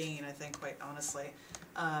gain, I think, quite honestly.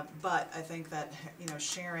 But I think that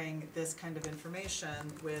sharing this kind of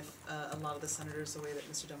information with a lot of the senators, the way that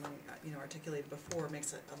Mr. Dumling articulated before,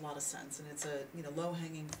 makes a lot of sense, and it's a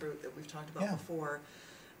low-hanging fruit that we've talked about Yeah. before.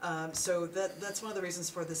 So that's one of the reasons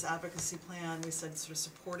for this advocacy plan. We said sort of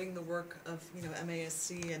supporting the work of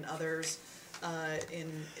MASC and others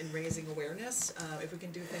in raising awareness. If we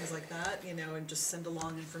can do things like that, and just send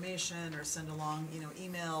along information or send along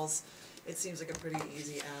emails, it seems like a pretty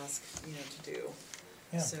easy ask to do.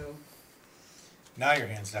 Yeah. So Now your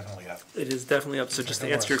hand's definitely up. It is definitely up. So Okay, just no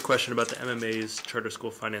to answer your worries. question about the MMA's charter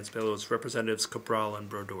school finance bill, it's Representatives Cabral and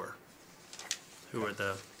Brodeur, who are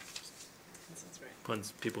the that sounds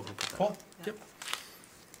great. people who put that. Cool. Yeah. Yep.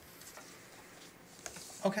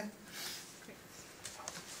 Okay. Great.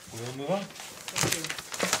 We'll move on. Thank you.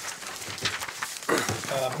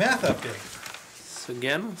 Math update. So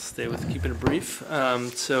again, we'll stay with keeping it brief.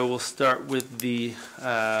 So we'll start with the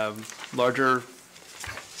larger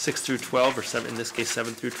 6 through 12, or 7, in this case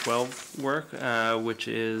 7 through 12 work, which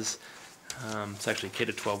is, it's actually K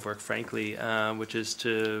to 12 work, frankly, which is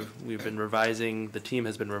we've been revising, the team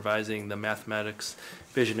has been revising the mathematics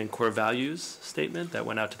vision and core values statement that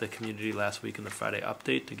went out to the community last week in the Friday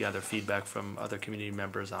update to gather feedback from other community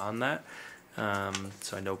members on that.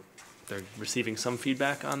 So I know they're receiving some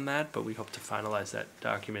feedback on that, but we hope to finalize that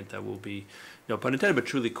document that will be, no pun intended, but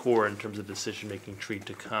truly core in terms of decision-making tree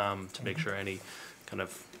to come to make sure any kind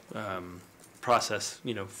of process,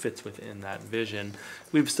 fits within that vision.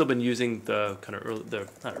 We've still been using the kind of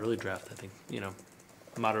not early draft, I think,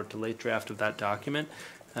 moderate to late draft of that document.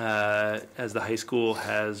 As the high school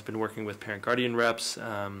has been working with parent guardian reps,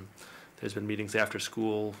 there's been meetings after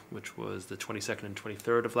school, which was the 22nd and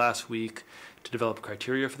 23rd of last week, to develop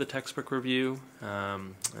criteria for the textbook review.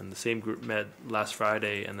 And the same group met last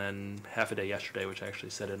Friday and then half a day yesterday, which I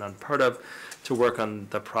actually sat in on part of, to work on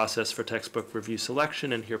the process for textbook review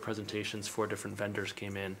selection and hear presentations. 4 different vendors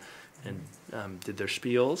came in and did their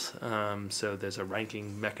spiels. So there's a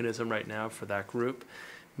ranking mechanism right now for that group.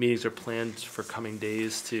 Meetings are planned for coming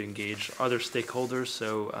days to engage other stakeholders.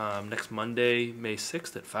 So next Monday, May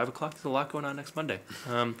 6th at 5 o'clock, there's a lot going on next Monday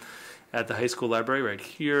at the high school library right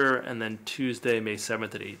here. And then Tuesday, May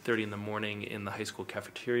 7th at 8:30 in the morning in the high school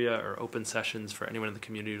cafeteria are open sessions for anyone in the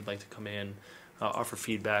community who'd like to come in, offer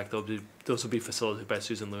feedback. Those will be facilitated by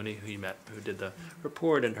Susan Looney, who you met, who did the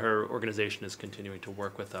report, and her organization is continuing to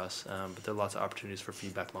work with us. But there are lots of opportunities for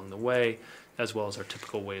feedback along the way, as well as our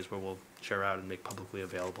typical ways where we'll share out and make publicly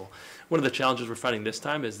available. One of the challenges we're finding this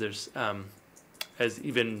time is there's, as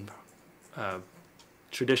even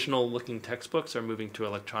traditional looking textbooks are moving to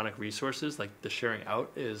electronic resources, like the sharing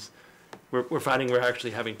out is, we're finding we're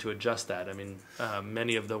actually having to adjust that. I mean,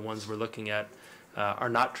 many of the ones we're looking at are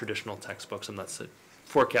not traditional textbooks. I'm not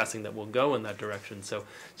forecasting that we'll go in that direction. So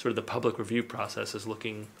sort of the public review process is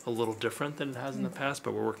looking a little different than it has in the past,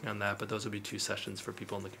 but we're working on that. But those will be 2 sessions for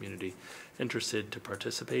people in the community interested to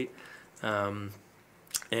participate.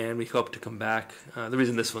 And we hope to come back. The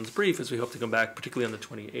reason this one's brief is we hope to come back, particularly on the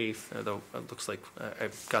 28th, although it looks like I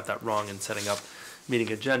got that wrong in setting up meeting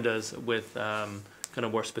agendas, with kind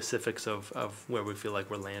of more specifics of where we feel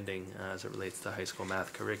like we're landing as it relates to high school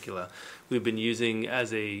math curricula. We've been using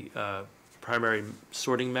as a primary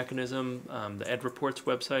sorting mechanism, the Ed Reports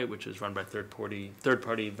website, which is run by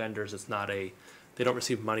third-party vendors. It's not they don't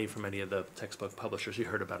receive money from any of the textbook publishers. You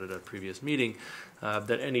heard about it at a previous meeting,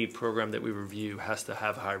 that any program that we review has to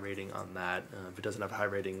have a high rating on that. If it doesn't have a high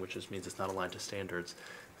rating, which just means it's not aligned to standards,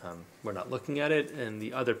 we're not looking at it. And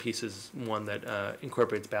the other piece is one that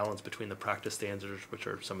incorporates balance between the practice standards, which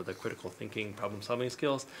are some of the critical thinking, problem-solving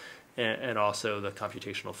skills, and also the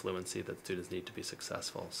computational fluency that students need to be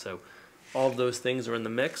successful. So all of those things are in the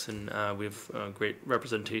mix, and we have great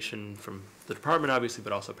representation from the department, obviously,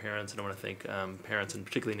 but also parents. And I want to thank parents, and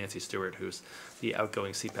particularly Nancy Stewart, who's the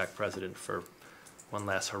outgoing CPAC president, for one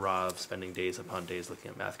last hurrah of spending days upon days looking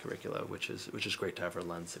at math curricula, which is great to have her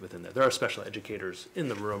lens within there. There are special educators in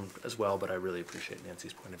the room as well, but I really appreciate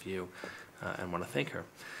Nancy's point of view and want to thank her.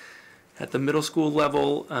 At the middle school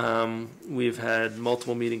level, we've had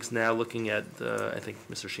multiple meetings now looking at, I think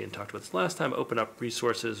Mr. Sheehan talked about this last time, Open Up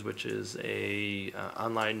Resources, which is a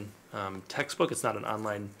online textbook. It's not an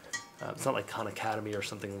online, it's not like Khan Academy or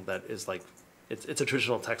something that is like, it's a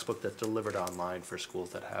traditional textbook that's delivered online for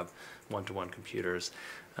schools that have one-to-one computers.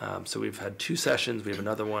 So we've had 2 sessions. We have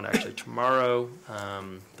another one actually tomorrow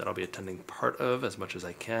that I'll be attending part of as much as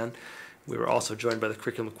I can. We were also joined by the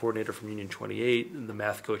curriculum coordinator from Union 28 and the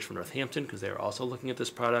math coach from Northampton, because they are also looking at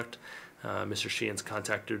this product. Mr. Sheehan's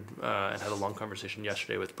contacted and had a long conversation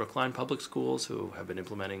yesterday with Brookline Public Schools, who have been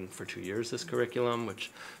implementing for 2 years this curriculum,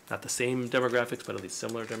 which not the same demographics, but at least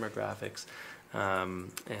similar demographics.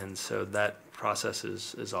 And so that process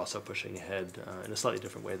is also pushing ahead in a slightly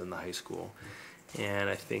different way than the high school. And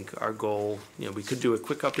I think our goal, we could do a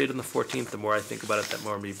quick update on the 14th. The more I think about it, that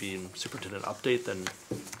more may be in superintendent update than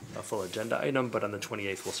a full agenda item. But on the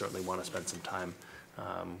 28th, we'll certainly want to spend some time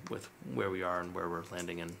with where we are and where we're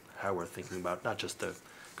landing and how we're thinking about not just the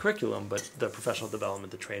curriculum, but the professional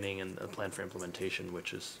development, the training, and the plan for implementation,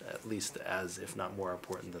 which is at least as, if not more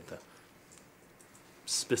important than the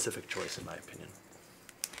specific choice, in my opinion.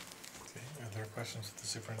 Okay. Are there questions of the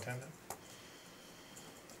superintendent?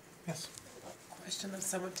 Yes. Question that's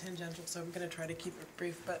somewhat tangential, so I'm going to try to keep it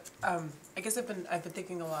brief. But I guess I've been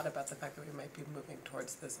thinking a lot about the fact that we might be moving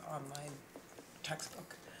towards this online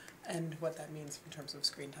textbook and what that means in terms of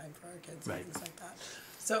screen time for our kids and things like that.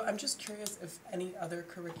 So I'm just curious if any other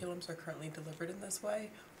curriculums are currently delivered in this way,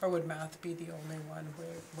 or would math be the only one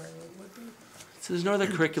where it would be? So there's no other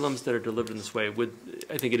curriculums that are delivered in this way.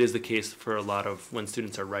 I think it is the case for a lot of when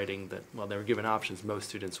students are writing that, well, they were given options. Most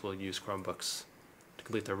students will use Chromebooks to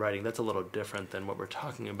complete their writing. That's a little different than what we're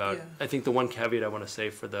talking about. Yeah. I think the one caveat I want to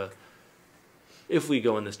say for if we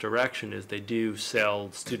go in this direction is they do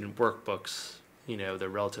sell student workbooks. They're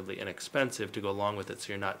relatively inexpensive to go along with it, so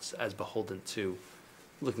you're not as beholden to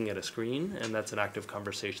looking at a screen, and that's an active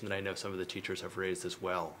conversation that I know some of the teachers have raised as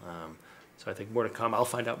well. So I think more to come. I'll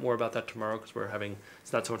find out more about that tomorrow, because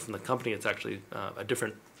it's not someone from the company, it's actually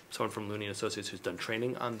someone from Looney & Associates who's done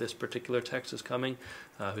training on this particular text is coming,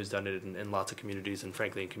 who's done it in lots of communities, and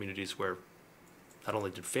frankly in communities where not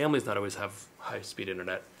only did families not always have high-speed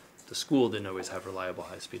internet, the school didn't always have reliable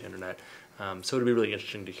high-speed internet. So it'll be really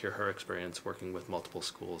interesting to hear her experience working with multiple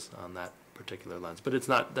schools on that particular lens. But it's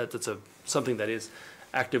not that it's something that is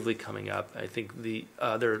actively coming up. I think the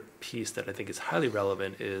other piece that I think is highly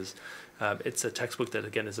relevant is it's a textbook that,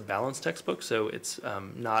 again, is a balanced textbook. So it's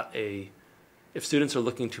if students are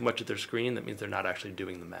looking too much at their screen, that means they're not actually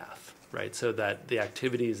doing the math, right? So that the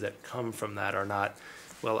activities that come from that are not,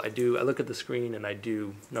 well, I look at the screen and I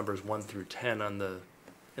do numbers 1 through 10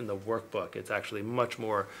 in the workbook. It's actually much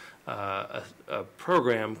more a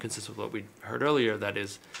program consistent with what we heard earlier that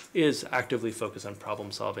is actively focused on problem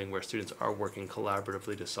solving, where students are working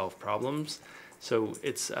collaboratively to solve problems. So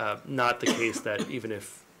it's not the case that even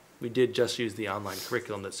if we did just use the online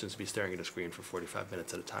curriculum, that students would be staring at a screen for 45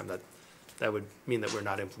 minutes at a time. That would mean that we're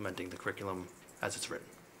not implementing the curriculum as it's written.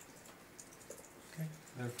 Okay.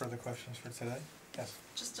 Are there further questions for today? Yes.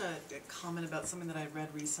 Just a comment about something that I read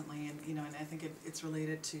recently, and and I think it's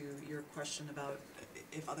related to your question about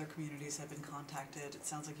if other communities have been contacted. It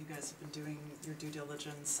sounds like you guys have been doing your due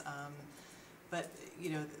diligence, but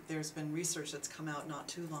there's been research that's come out not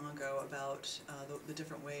too long ago about the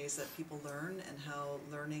different ways that people learn, and how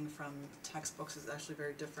learning from textbooks is actually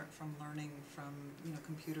very different from learning from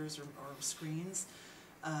computers or screens.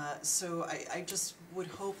 So I just would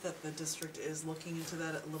hope that the district is looking into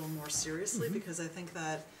that a little more seriously, because I think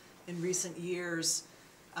that in recent years,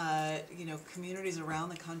 communities around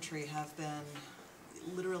the country have been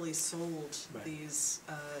literally sold these,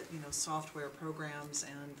 software programs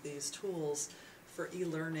and these tools for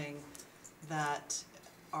e-learning that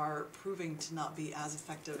are proving to not be as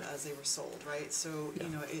effective as they were sold, right? So, you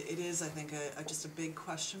know, it is, I think, just a big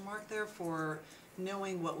question mark there for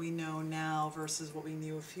knowing what we know now versus what we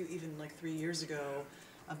knew even like 3 years ago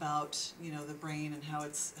about, you know, the brain and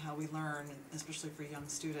how we learn, especially for young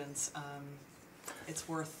students. It's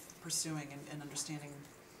worth pursuing and understanding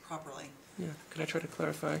properly. Yeah, could I try to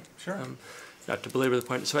clarify? Sure. Not to belabor the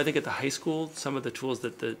point. So I think at the high school, some of the tools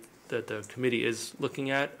that the committee is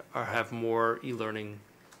looking at have more e-learning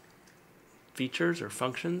features or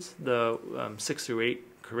functions. The 6 through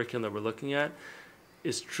 8 curriculum that we're looking at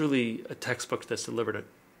is truly a textbook that's delivered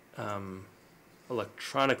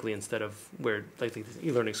electronically instead of where like the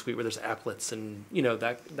e-learning suite where there's applets and you know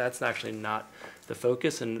that's actually not the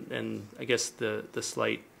focus. And I guess the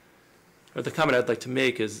slight or the comment I'd like to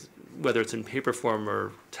make is whether it's in paper form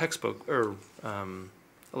or textbook or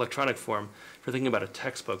electronic form, if we're thinking about a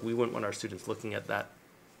textbook, we wouldn't want our students looking at that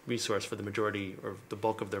resource for the majority or the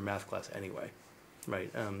bulk of their math class anyway, right?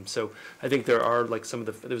 So I think there are like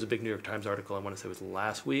there was a big New York Times article, I want to say it was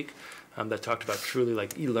last week, that talked about truly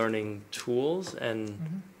like e-learning tools,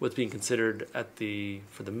 and what's being considered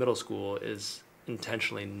for the middle school is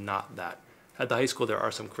intentionally not that. At the high school, there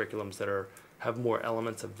are some curriculums that have more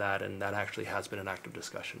elements of that, and that actually has been an active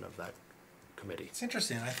discussion of that committee. It's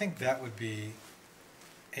interesting. I think that would be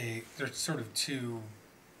there's sort of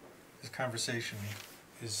this conversation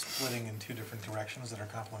is splitting in two different directions that are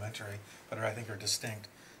complementary, but I think are distinct.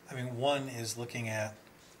 I mean, one is looking at,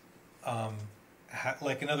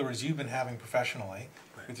 like in other words, you've been having professionally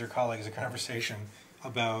with your colleagues a conversation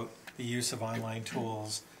about the use of online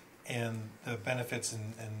tools and the benefits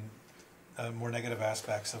and more negative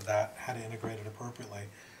aspects of that, how to integrate it appropriately.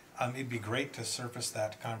 It'd be great to surface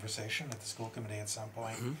that conversation at the school committee at some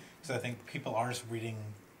point, because I think people are reading.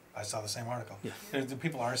 I saw the same article. Yeah.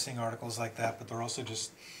 People are seeing articles like that, but they're also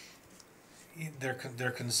just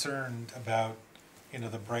they're concerned about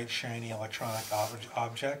the bright, shiny electronic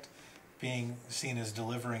object being seen as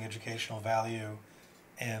delivering educational value,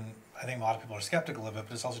 and I think a lot of people are skeptical of it.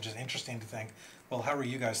 But it's also just interesting to think, well, how are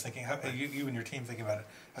you guys thinking? How you and your team thinking about it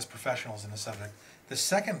as professionals in the subject? The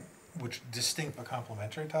second, which distinct but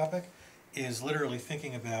complementary topic, is literally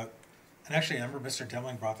thinking about, and actually I remember Mr.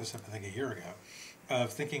 Demling brought this up I think a year ago,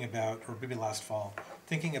 of thinking about, or maybe last fall,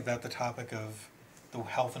 thinking about the topic of the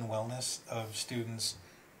health and wellness of students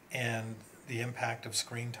and the impact of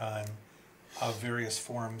screen time of various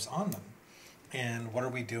forms on them. And what are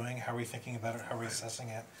we doing? How are we thinking about it? How are we assessing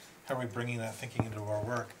it? How are we bringing that thinking into our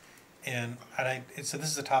work? And so this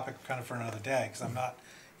is a topic kind of for another day, because I'm not,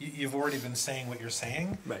 you've already been saying what you're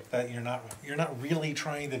saying, right, that you're not really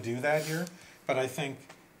trying to do that here, but I think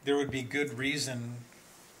there would be good reason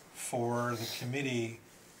for the committee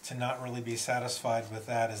to not really be satisfied with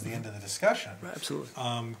that as the end of the discussion. Right,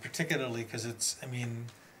 absolutely. Particularly because it's, I mean,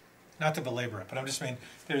 not to belabor it, but I'm just saying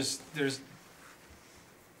there's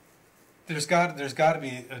got to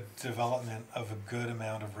be a development of a good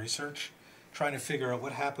amount of research trying to figure out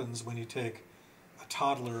what happens when you take a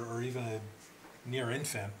toddler or even a near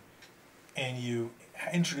infant and you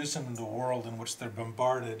introduce them into a world in which they're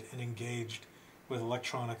bombarded and engaged with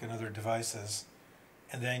electronic and other devices,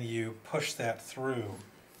 and then you push that through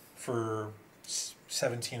for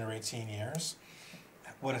 17 or 18 years.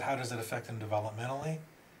 How does it affect them developmentally?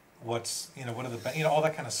 What are the all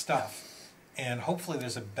that kind of stuff. And hopefully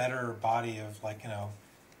there's a better body of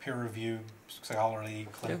peer-reviewed scholarly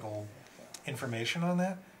clinical information on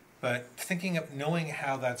that. But knowing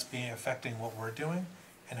how that's affecting what we're doing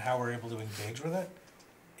and how we're able to engage with it,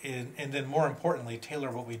 and then more importantly,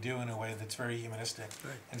 tailor what we do in a way that's very humanistic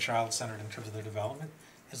and child-centered in terms of their development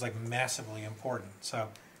is massively important. So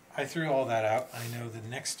I threw all that out. I know the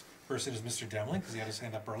next person is Mr. Demling, because he had his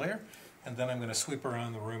hand up earlier, and then I'm going to sweep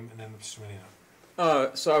around the room, and then Mr.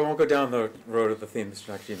 Menino. So I won't go down the road of the theme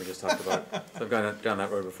Mr. Nakajima just talked about. So I've gone down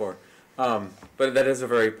that road before. But that is a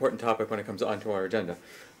very important topic when it comes onto our agenda.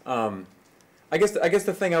 I guess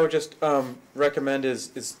the thing I would just recommend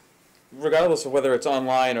is regardless of whether it's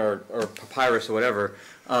online or papyrus or whatever,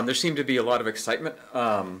 there seemed to be a lot of excitement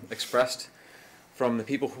expressed from the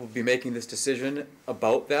people who will be making this decision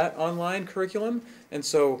about that online curriculum. And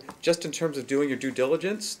so just in terms of doing your due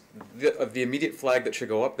diligence, the immediate flag that should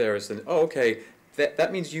go up there is then, oh, okay,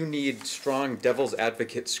 that means you need strong devil's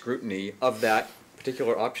advocate scrutiny of that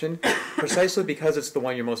particular option, precisely because it's the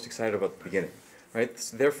one you're most excited about at the beginning. Right?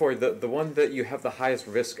 So therefore, the one that you have the highest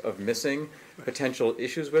risk of missing potential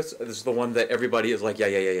issues with is the one that everybody is like,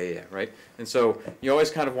 yeah, right? And so you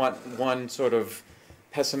always kind of want one sort of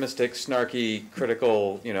pessimistic, snarky,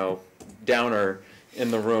 critical, downer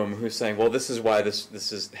in the room who's saying, well, this is why this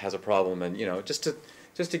has a problem, and just to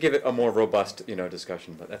just to give it a more robust,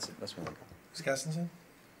 discussion, but that's my own. Ms. Gastonson?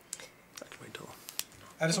 I can wait till.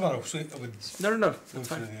 I just want to, No, move that's through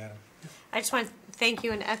fine. the item. I just want to thank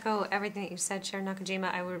you and echo everything that you said, Chair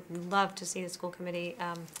Nakajima. I would love to see the school committee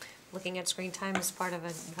looking at screen time as part of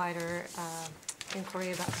a wider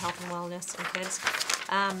inquiry about health and wellness in kids.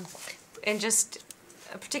 And just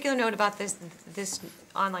a particular note about this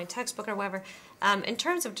online textbook or whatever. In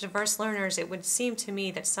terms of diverse learners, it would seem to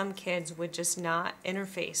me that some kids would just not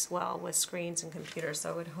interface well with screens and computers.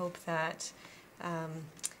 So I would hope that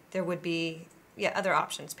there would be other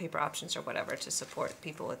options, paper options or whatever, to support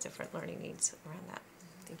people with different learning needs around that.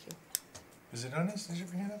 Thank you. Is it honest? Did you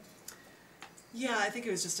bring it up? Yeah, I think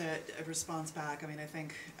it was just a response back. I mean, I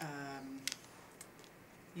think,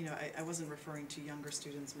 I wasn't referring to younger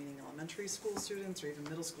students, meaning elementary school students or even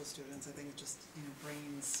middle school students. I think just,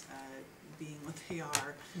 brains being what they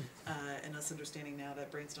are, and us understanding now that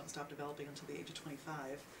brains don't stop developing until the age of 25,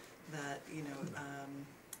 that,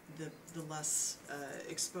 the less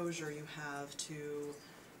exposure you have to,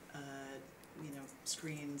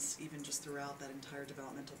 screens, even just throughout that entire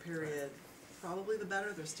developmental period, probably the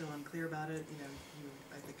better. They're still unclear about it. You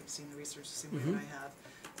I think have seen the research the same way that I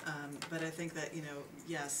have. But I think that,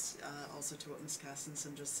 yes, also to what Ms.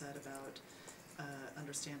 Castenson just said about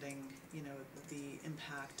understanding, the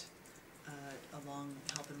impact along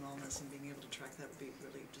health and wellness and being able to track that would be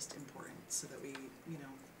really just important so that we,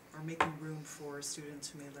 are making room for students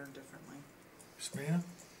who may learn differently. Ms. Marina?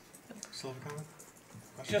 Still have a comment?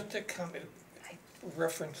 Question? Just a comment,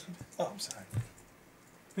 reference, I'm sorry.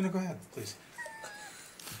 No, go ahead, please.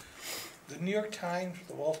 The New York Times,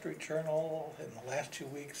 the Wall Street Journal, in the last 2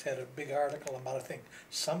 weeks had a big article about, I think,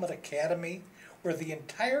 Summit Academy, where the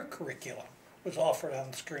entire curriculum was offered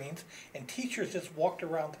on screens, and teachers just walked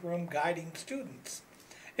around the room guiding students.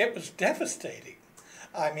 It was devastating.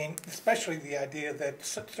 I mean, especially the idea that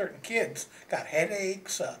certain kids got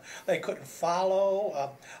headaches, they couldn't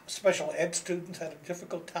follow, special ed students had a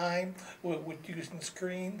difficult time with using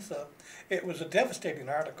screens. It was a devastating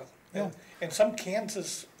article. Yeah. And some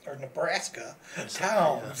Kansas or Nebraska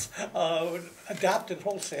towns adopted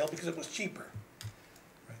wholesale because it was cheaper.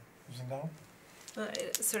 Right. Ms. Ndong? Well,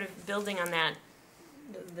 sort of building on that,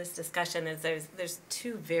 this discussion is there's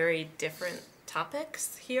two very different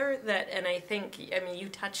topics here and I think, you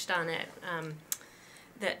touched on it,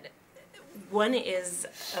 that one is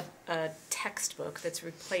a textbook that's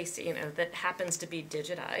replacing, that happens to be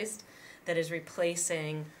digitized, that is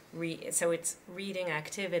replacing, so it's reading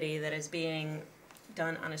activity that is being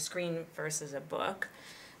done on a screen versus a book,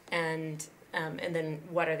 and then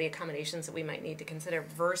what are the accommodations that we might need to consider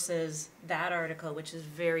versus that article, which is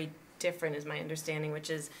very different, is my understanding, which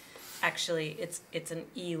is actually it's an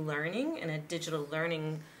e-learning and a digital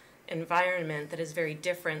learning environment that is very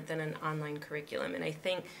different than an online curriculum. And I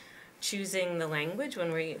think choosing the language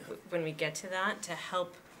when we get to that to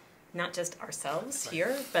help not just ourselves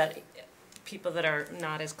here, but people that are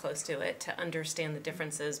not as close to it to understand the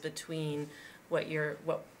differences between what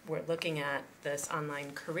we're looking at, this online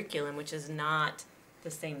curriculum, which is not the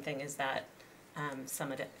same thing as that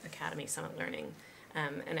Summit Academy, Summit Learning.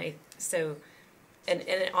 And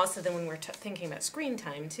also then when we're thinking about screen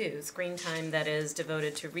time too, screen time that is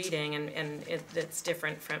devoted to reading and it's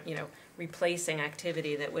different from, replacing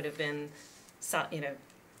activity that would have been,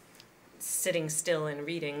 sitting still and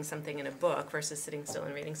reading something in a book versus sitting still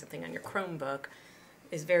and reading something on your Chromebook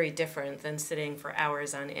is very different than sitting for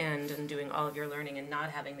hours on end and doing all of your learning and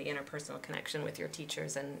not having the interpersonal connection with your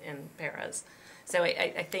teachers and paras. So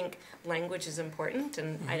I think language is important,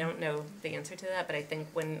 and I don't know the answer to that, but I think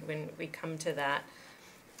when we come to that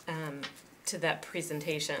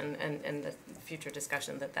presentation and the future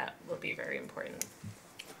discussion, that will be very important.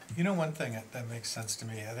 One thing that makes sense to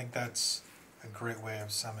me, I think that's a great way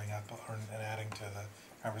of summing up and adding to the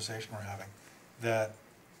conversation we're having, that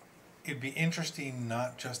it'd be interesting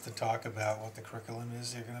not just to talk about what the curriculum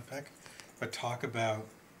is you're going to pick, but talk about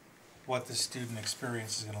what the student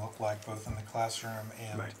experience is going to look like both in the classroom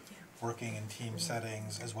and working in team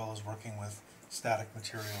settings as well as working with static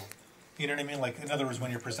material. You know what I mean? Like, in other words,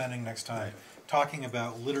 when you're presenting next time, talking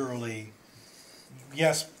about literally,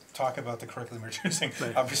 yes, talk about the curriculum you're choosing,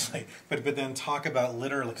 obviously, but then talk about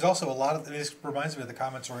literally, because also a lot of, this reminds me of the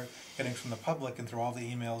comments we're getting from the public and through all the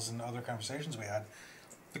emails and other conversations we had.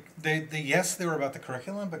 Yes, they were about the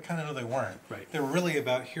curriculum, but kind of no, they weren't. Right. They were really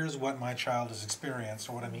about, here's what my child has experienced,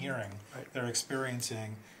 or what I'm hearing they're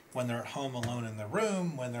experiencing when they're at home alone in their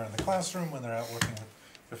room, when they're in the classroom, when they're out working with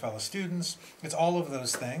their fellow students. It's all of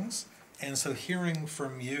those things. And so hearing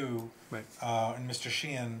from you and Mr.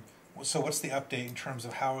 Sheehan So what's the update in terms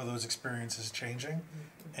of how are those experiences changing,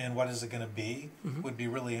 and what is it going to be? Would be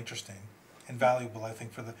really interesting and valuable, I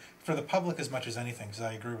think, for the public as much as anything. Because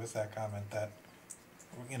I agree with that comment that,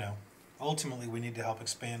 you know, ultimately we need to help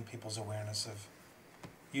expand people's awareness of,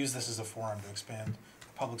 use this as a forum to expand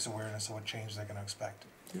the public's awareness of what change they're going to expect.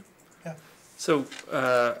 Yeah. So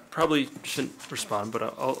probably shouldn't respond, but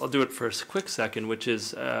I'll do it for a quick second, which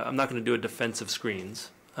is I'm not going to do a defense of screens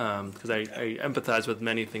because I empathize with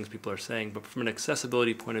many things people are saying, but from an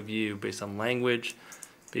accessibility point of view, based on language,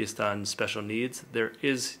 based on special needs,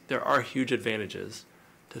 there are huge advantages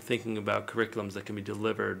to thinking about curriculums that can be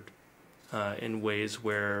delivered in ways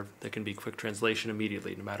where there can be quick translation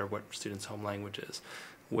immediately, no matter what students' home language is,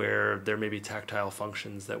 where there may be tactile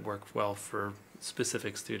functions that work well for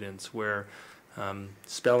specific students, where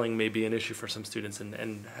spelling may be an issue for some students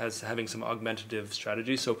and having some augmentative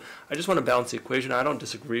strategies. So I just want to balance the equation. I don't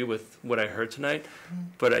disagree with what I heard tonight,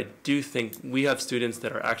 but I do think we have students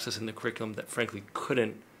that are accessing the curriculum that frankly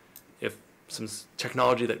couldn't if some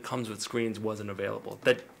technology that comes with screens wasn't available,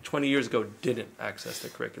 that 20 years ago didn't access the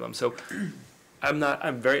curriculum. So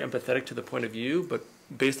I'm very empathetic to the point of view, but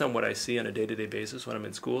based on what I see on a day-to-day basis when I'm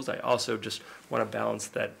in schools, I also just want to balance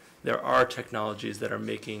that there are technologies that are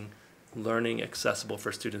making learning accessible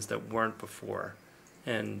for students that weren't before.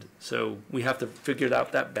 And so we have to figure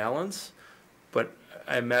out that balance, but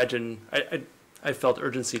I imagine, I felt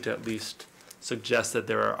urgency to at least suggest that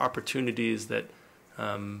there are opportunities that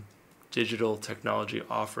digital technology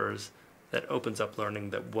offers that opens up learning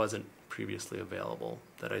that wasn't previously available,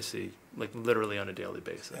 that I see like literally on a daily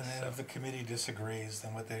basis. And then if the committee disagrees,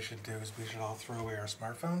 then what they should do is we should all throw away our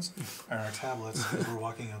smartphones or our tablets as we're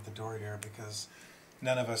walking out the door here, because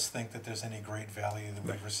none of us think that there's any great value that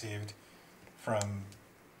we've received from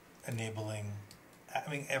enabling,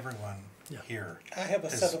 I mean, everyone here. I have a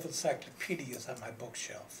set of encyclopedias on my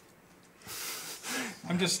bookshelf.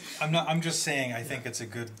 I'm just saying, I think it's a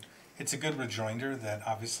good rejoinder that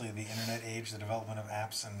obviously the internet age, the development of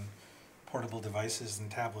apps and portable devices and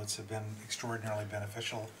tablets have been extraordinarily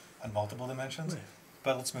beneficial on multiple dimensions. Right.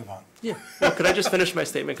 But let's move on. Yeah. Well, could I just finish my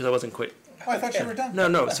statement because I wasn't quite. Oh, I thought you were done.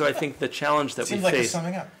 No. So I think the challenge that we Seems like it's face.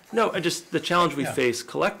 summing up. No, the challenge we face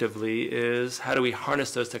collectively is how do we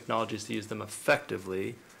harness those technologies to use them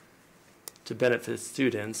effectively to benefit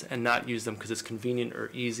students and not use them because it's convenient or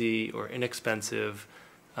easy or inexpensive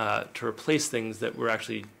to replace things that we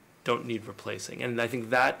actually don't need replacing. And I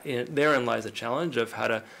think that therein lies a challenge of how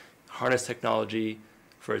to harness technology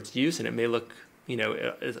for its use, and it may look,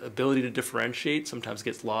 its ability to differentiate sometimes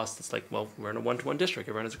gets lost. It's like, well, we're in a one-to-one district,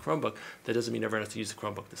 everyone has a Chromebook. That doesn't mean everyone has to use the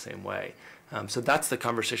Chromebook the same way. So that's the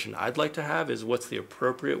conversation I'd like to have, is what's the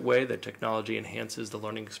appropriate way that technology enhances the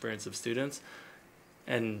learning experience of students,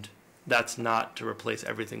 and that's not to replace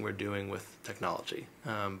everything we're doing with technology.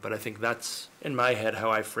 But I think that's, in my head, how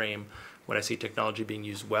I frame when I see technology being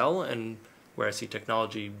used well, and where I see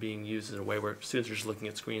technology being used in a way where students are just looking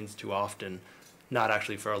at screens too often, not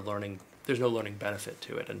actually for a learning, there's no learning benefit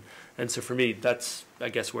to it. And so for me, that's, I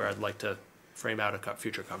guess, where I'd like to frame out a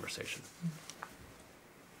future conversation.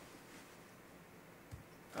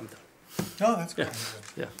 I'm done. No, that's good.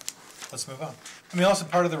 Yeah. Let's move on. I mean, also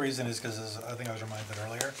part of the reason is because, I think I was reminded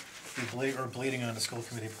earlier, we're bleeding onto school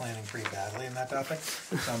committee planning pretty badly in that topic.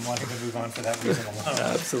 So I'm wanting to move on for that reason alone.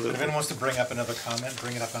 Absolutely. If anyone wants to bring up another comment,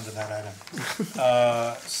 bring it up under that item.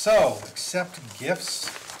 So, accept gifts.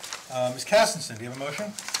 Ms. Castenson, do you have a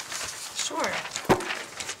motion? Sure.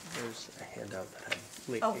 There's a handout that had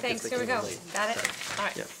late. Oh, thanks, here we go. Got it? All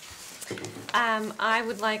right. Yeah. I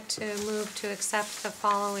would like to move to accept the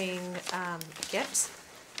following gifts.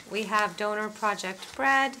 We have Donor Project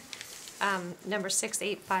Bread, number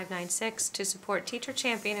 68596, to support Teacher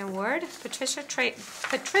Champion Award, Patricia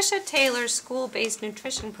Taylor's school-based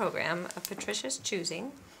nutrition program of Patricia's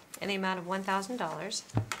choosing, in the amount of $1,000.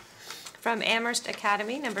 From Amherst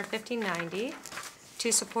Academy, number 1590,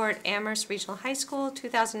 to support Amherst Regional High School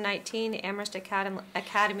 2019 Amherst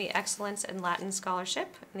Academy Excellence in Latin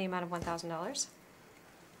Scholarship, in the amount of $1,000.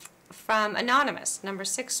 From Anonymous, number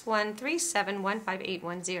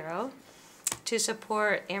 613715810, to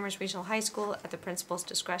support Amherst Regional High School at the principal's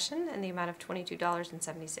discretion, in the amount of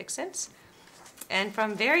 $22.76. And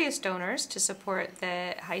from various donors to support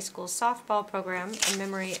the high school softball program in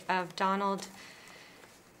memory of Donald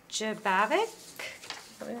Jabavic.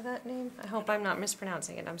 Remember that name? I hope I'm not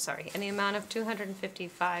mispronouncing it, I'm sorry. In the amount of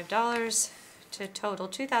 $255 to total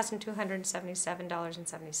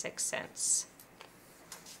 $2,277.76.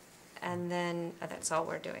 And then, that's all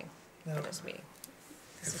we're doing for this meeting.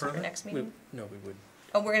 This is our next meeting? No, we would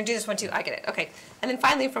Oh, we're gonna do this one too, I get it, okay. And then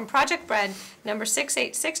finally, from Project Bread, number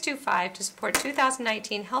 68625, to support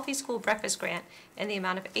 2019 Healthy School Breakfast Grant in the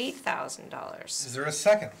amount of $8,000. Is there a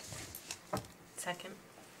second? Second.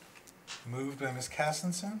 Moved by Ms.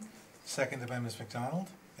 Castinson, seconded by Ms. McDonald.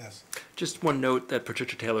 Yes. Just one note that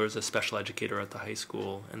Patricia Taylor is a special educator at the high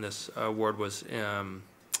school, and this award was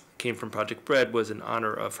came from Project Bread, was in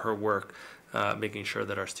honor of her work, making sure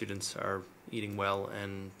that our students are eating well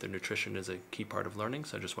and their nutrition is a key part of learning.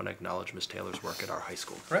 So I just want to acknowledge Ms. Taylor's work at our high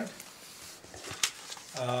school. Right.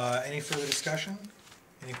 Any further discussion?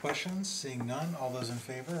 Any questions? Seeing none, all those in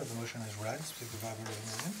favor of the motion as read, signify by raising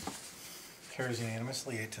your hand. Carries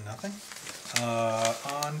unanimously, 8-0.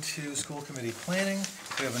 On to school committee planning.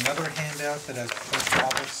 We have another handout that has proposed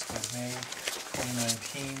topics of May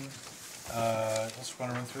 2019. Let's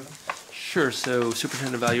want to run through them. Sure. So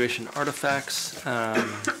superintendent evaluation artifacts,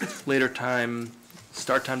 later time,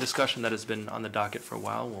 start time discussion that has been on the docket for a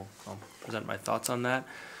while. I'll present my thoughts on that.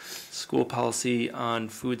 School policy on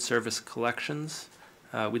food service collections.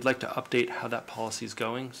 We'd like to update how that policy is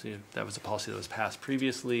going. So that was a policy that was passed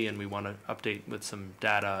previously, and we want to update with some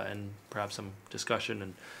data and perhaps some discussion.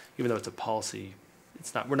 And even though it's a policy,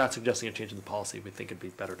 we're not suggesting a change in the policy. We think it'd be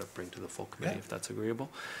better to bring to the full committee if that's agreeable.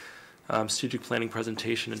 Strategic planning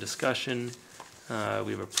presentation and discussion.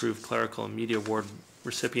 We've approved clerical and media award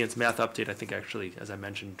recipients. Math update, I think actually, as I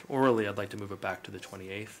mentioned orally, I'd like to move it back to the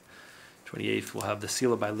 28th. 28th, we'll have the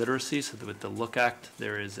seal of biliteracy. So with the Look Act,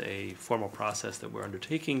 there is a formal process that we're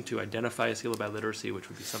undertaking to identify a seal of biliteracy, which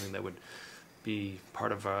would be something that would be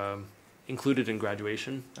part of, included in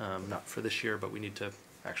graduation, not for this year, but we need to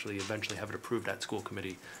actually eventually have it approved at school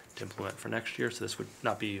committee to implement for next year. So this would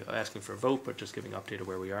not be asking for a vote, but just giving an update of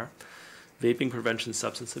where we are. Vaping prevention,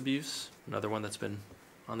 substance abuse, another one that's been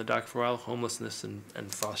on the dock for a while. Homelessness and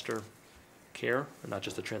foster care, and not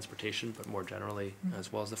just the transportation, but more generally,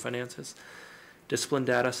 as well as the finances. Discipline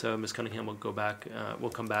data, so Ms. Cunningham will go back, will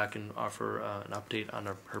come back and offer an update on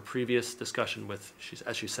her previous discussion with,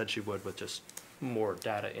 as she said she would, with just more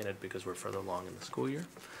data in it because we're further along in the school year.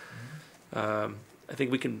 I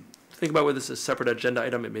think we can think about whether this is a separate agenda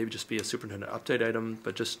item. It may just be a superintendent update item,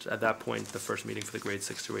 but just at that point, the first meeting for the grade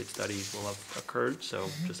 6 through 8 study will have occurred. So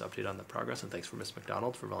just update on the progress, and thanks for Ms.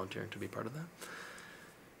 McDonald for volunteering to be part of that.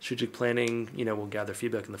 Strategic planning, we'll gather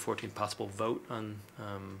feedback in the 14th possible vote on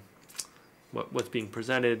what's being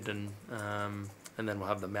presented, and then we'll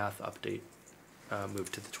have the math update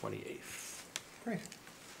moved to the 28th. Great.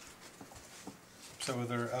 So are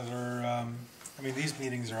there other, these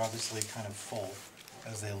meetings are obviously kind of full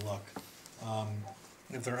as they look.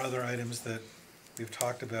 If there are other items that we've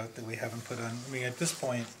talked about that we haven't put on, at this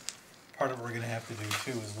point, part of what we're going to have to do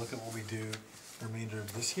too is look at what we do the remainder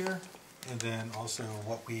of this year, and then also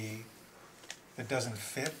what that doesn't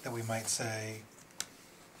fit, that we might say,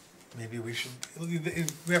 maybe we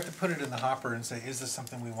have to put it in the hopper and say, is this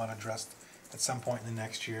something we want to address at some point in the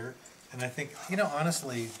next year? And I think,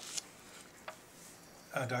 honestly,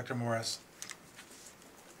 Dr. Morris,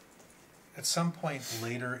 at some point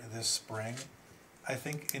later this spring, I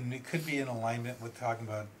think, and it could be in alignment with talking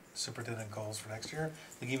about superintendent goals for next year,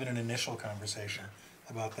 like even an initial conversation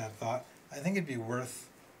about that thought, I think it'd be worth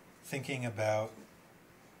thinking about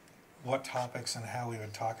what topics and how we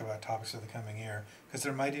would talk about topics for the coming year, because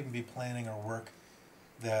there might even be planning or work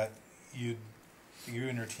that you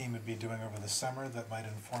and your team would be doing over the summer that might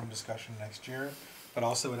inform discussion next year, but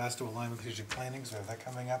also it has to align with strategic planning, so we have that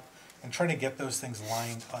coming up. And trying to get those things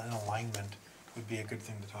in alignment would be a good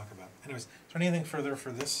thing to talk about. Anyways, is there anything further for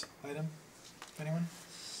this item? Anyone?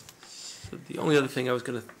 So the only other thing I was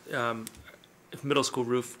going to, if middle school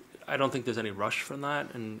roof, I don't think there's any rush from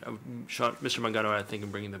that. And Mr. Mangano, I think, I'm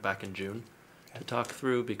bringing that back in June to talk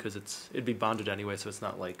through, because it'd be bonded anyway, so it's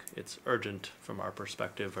not like it's urgent from our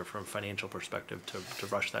perspective or from financial perspective to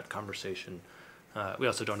rush that conversation. We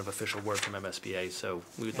also don't have official word from MSBA, so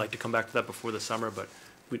we would like to come back to that before the summer, but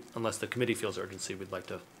unless the committee feels urgency, we'd like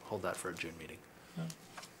to hold that for a June meeting.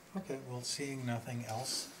 Okay, well, seeing nothing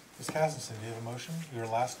else, Ms. Kassenson, do you have a motion? Your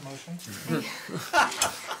last motion?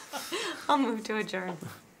 I'll move to adjourn.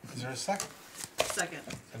 Is there a second? Second.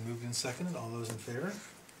 And moved and seconded. All those in favor?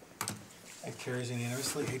 It carries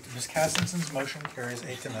unanimously. Ms. Kassenson's motion carries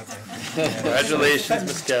 8-0. Congratulations,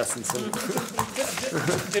 Ms. Kassenson.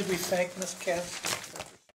 Did we thank Ms. Cass?